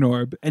dragon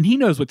orb and he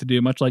knows what to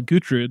do, much like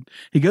Gertrude.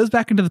 He goes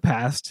back into the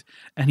past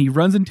and he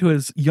runs into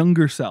his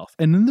younger self.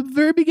 And in the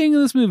very beginning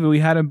of this movie, we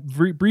had a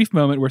brief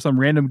moment where some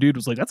random dude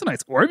was like, "That's a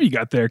nice orb you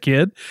got there,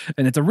 kid."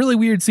 And it's a really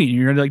weird scene.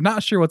 You're like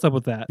not sure what's up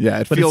with that. Yeah,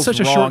 it but feels it's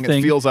such a wrong. short thing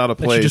It feels out of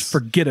that you place. just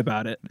forget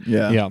about it.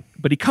 Yeah.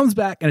 But he comes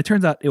back and it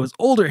turns out it was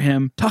older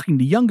him talking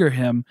to younger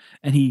him.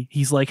 And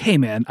he's like, "Hey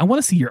man, I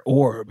want to see your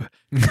orb."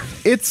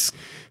 It's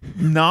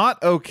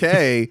not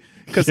okay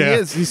because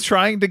Yeah. he's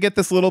trying to get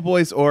this little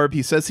boy's orb.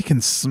 He says he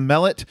can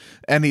smell it,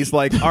 and he's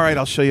like, "All right,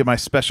 I'll show you my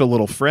special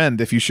little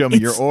friend if you show me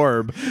your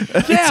orb."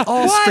 It's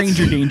all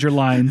stranger danger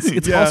lines.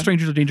 It's Yeah. all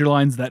stranger danger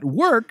lines that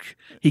work.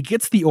 He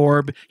gets the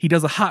orb. He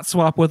does a hot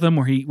swap with him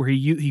where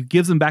he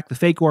gives him back the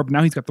fake orb.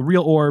 Now he's got the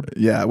real orb.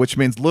 Yeah, which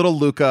means little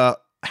Luca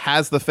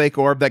has the fake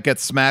orb that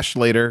gets smashed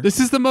later. This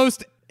is the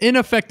most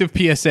ineffective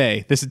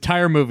PSA. This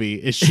entire movie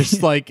is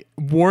just like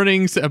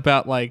warnings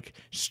about like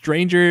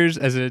strangers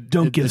as a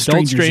Don't give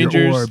adult strangers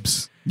your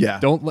orbs. Yeah,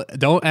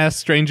 Don't ask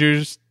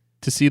strangers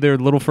to see their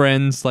little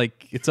friends.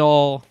 Like it's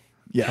all.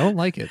 Yeah. I don't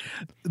like it.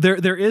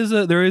 There is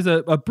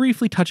a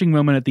briefly touching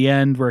moment at the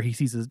end where he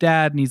sees his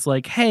dad and he's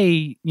like,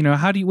 "Hey, you know,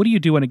 what do you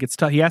do when it gets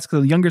tough?" He asks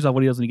the younger self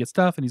what he does when he gets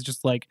tough, and he's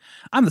just like,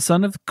 "I'm the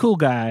son of the cool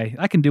guy.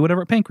 I can do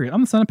whatever. Pancreas.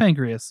 I'm the son of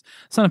Pancreas.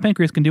 Son of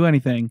Pancreas can do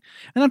anything."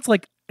 And that's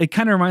like, it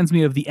kind of reminds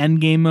me of the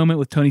Endgame moment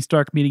with Tony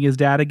Stark meeting his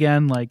dad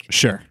again. Like,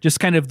 Sure.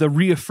 just kind of the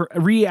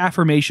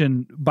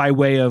reaffirmation by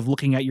way of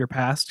looking at your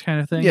past kind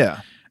of thing.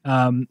 yeah,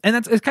 And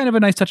it's kind of a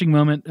nice touching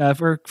moment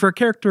for a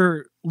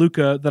character,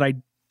 Luca, that I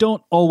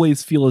don't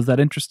always feel is that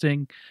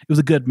interesting. It was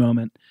a good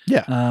moment.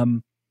 yeah.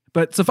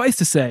 But suffice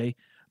to say,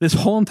 this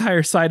whole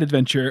entire side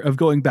adventure of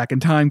going back in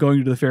time,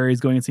 going to the fairies,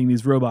 going and seeing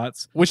these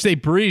robots. Which they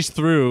breeze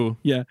through.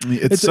 Yeah.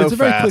 It's so a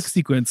very fast. quick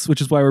sequence,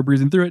 which is why we're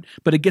breezing through it.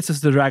 But it gets us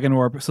the dragon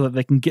orb so that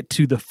they can get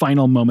to the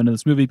final moment of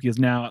this movie because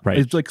now Right.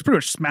 it's like pretty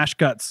much smash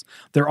cuts.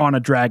 They're on a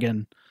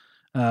dragon.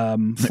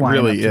 It Flying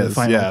really up to the is.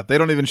 final. Yeah, they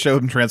don't even show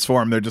him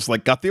transform. They're just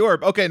like, "Got the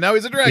orb. Okay, now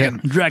he's a dragon."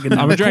 Dragon.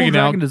 I'm a dragon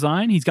now. Dragon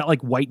design. He's got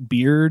like white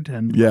beard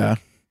and Yeah.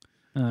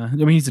 I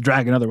mean, he's a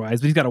dragon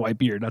otherwise, but he's got a white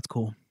beard. That's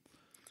cool.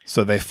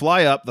 So they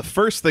fly up. The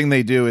first thing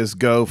they do is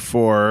go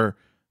for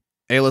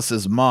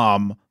Aelis's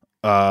mom,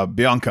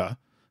 Bianca,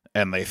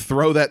 and they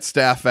throw that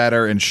staff at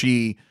her, and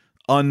she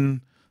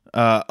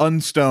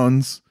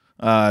unstones.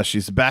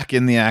 She's back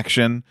in the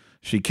action.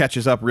 She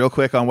catches up real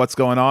quick on what's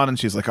going on, and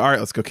she's like, "All right,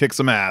 let's go kick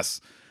some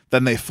ass."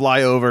 Then they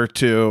fly over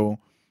to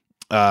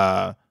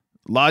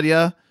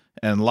Ladia,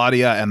 and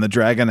Ladia and the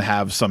dragon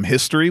have some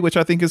history, which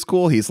I think is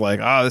cool. He's like,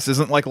 "This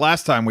isn't like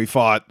last time we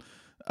fought."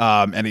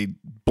 and he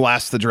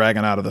blasts the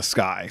dragon out of the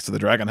sky. So the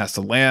dragon has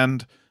to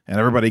land, and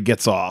everybody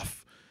gets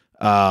off.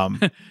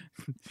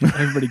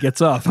 Everybody gets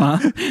off, huh?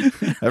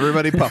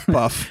 Everybody puff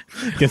puff.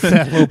 Gets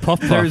that little puff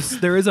puff.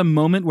 There is a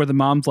moment where the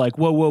mom's like,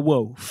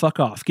 whoa, fuck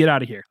off, get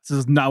out of here. This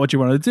is not what you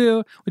want to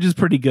do, which is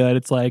pretty good.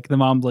 It's like the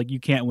mom's like, you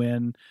can't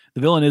win.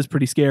 The villain is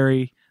pretty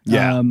scary.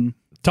 Yeah.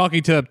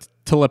 Talking to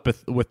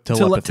telepathy.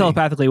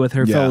 Telepathically with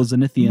her fellow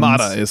Zenithians.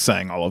 Mata is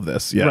saying all of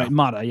this. Yeah. Right,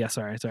 Mata. Yeah,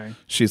 sorry.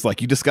 She's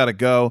like, you just got to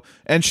go.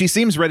 And she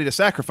seems ready to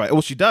sacrifice.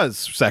 Well, she does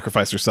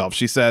sacrifice herself.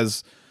 She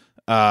says,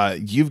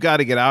 you've got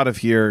to get out of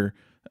here.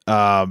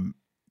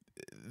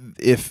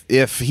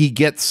 If he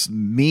gets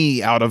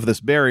me out of this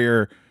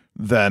barrier,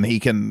 then he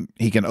can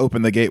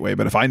open the gateway.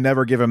 But if I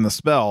never give him the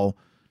spell,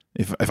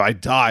 if I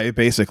die,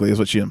 basically is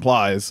what she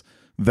implies,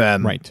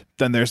 then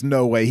there's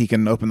no way he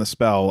can open the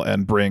spell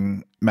and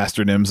bring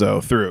Master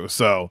Nimzo through.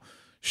 So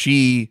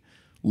she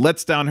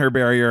lets down her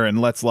barrier and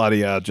lets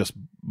Ladia just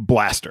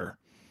blast her.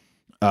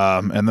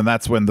 And then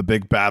that's when the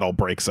big battle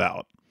breaks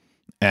out.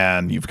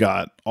 And you've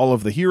got all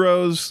of the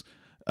heroes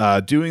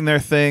doing their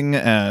thing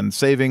and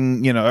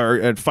saving,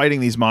 or fighting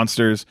these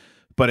monsters.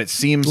 But it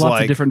seems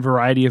lots of different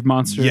variety of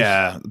monsters.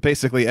 Yeah,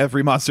 basically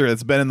every monster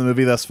that's been in the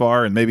movie thus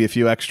far, and maybe a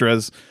few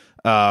extras,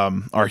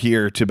 are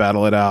here to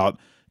battle it out.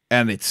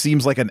 And it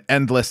seems like an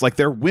endless, like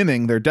they're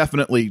winning. They're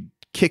definitely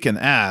kicking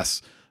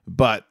ass,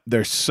 but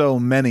there's so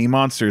many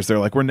monsters. They're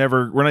like, we're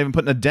not even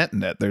putting a dent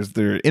in it.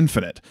 They're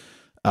infinite.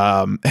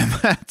 And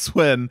that's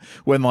when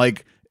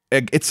like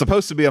it's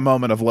supposed to be a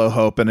moment of low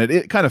hope, and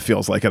it kind of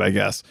feels like it, I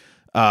guess.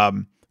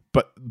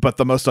 But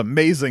the most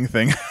amazing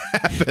thing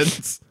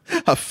happens.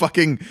 A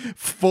fucking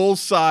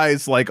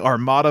full-size like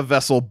Armada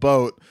vessel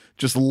boat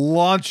just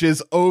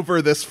launches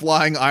over this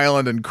flying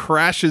island and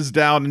crashes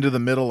down into the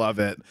middle of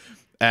it.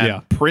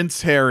 And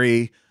Prince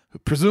Harry,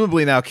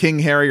 presumably now King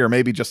Harry, or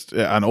maybe just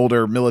an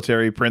older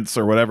military prince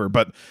or whatever,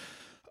 but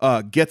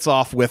gets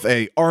off with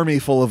a army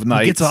full of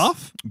knights. Gets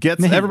off?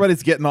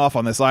 Everybody's getting off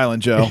on this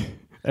island, Joe.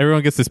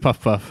 Everyone gets this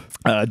puff puff.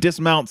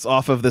 Dismounts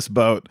off of this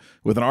boat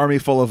with an army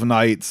full of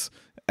knights,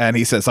 and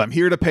he says, I'm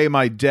here to pay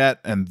my debt.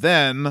 And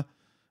then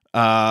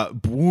the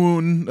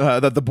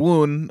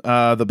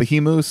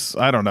Behemoth,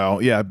 I don't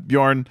know. Yeah,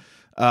 Bjorn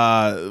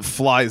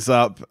flies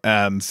up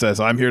and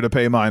says, I'm here to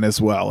pay mine as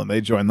well. And they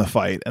join the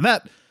fight. And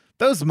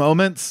those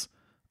moments,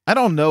 I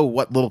don't know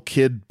what little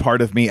kid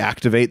part of me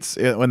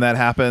activates when that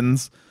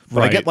happens.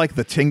 But I get like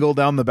the tingle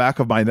down the back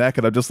of my neck,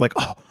 and I'm just like,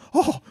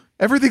 oh,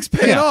 everything's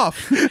paying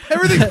off.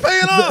 Everything's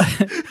paying off.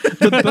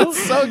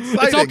 That's so exciting.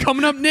 It's all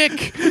coming up,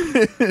 Nick.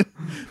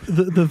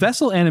 The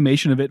vessel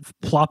animation of it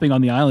plopping on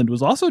the island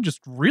was also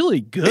just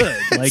really good.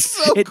 Like it's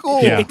so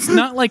cool. Yeah. It's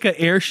not like an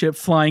airship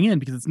flying in,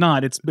 because it's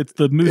not. It's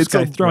the moose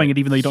guy throwing it,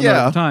 even though you don't know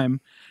at the time.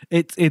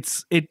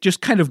 It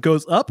just kind of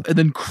goes up and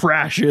then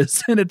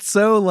crashes, and it's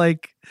so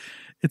like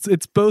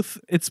it's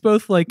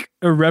both like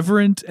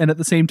irreverent and at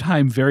the same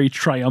time very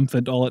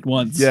triumphant all at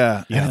once.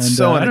 Yeah, it's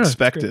so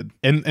unexpected.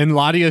 And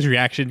Ladia's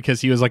reaction,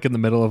 because he was like in the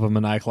middle of a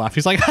maniacal laugh,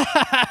 he's like,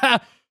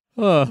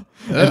 and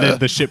then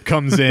the ship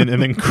comes in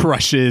and then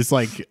crushes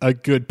like a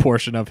good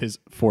portion of his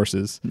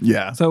forces.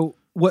 Yeah. So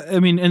what I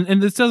mean,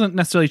 and this doesn't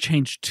necessarily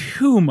change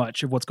too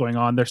much of what's going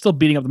on. They're still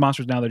beating up the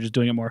monsters now. They're just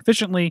doing it more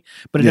efficiently,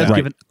 but it does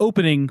give an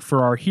opening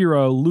for our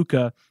hero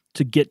Luca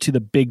to get to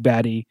the big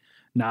baddie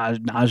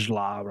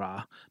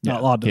Najla.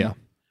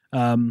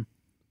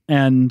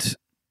 And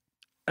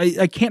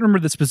I can't remember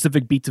the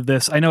specific beats of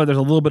this. I know there's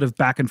a little bit of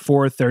back and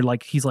forth. They're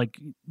like,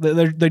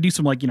 they do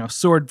some like,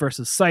 sword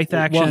versus scythe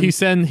action. Well, he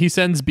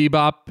sends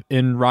Bebop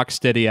and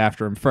Rocksteady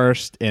after him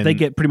first, and they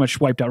get pretty much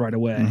wiped out right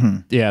away. Mm-hmm.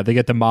 Yeah, they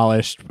get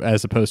demolished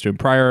as opposed to in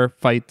prior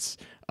fights.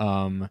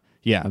 And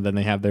then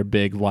they have their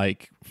big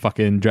like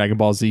fucking Dragon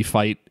Ball Z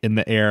fight in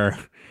the air,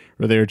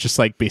 where they're just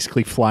like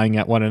basically flying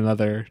at one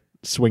another,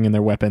 swinging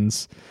their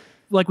weapons.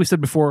 Like we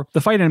said before, the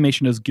fight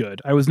animation is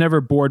good. I was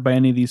never bored by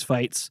any of these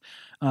fights.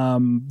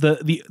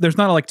 There's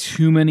not like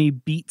too many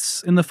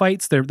beats in the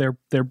fights.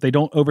 They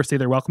don't overstay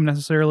their welcome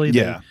necessarily.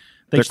 Yeah,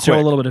 they show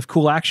a little bit of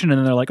cool action, and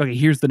then they're like, okay,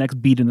 here's the next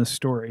beat in the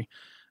story,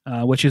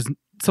 which is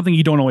something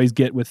you don't always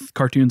get with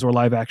cartoons or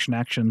live action.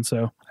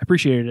 So I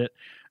appreciated it.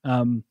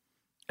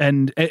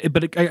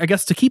 But I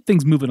guess to keep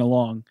things moving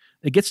along,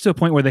 it gets to a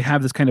point where they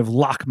have this kind of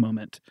lock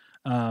moment.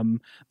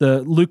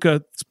 The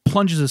Luca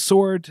plunges his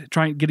sword,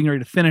 getting ready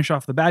to finish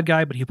off the bad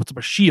guy, but he puts up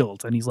a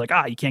shield, and he's like,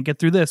 you can't get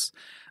through this.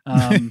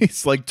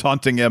 He's like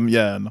taunting him,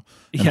 and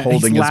holding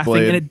he's his laughing,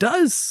 blade. and it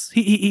does.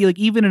 He like,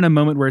 even in a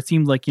moment where it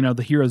seems like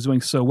the hero's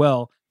doing so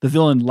well, the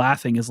villain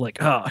laughing is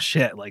like, oh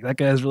shit, like that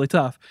guy's really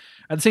tough.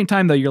 At the same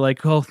time, though, you're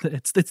like, well,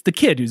 it's the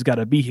kid who's got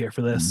to be here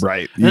for this,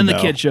 right? And then the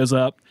kid shows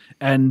up,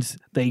 and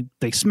they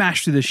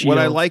smash through the shield. What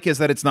I like is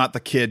that it's not the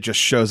kid just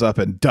shows up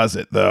and does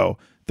it, though.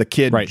 The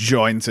kid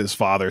joins his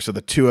father, so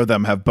the two of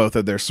them have both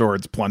of their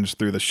swords plunged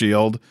through the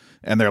shield,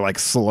 and they're like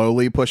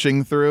slowly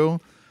pushing through,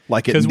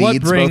 like it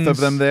needs both of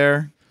them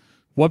there.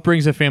 What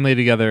brings a family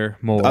together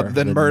more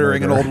than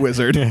murdering an old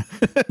wizard?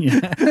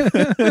 Yeah.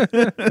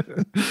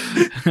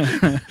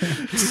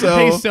 So,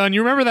 Hey son,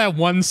 you remember that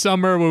one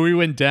summer where we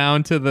went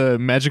down to the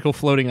magical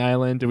floating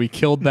island and we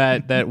killed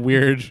that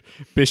weird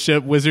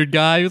bishop wizard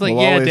guy? He was like,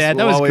 we'll Dad, that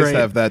we'll was always great.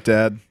 have that,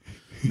 Dad.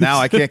 Now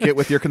I can't get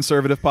with your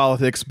conservative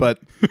politics, but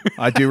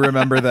I do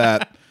remember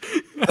that.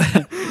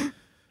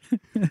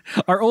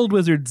 Our old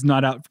wizard's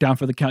not out down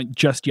for the count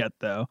just yet,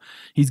 though.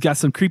 He's got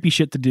some creepy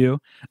shit to do.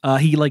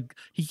 He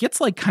gets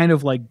like kind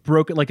of like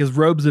broken, like his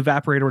robes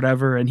evaporate or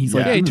whatever, and he's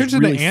like Yeah, he in turns this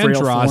into really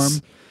frail Andros.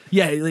 form.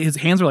 Yeah, his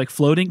hands are like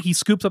floating. He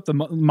scoops up the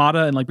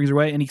Mata and like brings her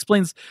away, and he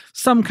explains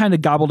some kind of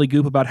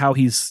gobbledygook about how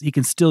he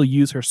can still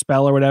use her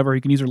spell or whatever.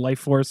 He can use her life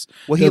force.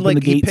 Well, to open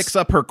the he gates. picks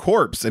up her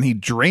corpse and he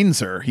drains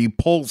her. He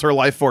pulls her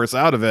life force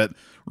out of it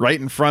right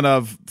in front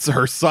of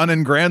her son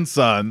and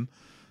grandson.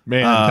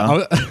 Man,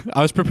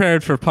 I was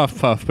prepared for Puff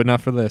Puff, but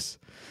not for this.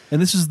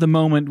 And this is the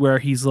moment where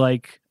he's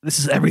like, "This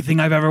is everything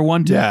I've ever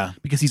wanted." Yeah.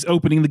 Because he's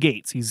opening the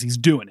gates. He's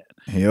doing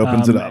it. He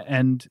opens it up.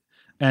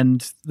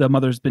 And the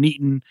mother's been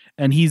eaten,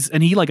 and he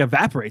like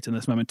evaporates in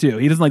this moment too.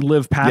 He doesn't like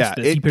live past Yeah,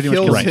 this. He it pretty much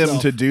kills kills him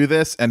himself. to do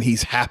this, and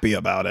he's happy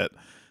about it.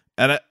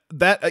 And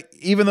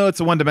even though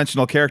it's a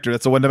one-dimensional character,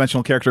 it's a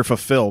one-dimensional character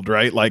fulfilled,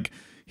 right? Like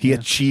he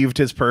achieved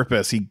his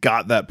purpose. He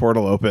got that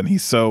portal open.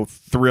 He's so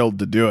thrilled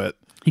to do it.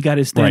 He got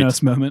his Right.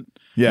 Thanos moment.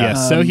 Yeah.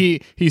 Yes. So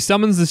he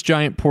summons this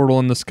giant portal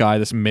in the sky,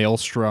 this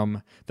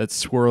maelstrom that's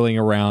swirling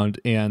around,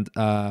 and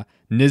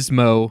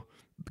Nismo,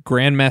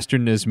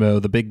 Grandmaster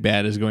Nismo, the big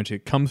bad, is going to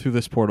come through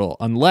this portal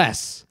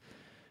unless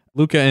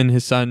Luca and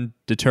his son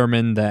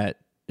determine that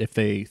if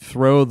they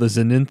throw the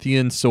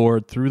Zenithian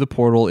sword through the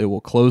portal, it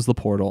will close the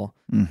portal.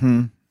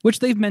 Mm-hmm. Which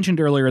they've mentioned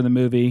earlier in the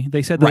movie.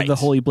 They said that Right. the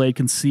Holy Blade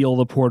can seal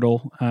the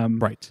portal.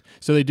 Right.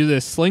 So they do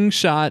this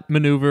slingshot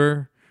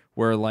maneuver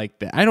where like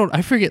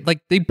I forget,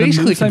 like they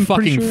basically moose, can I'm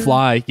pretty fucking sure?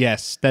 fly.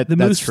 Yes, The that's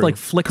moose true. like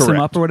flicks him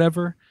Correct. up or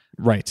whatever.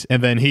 Right.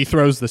 And then he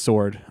throws the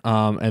sword,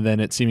 and then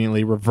it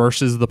seemingly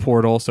reverses the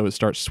portal, so it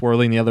starts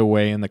swirling the other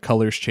way, and the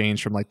colors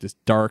change from like this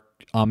dark,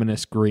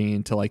 ominous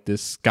green to like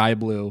this sky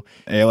blue.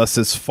 Aelys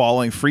is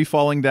free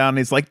falling down, and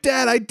he's like,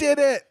 "Dad, I did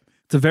it!"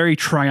 It's a very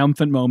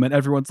triumphant moment.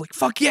 Everyone's like,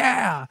 "Fuck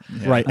yeah!"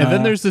 Right. And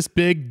then there's this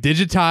big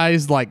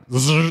digitized, like,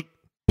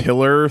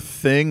 Pillar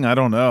thing, I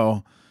don't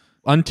know.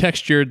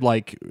 untextured,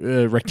 like,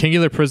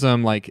 rectangular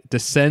prism, like,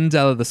 descends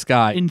out of the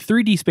sky. In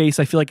 3D space,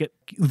 I feel like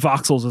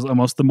voxels is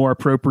almost the more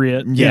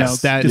appropriate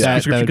Yes, that would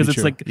description be because it's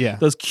true. like Yeah.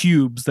 those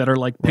cubes that are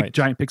like Right.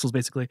 giant pixels,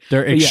 basically.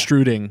 They're But yeah.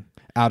 extruding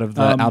out of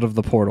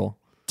the portal.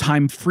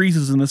 Time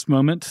freezes in this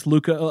moment.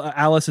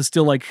 Alice is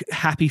still like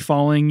happy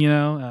falling.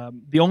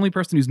 The only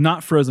person who's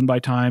not frozen by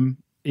time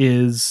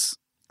is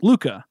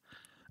Luca.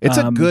 It's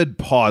a good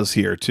pause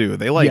here too.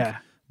 They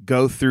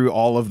go through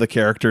all of the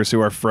characters who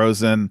are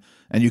frozen,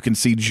 and you can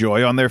see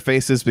joy on their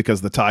faces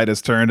because the tide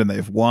has turned and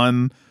they've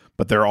won,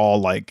 but they're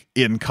all like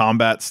in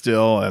combat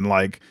still, and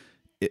like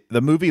the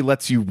movie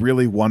lets you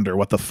really wonder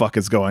what the fuck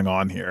is going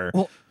on here.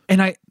 Well,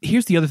 and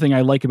here's the other thing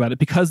I like about it,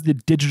 because the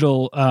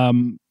digital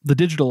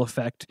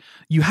effect,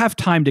 you have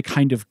time to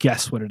kind of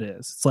guess what it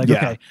is. It's like,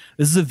 okay,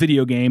 this is a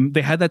video game.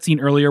 They had that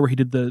scene earlier where he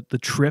did the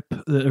trip,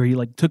 or he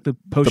like took the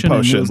potion,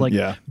 and it was like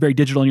very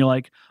digital, and you're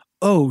like,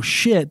 oh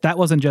shit, that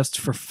wasn't just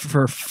for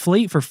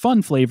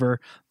fun flavor.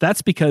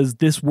 That's because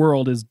this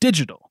world is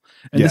digital.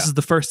 And this is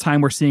the first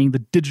time we're seeing the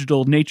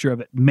digital nature of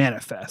it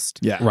manifest.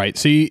 Yeah. Right.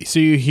 So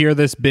you hear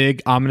this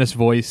big ominous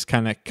voice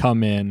kind of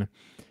come in,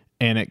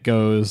 and it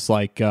goes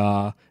like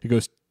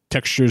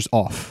textures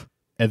off,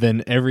 and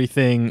then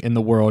everything in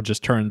the world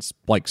just turns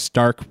like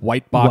stark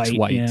white box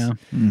white. Yeah.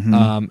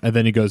 And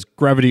then it goes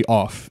gravity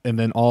off, and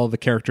then all the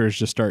characters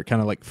just start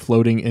kind of like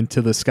floating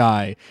into the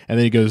sky. And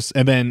then he goes,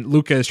 and then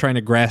Luca is trying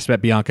to grasp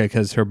at Bianca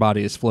because her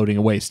body is floating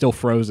away, still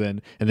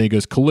frozen. And then he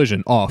goes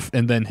collision off,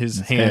 and then his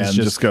hands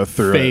just go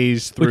through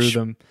phase through Which-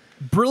 them.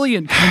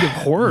 Brilliant kind of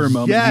horror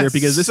moment Yes, here,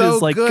 because this so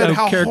is like good. a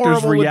How character's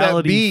horrible would that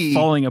reality be?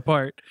 falling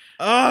apart.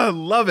 Oh, I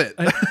love it.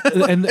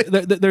 And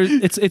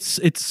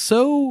it's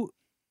so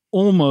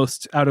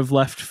almost out of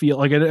left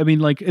field. Like, I mean,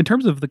 like in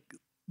terms of the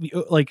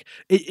like,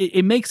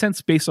 it makes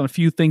sense based on a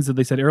few things that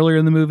they said earlier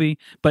in the movie,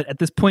 but at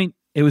this point,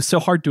 it was so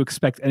hard to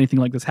expect anything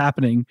like this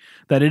happening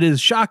that it is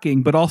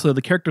shocking. But also,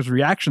 the characters'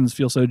 reactions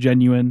feel so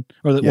genuine,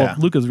 or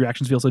Luca's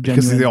reactions feel so genuine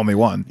Because he's the only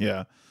one.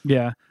 Yeah.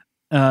 Yeah.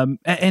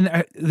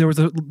 There was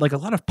a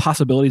lot of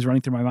possibilities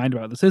running through my mind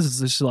about this.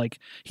 Is just like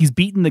he's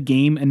beaten the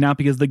game, and now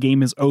because the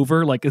game is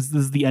over, like this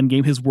is the end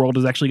game, his world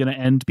is actually going to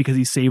end because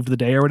he saved the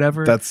day or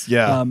whatever.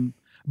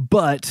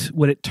 But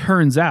what it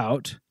turns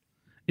out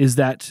is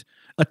that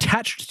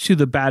attached to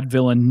the bad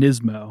villain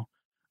Nismo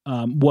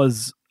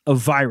was a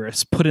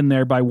virus put in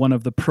there by one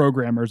of the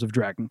programmers of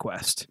Dragon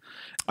Quest.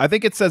 I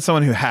think it said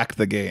someone who hacked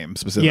the game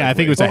specifically. Yeah, I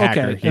think it was a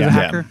hacker. Okay, as a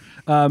hacker.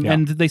 Yeah.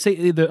 And they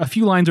say a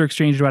few lines are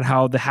exchanged about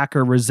how the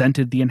hacker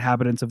resented the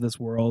inhabitants of this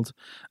world.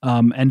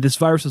 And this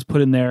virus was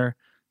put in there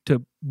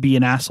to be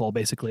an asshole,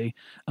 basically.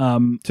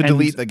 To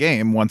delete the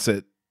game once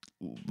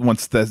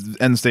the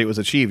end state was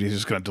achieved. He's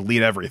just going to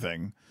delete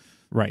everything.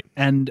 Right.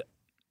 And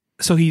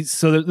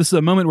this is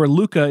a moment where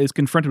Luca is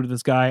confronted with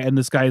this guy, and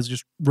this guy is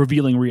just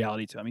revealing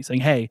reality to him. He's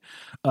saying, "Hey,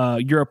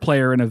 you're a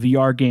player in a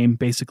VR game.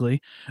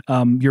 Basically,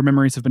 your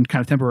memories have been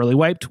kind of temporarily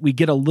wiped." We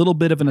get a little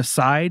bit of an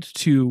aside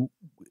to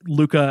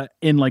Luca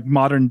in like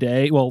modern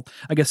day. Well,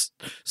 I guess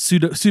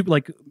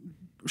like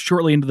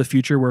shortly into the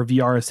future, where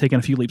VR has taken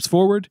a few leaps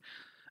forward,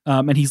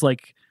 and he's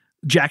like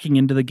jacking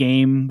into the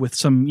game with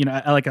some,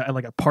 like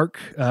a park,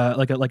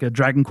 like a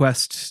Dragon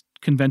Quest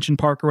convention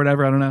park or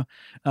whatever, I don't know,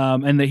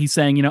 and that he's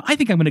saying, I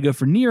think I'm going to go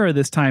for Nira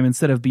this time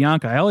instead of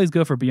Bianca. I always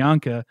go for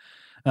Bianca.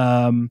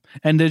 And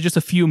there's just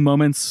a few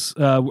moments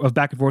of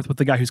back and forth with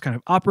the guy who's kind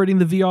of operating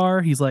the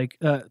VR. He's like,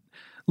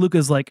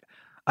 Luca's like,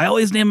 I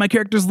always name my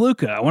characters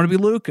Luca. I want to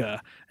be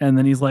Luca. And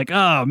then he's like,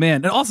 oh man.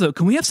 And also,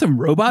 can we have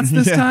some robots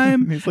this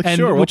time? He's like, and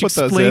sure, which we'll put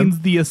those explains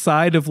in. the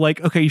aside of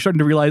like, okay, you're starting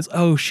to realize,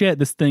 oh shit,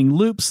 this thing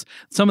loops.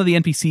 Some of the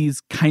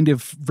NPCs kind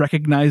of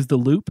recognize the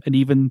loop and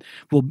even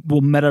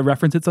will meta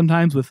reference it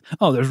sometimes with,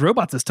 oh, there's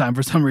robots this time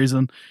for some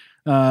reason.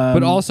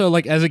 But also,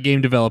 like, as a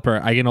game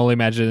developer, I can only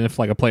imagine if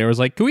like a player was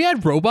like, can we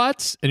add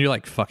robots? And you're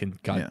like, fucking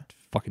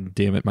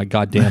damn it, my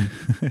goddamn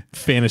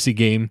fantasy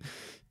game.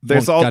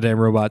 There's goddamn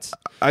robots.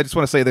 I just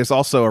want to say there's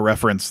also a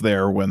reference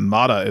there when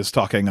Mata is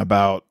talking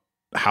about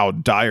how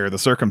dire the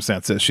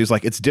circumstance is. She's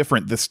like, it's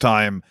different this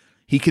time.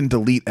 He can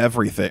delete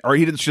everything. Or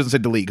she doesn't say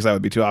delete because that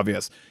would be too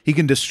obvious. He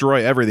can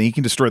destroy everything. He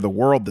can destroy the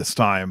world this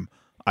time.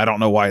 I don't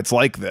know why it's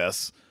like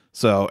this.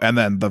 So, and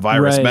then the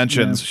virus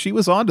mentions she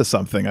was onto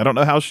something. I don't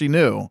know how she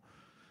knew.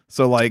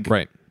 So like,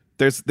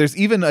 there's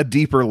even a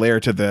deeper layer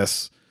to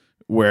this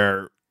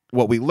where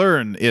what we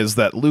learn is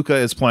that Luca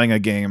is playing a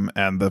game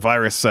and the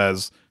virus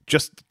says,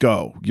 just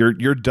go.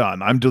 You're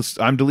done. I'm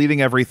deleting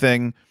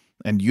everything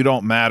and you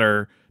don't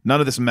matter.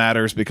 None of this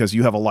matters because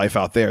you have a life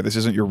out there. This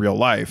isn't your real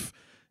life.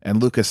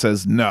 And Luca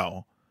says,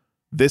 no,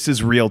 this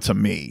is real to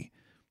me.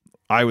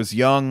 I was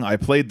young. I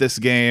played this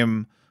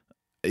game.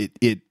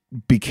 It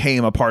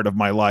became a part of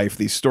my life.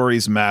 These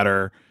stories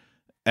matter.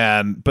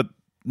 But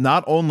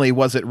not only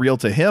was it real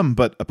to him,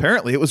 but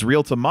apparently it was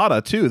real to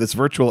Mata too, this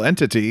virtual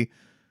entity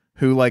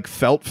who like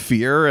felt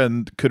fear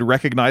and could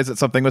recognize that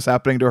something was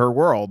happening to her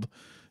world.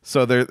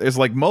 So there's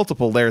like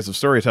multiple layers of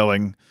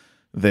storytelling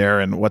there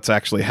and what's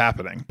actually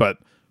happening. But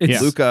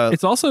Luca,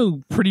 it's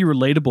also pretty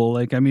relatable.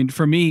 Like, I mean,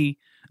 for me,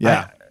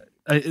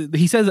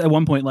 he says at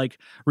one point, like,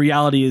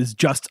 reality is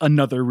just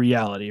another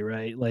reality,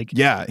 right? Like,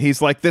 yeah,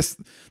 he's like, this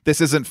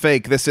isn't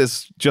fake. This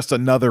is just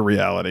another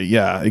reality.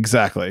 Yeah,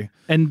 exactly.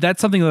 And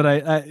that's something that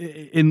I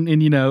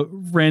in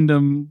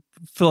random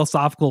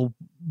philosophical,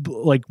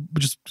 like,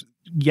 just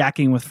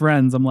yakking with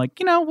friends, I'm like,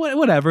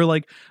 whatever,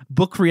 like,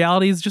 book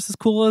reality is just as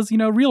cool as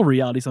real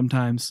reality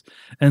sometimes.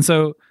 And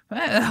so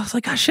I was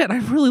like, oh shit, I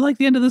really like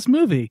the end of this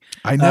movie.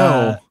 I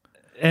know.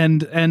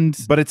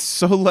 But it's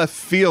so left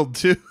field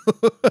too.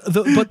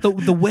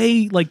 the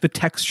way like the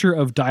texture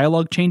of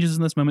dialogue changes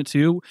in this moment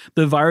too.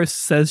 The virus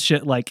says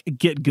shit like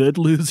 "get good,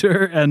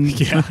 loser," and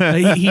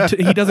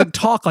he doesn't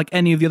talk like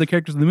any of the other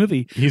characters in the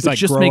movie. He's like,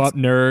 just grow up,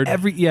 nerd.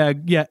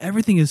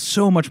 Everything is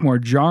so much more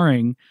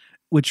jarring,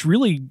 which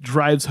really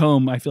drives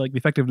home, I feel like, the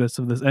effectiveness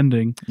of this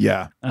ending.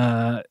 Yeah.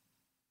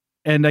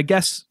 And I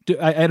guess,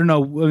 I don't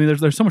know. I mean,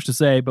 there's so much to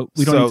say, but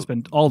we don't need to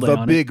spend all day on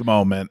it. The big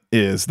moment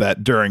is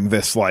that during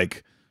this,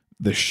 like,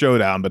 the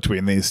showdown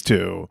between these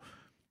two,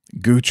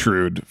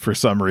 Gertrude, for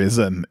some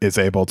reason, is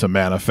able to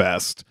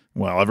manifest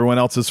while everyone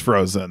else is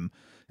frozen,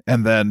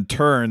 and then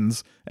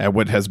turns, and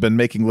what has been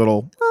making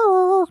little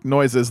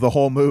noises the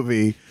whole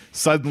movie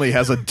suddenly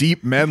has a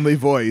deep, manly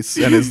voice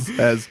and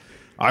as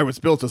I was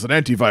built as an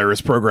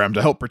antivirus program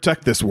to help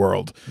protect this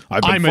world.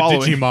 I'm a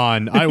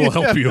Digimon. I will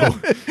help you.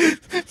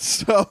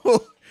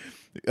 So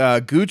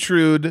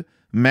Gertrude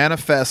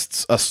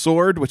manifests a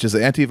sword, which is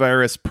an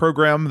antivirus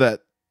program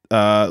that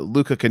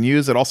Luca can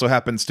use. It also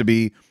happens to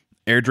be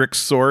Erdrick's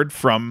sword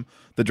from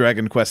the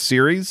Dragon Quest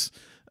series.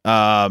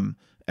 And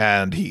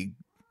he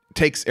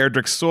takes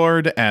Erdrick's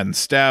sword and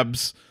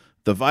stabs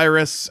the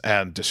virus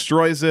and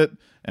destroys it.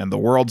 And the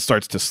world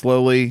starts to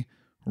slowly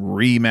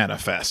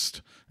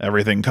re-manifest.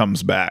 Everything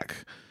comes back.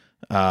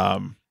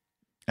 And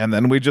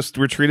then we're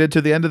treated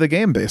to the end of the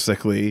game,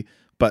 basically.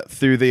 But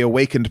through the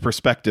awakened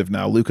perspective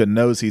now, Luca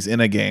knows he's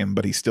in a game,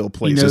 but he still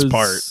plays his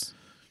part.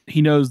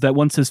 He knows that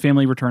once his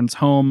family returns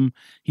home,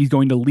 he's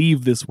going to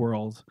leave this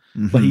world,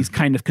 but he's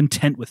kind of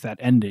content with that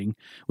ending,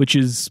 which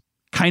is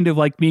kind of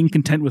like being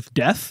content with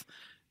death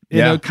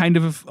in a kind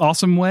of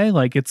awesome way.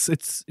 Like it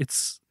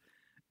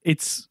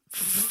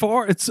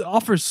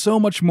offers so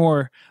much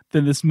more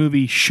than this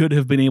movie should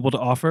have been able to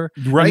offer.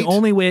 Right. And the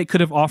only way it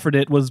could have offered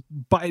it was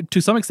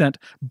to some extent,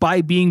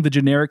 by being the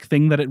generic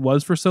thing that it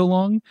was for so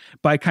long,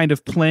 by kind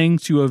of playing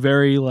to a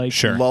very lulling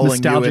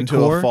nostalgic you into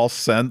core. A false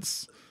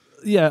sense.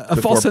 Yeah, a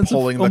false sense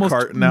pulling of the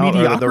curtain out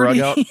or the rug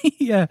out.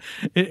 Yeah,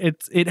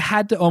 it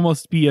had to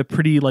almost be a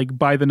pretty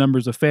by the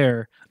numbers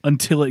affair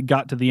until it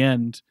got to the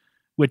end,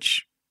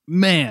 which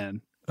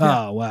man.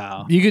 Yeah. Oh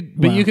wow!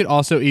 You could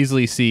also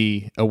easily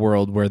see a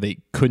world where they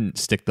couldn't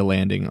stick the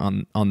landing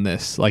on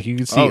this. Like you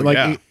could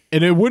see,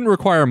 And it wouldn't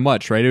require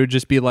much, right? It would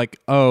just be like,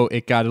 oh,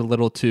 it got a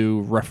little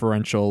too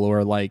referential,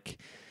 or like,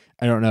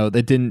 I don't know,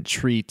 they didn't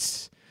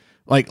treat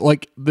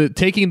like the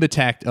taking the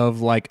tact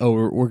of like, oh,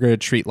 we're going to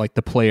treat like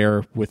the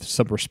player with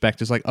some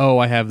respect. Is like, oh,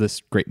 I have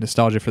this great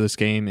nostalgia for this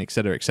game, et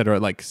cetera, et cetera.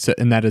 Like, so,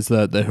 and that is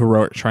the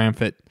heroic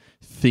triumphant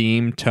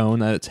theme tone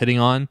that it's hitting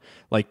on.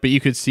 Like, but you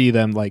could see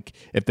them like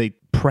if they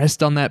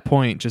pressed on that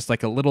point just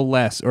like a little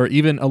less or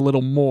even a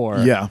little more.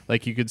 Yeah.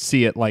 Like you could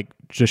see it like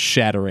just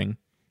shattering.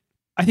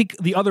 I think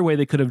the other way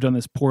they could have done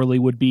this poorly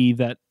would be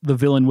that the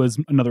villain was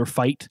another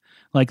fight.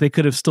 Like they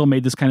could have still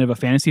made this kind of a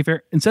fantasy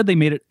affair. Instead, they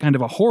made it kind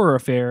of a horror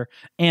affair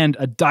and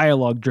a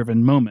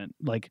dialogue-driven moment.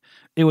 Like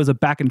it was a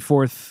back and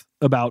forth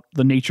about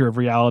the nature of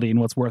reality and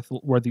what's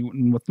worthy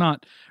and what's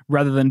not,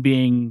 rather than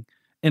being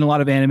in a lot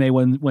of anime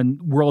when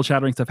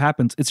world-shattering stuff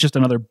happens, it's just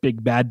another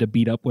big bad to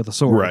beat up with a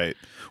sword. Right.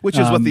 Which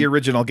is what the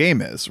original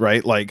game is,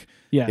 right? Like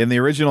in the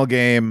original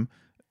game,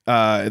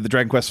 the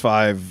Dragon Quest V,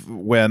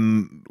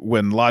 when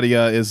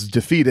Ladia is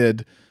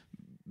defeated,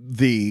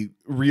 the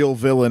real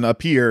villain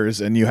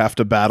appears and you have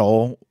to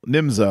battle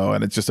Nimzo,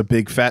 and it's just a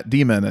big fat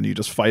demon and you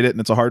just fight it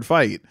and it's a hard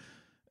fight.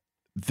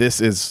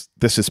 This is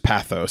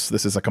Pathos.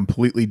 This is a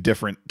completely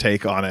different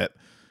take on it.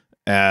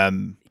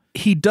 And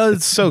he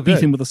does beat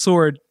him with a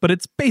sword, but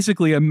it's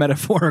basically a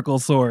metaphorical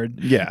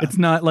sword. Yeah, it's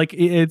not like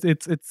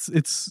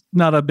it's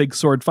not a big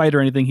sword fight or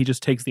anything. He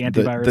just takes the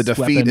antivirus. The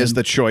defeat is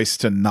the choice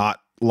to not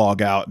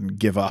log out and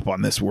give up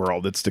on this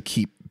world. It's to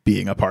keep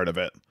being a part of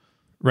it.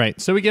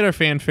 Right. So we get our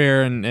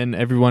fanfare and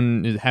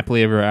everyone is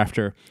happily ever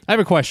after. I have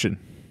a question.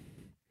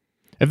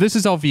 If this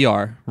is all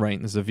VR,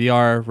 right? This is a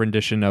VR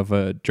rendition of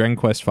a Dragon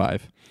Quest V.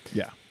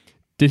 Yeah.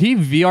 Did he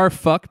VR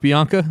fuck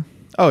Bianca?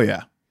 Oh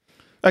yeah.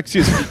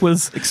 Excuse me.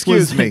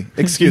 Excuse me.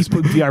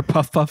 VR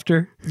puffed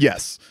her.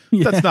 Yes.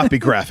 Let's not be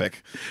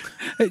graphic.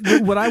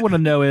 What I want to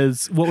know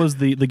is what was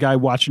the guy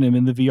watching him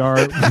in the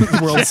VR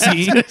world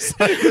scene?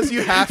 Because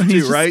you have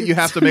to, right? You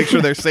have to make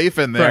sure they're safe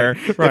in there.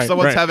 If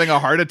someone's having a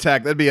heart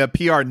attack, that'd be a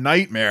PR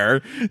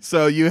nightmare.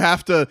 So you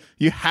have to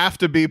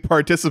be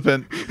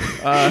participant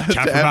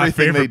to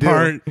everything they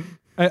do.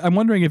 I'm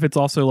wondering if it's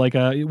also like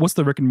what's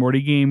the Rick and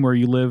Morty game where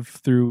you live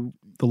through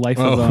the life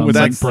of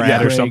like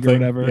Brad or something, or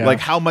whatever. Yeah.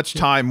 Like how much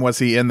time was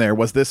he in there?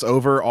 Was this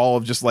over all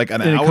of just like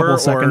an in hour, a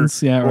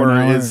seconds, or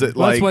is it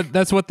like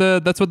that's what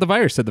the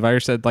virus said. The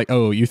virus said like,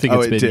 oh, you think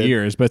it's been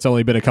years, but it's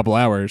only been a couple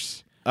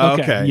hours.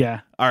 Okay. Yeah.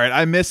 All right.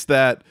 I missed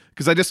that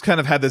because I just kind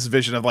of had this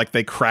vision of like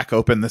they crack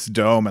open this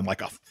dome and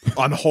like a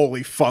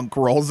unholy funk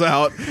rolls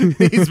out.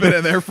 He's been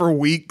in there for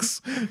weeks.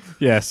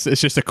 Yes,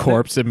 it's just a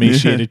corpse,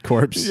 emaciated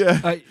corpse.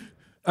 Yeah.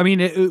 I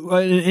mean, an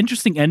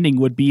interesting ending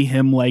would be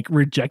him like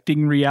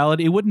rejecting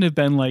reality. It wouldn't have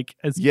been like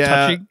as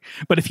touching,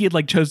 but if he had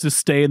like chose to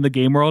stay in the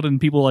game world and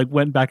people like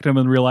went back to him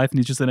in real life and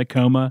he's just in a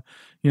coma,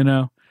 you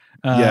know.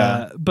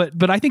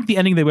 But I think the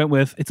ending they went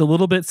with, it's a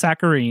little bit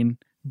saccharine,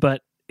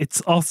 but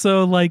it's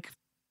also like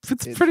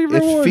it's pretty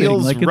rewarding. It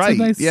feels like, right. It's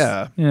a nice,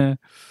 yeah.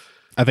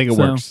 I think it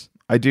works.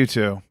 I do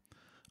too.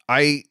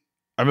 I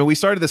mean, we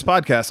started this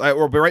podcast.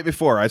 Right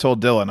before I told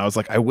Dylan, I was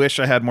like, I wish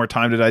I had more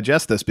time to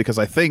digest this because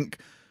I think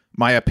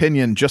my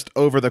opinion just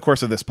over the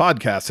course of this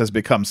podcast has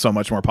become so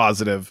much more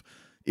positive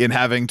in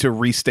having to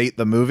restate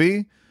the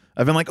movie.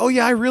 I've been like, oh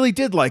yeah, I really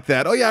did like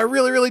that. Oh yeah, I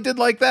really, really did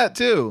like that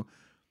too.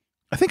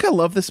 I think I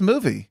love this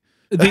movie.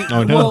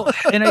 Well,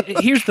 and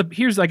here's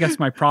I guess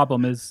my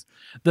problem is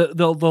the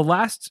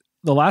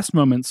last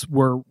moments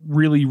were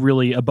really,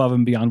 really above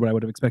and beyond what I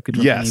would have expected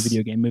from any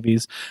video game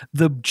movies.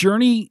 The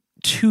journey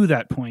to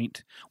that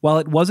point, while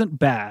it wasn't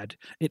bad,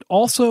 it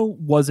also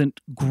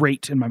wasn't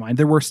great in my mind.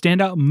 There were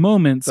standout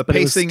moments. The but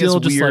pacing it was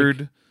still is just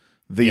weird.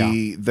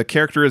 The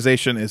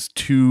characterization is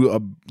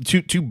too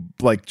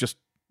like just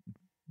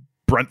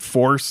brunt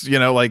force. You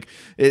know, like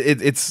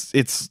it's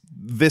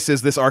this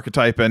is this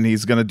archetype, and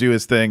he's going to do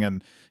his thing,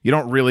 and you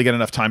don't really get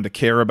enough time to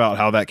care about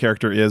how that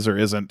character is or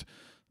isn't.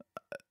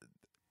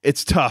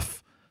 It's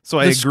tough. So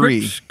I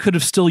agree. Script could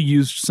have still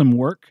used some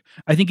work.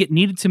 I think it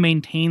needed to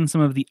maintain some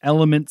of the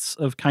elements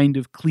of kind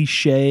of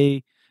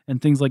cliche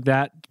and things like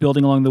that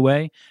building along the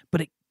way,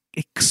 but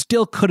it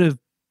still could have,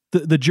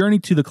 the journey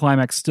to the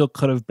climax still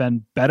could have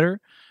been better.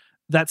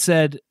 That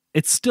said,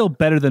 it's still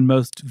better than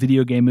most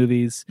video game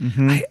movies.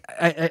 Mm-hmm.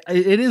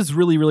 It is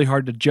really, really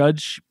hard to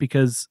judge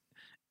because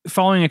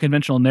following a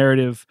conventional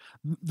narrative,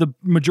 the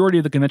majority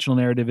of the conventional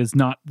narrative is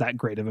not that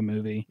great of a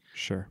movie.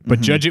 Sure.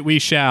 But judge it we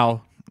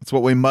shall. That's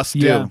what we must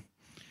do.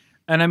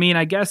 And I mean,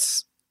 I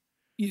guess,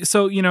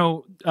 so, you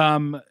know,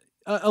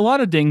 a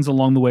lot of dings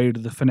along the way to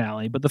the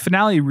finale, but the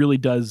finale really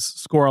does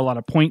score a lot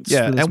of points.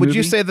 Yeah, for this and would movie.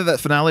 you say that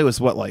finale was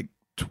what, like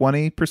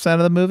 20% of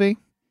the movie?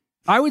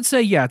 I would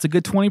say, yeah, it's a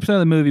good 20% of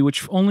the movie,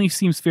 which only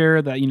seems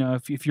fair that, you know,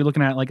 if you're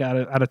looking at like out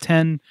of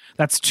 10,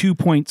 that's 2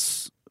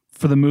 points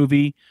for the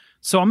movie.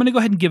 So I'm going to go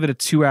ahead and give it a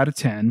 2 out of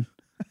 10.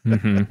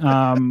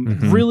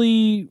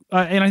 Really,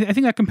 and I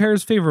think that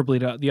compares favorably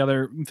to the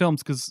other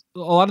films because a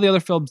lot of the other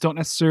films don't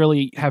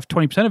necessarily have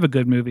 20% of a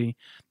good movie.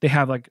 They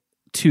have like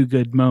 2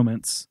 good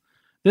moments.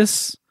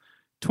 This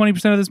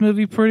 20% of this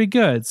movie pretty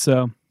good.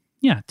 So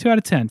yeah, 2 out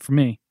of 10 for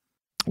me.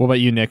 What about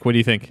you, Nick? What do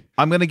you think?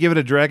 I'm going to give it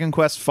a Dragon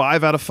Quest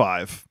 5 out of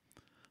 5.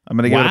 I'm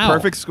going to give it a Wow.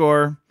 perfect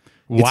score.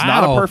 It's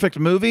not a perfect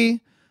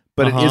movie,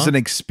 but it is an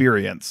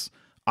experience.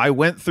 I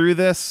went through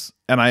this,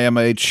 and I am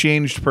a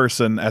changed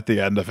person at the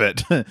end of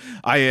it.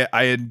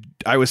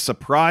 I was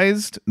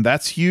surprised.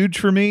 That's huge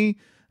for me,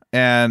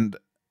 and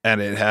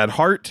it had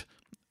heart,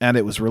 and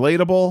it was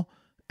relatable,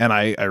 and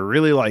I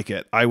really like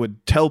it. I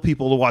would tell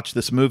people to watch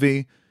this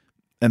movie,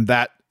 and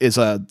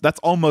that's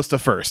almost a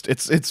first.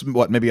 It's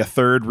what, maybe a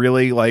third,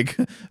 really, like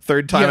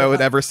third time I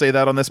would ever say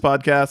that on this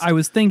podcast. I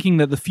was thinking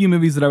that the few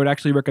movies that I would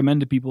actually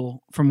recommend to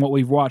people from what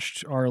we've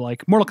watched are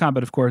like Mortal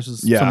Kombat, of course,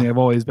 is something I've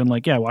always been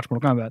like, yeah, watch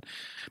Mortal Kombat.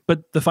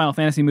 But the Final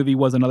Fantasy movie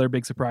was another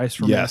big surprise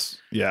for me. Yes,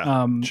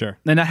 yeah, sure.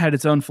 And that had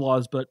its own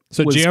flaws, but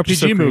So was JRPG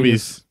so creative.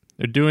 movies,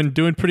 they're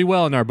doing pretty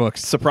well in our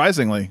books.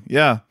 surprisingly,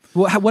 yeah.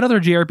 Well, what other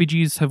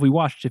JRPGs have we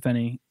watched, if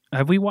any?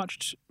 Have we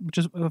watched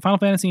just Final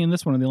Fantasy and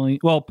this one are the only?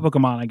 Well,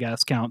 Pokemon, I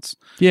guess, counts.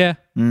 Yeah.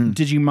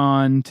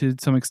 Digimon to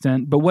some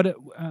extent, but what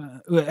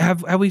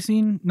have we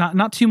seen?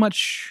 Not too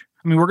much.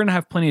 I mean, we're gonna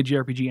have plenty of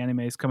JRPG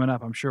animes coming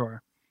up, I'm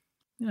sure.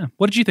 Yeah.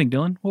 What did you think,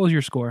 Dylan? What was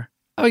your score?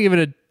 I would give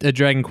it a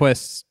Dragon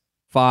Quest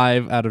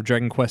 5 out of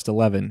Dragon Quest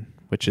 11,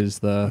 which is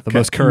the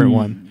most current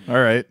one.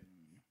 All right.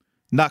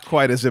 Not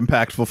quite as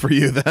impactful for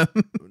you then.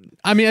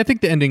 I mean, I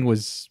think the ending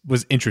was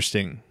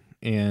interesting,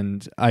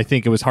 and I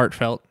think it was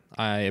heartfelt.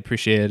 I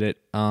appreciated it.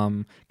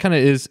 Kind of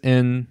is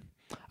in,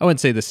 I wouldn't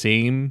say the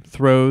same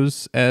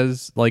throws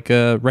as like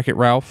Wreck-It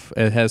Ralph.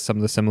 It has some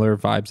of the similar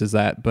vibes as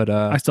that, but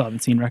I still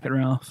haven't seen Wreck-It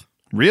Ralph.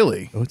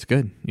 Really? oh, it's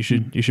good. You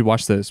should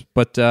watch those.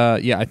 But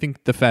yeah, I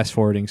think the fast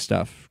forwarding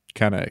stuff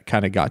kind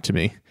of got to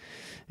me,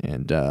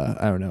 and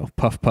I don't know,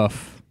 Puff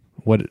Puff.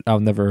 What I'll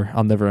never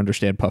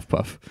understand Puff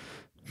Puff.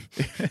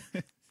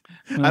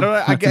 I don't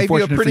know. I gave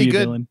you a pretty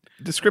good Dylan.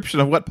 description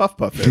of what Puff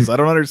Puff is. I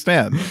don't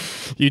understand.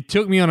 You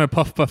took me on a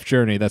Puff Puff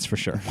journey, that's for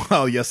sure.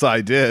 Well, yes,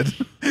 I did.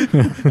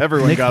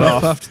 Everyone Nick got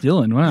off. Puffed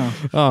Dylan. Wow.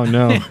 Oh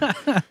no.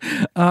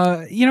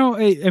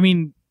 I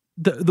mean,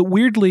 the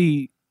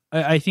weirdly,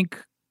 I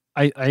think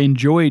I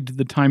enjoyed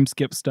the time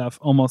skip stuff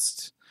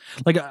almost.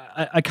 Like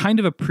I kind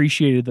of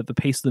appreciated that the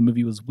pace of the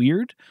movie was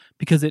weird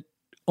because it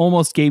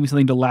almost gave me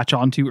something to latch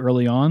onto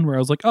early on, where I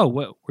was like, oh,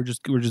 well, we're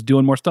just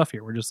doing more stuff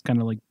here. We're just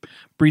kind of like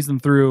breezing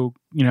through,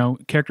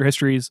 character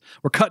histories.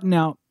 We're cutting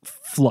out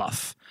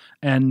fluff,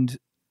 and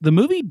the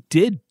movie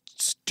did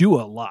do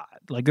a lot.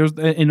 Like there's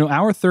in an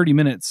hour 30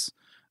 minutes,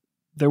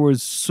 there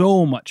was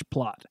so much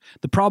plot.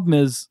 The problem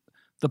is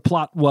the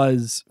plot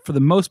was for the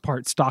most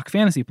part stock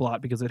fantasy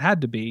plot because it had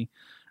to be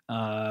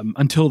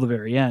until the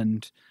very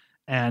end,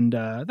 and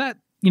that.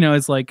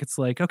 It's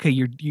like okay,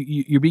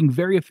 you're being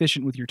very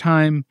efficient with your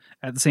time.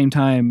 At the same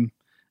time,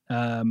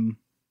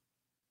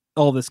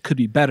 all this could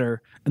be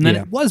better, and then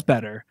it was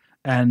better.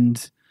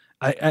 And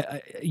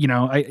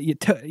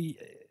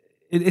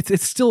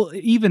it's still,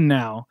 even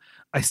now,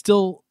 I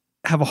still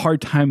have a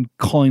hard time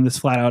calling this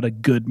flat out a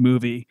good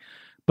movie,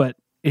 but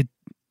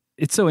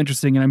it's so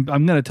interesting, and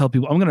I'm going to tell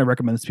people, I'm going to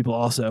recommend this to people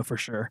also for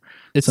sure.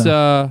 It's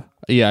I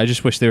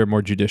just wish they were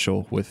more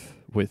judicial with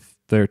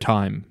their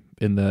time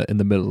in the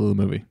middle of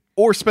the movie.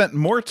 Or spent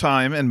more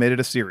time and made it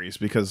a series,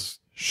 because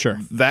Sure.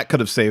 that could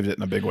have saved it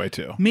in a big way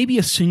too. Maybe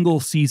a single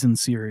season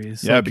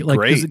series. Yeah, it'd be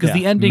great. Because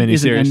the ending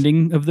is an Miniseries.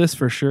 ending of this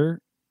for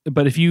sure.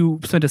 But if you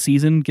spent a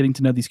season getting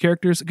to know these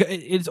characters,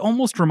 it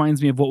almost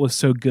reminds me of what was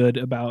so good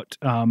about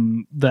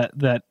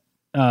that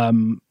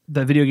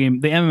video game,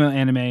 the MMO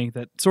anime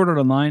that Sword Art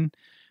Online,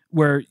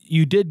 where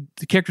the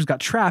characters got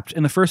trapped,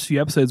 and the first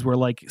few episodes were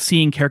like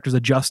seeing characters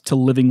adjust to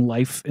living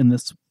life in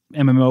this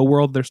MMO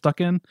world they're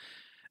stuck in.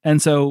 And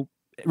so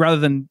rather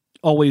than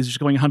always just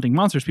going hunting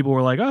monsters, people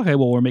were like, okay,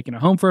 well, we're making a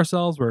home for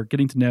ourselves. We're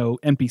getting to know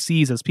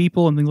NPCs as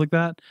people and things like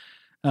that.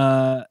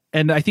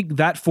 And I think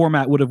that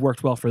format would have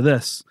worked well for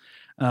this.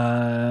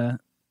 So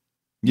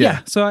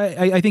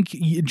I think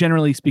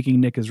generally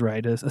speaking, Nick is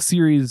right. A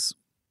series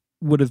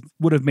would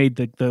have made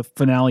the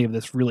finale of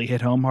this really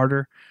hit home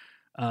harder.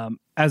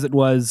 As it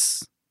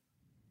was,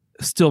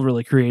 still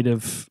really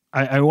creative.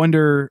 I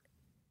wonder.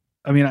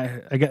 I mean,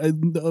 I get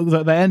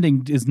the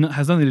ending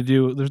has nothing to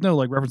do. There's no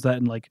like reference to that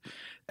in like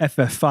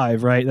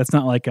FF5, right? That's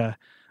not like a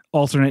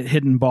alternate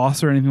hidden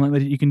boss or anything like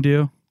that you can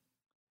do.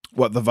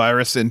 What, the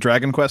virus in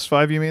Dragon Quest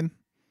V, you mean?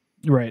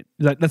 Right.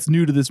 That's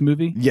new to this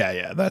movie.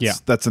 Yeah.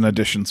 That's an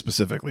addition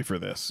specifically for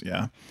this.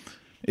 Yeah.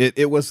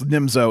 It was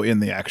Nimzo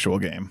in the actual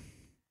game.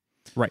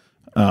 Right.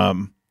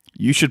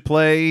 You should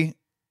play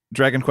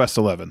Dragon Quest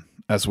XI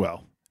as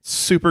well.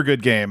 Super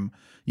good game.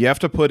 You have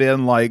to put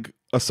in like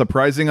a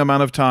surprising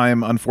amount of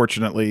time,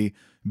 unfortunately,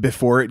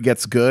 before it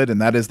gets good,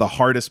 and that is the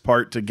hardest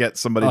part to get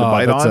somebody to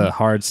bite that's on. a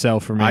hard sell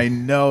for me. I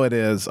know it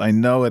is.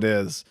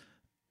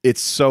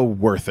 It's so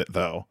worth it,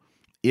 though.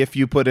 If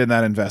you put in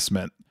that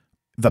investment,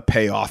 the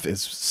payoff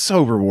is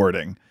so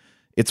rewarding.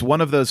 It's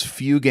one of those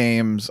few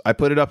games. I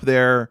put it up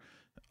there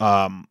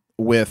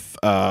with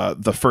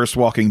the first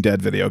Walking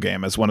Dead video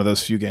game as one of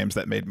those few games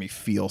that made me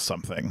feel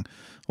something.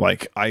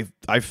 Like I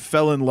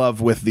fell in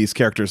love with these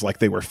characters like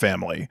they were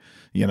family,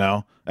 you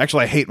know?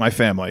 Actually, I hate my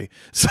family.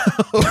 So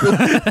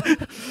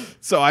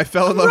so I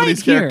fell in love with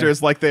these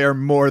characters like they are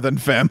more than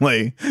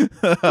family.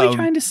 What are you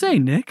trying to say,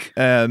 Nick?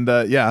 And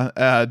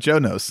Joe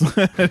knows.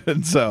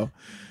 And so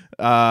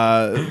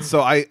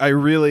I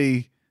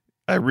really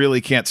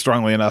can't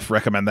strongly enough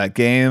recommend that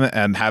game,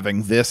 and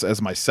having this as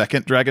my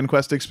second Dragon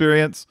Quest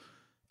experience,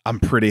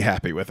 I'm pretty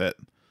happy with it.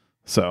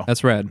 So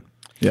That's rad.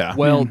 yeah.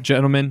 Well,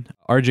 gentlemen,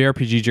 our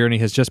JRPG journey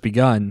has just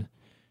begun,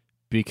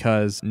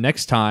 because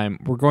next time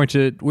we're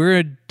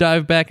gonna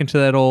dive back into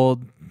that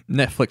old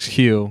Netflix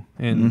queue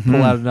and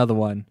pull out another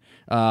one.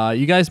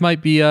 You guys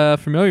might be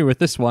familiar with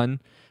this one.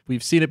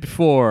 We've seen it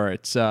before.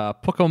 It's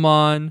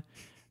Pokemon,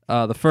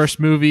 the first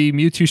movie,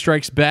 Mewtwo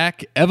Strikes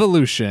Back,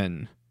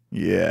 Evolution.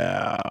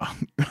 Yeah.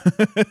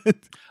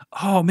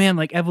 Oh man,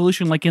 like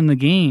Evolution, like in the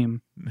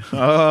game.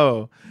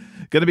 Oh,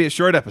 gonna be a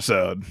short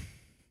episode.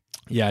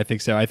 Yeah, I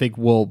think so. I think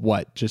we'll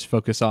just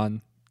focus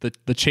on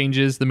the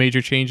changes, the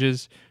major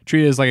changes.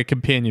 Treat it as like a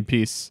companion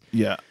piece.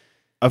 Yeah.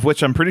 Of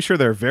which I'm pretty sure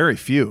there are very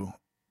few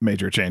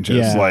major changes.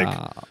 Yeah.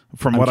 Like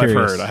from I'm what curious.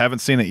 I've heard. I haven't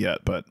seen it yet,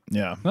 but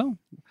yeah. Well,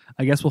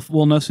 I guess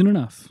we'll know soon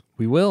enough.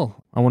 We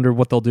will. I wonder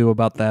what they'll do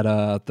about that.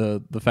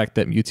 The fact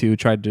that Mewtwo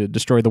tried to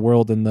destroy the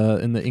world in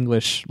the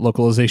English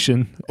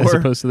localization as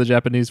opposed to the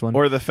Japanese one.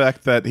 Or the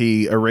fact that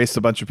he erased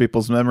a bunch of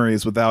people's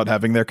memories without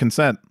having their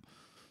consent.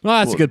 Well,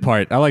 that's a good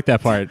part. I like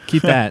that part.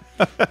 Keep that.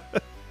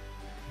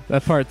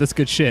 That part, that's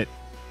good shit.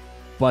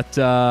 But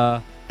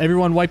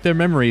everyone wipe their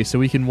memory so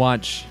we can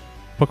watch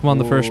Pokemon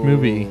the first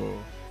movie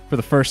for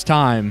the first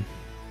time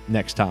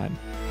next time.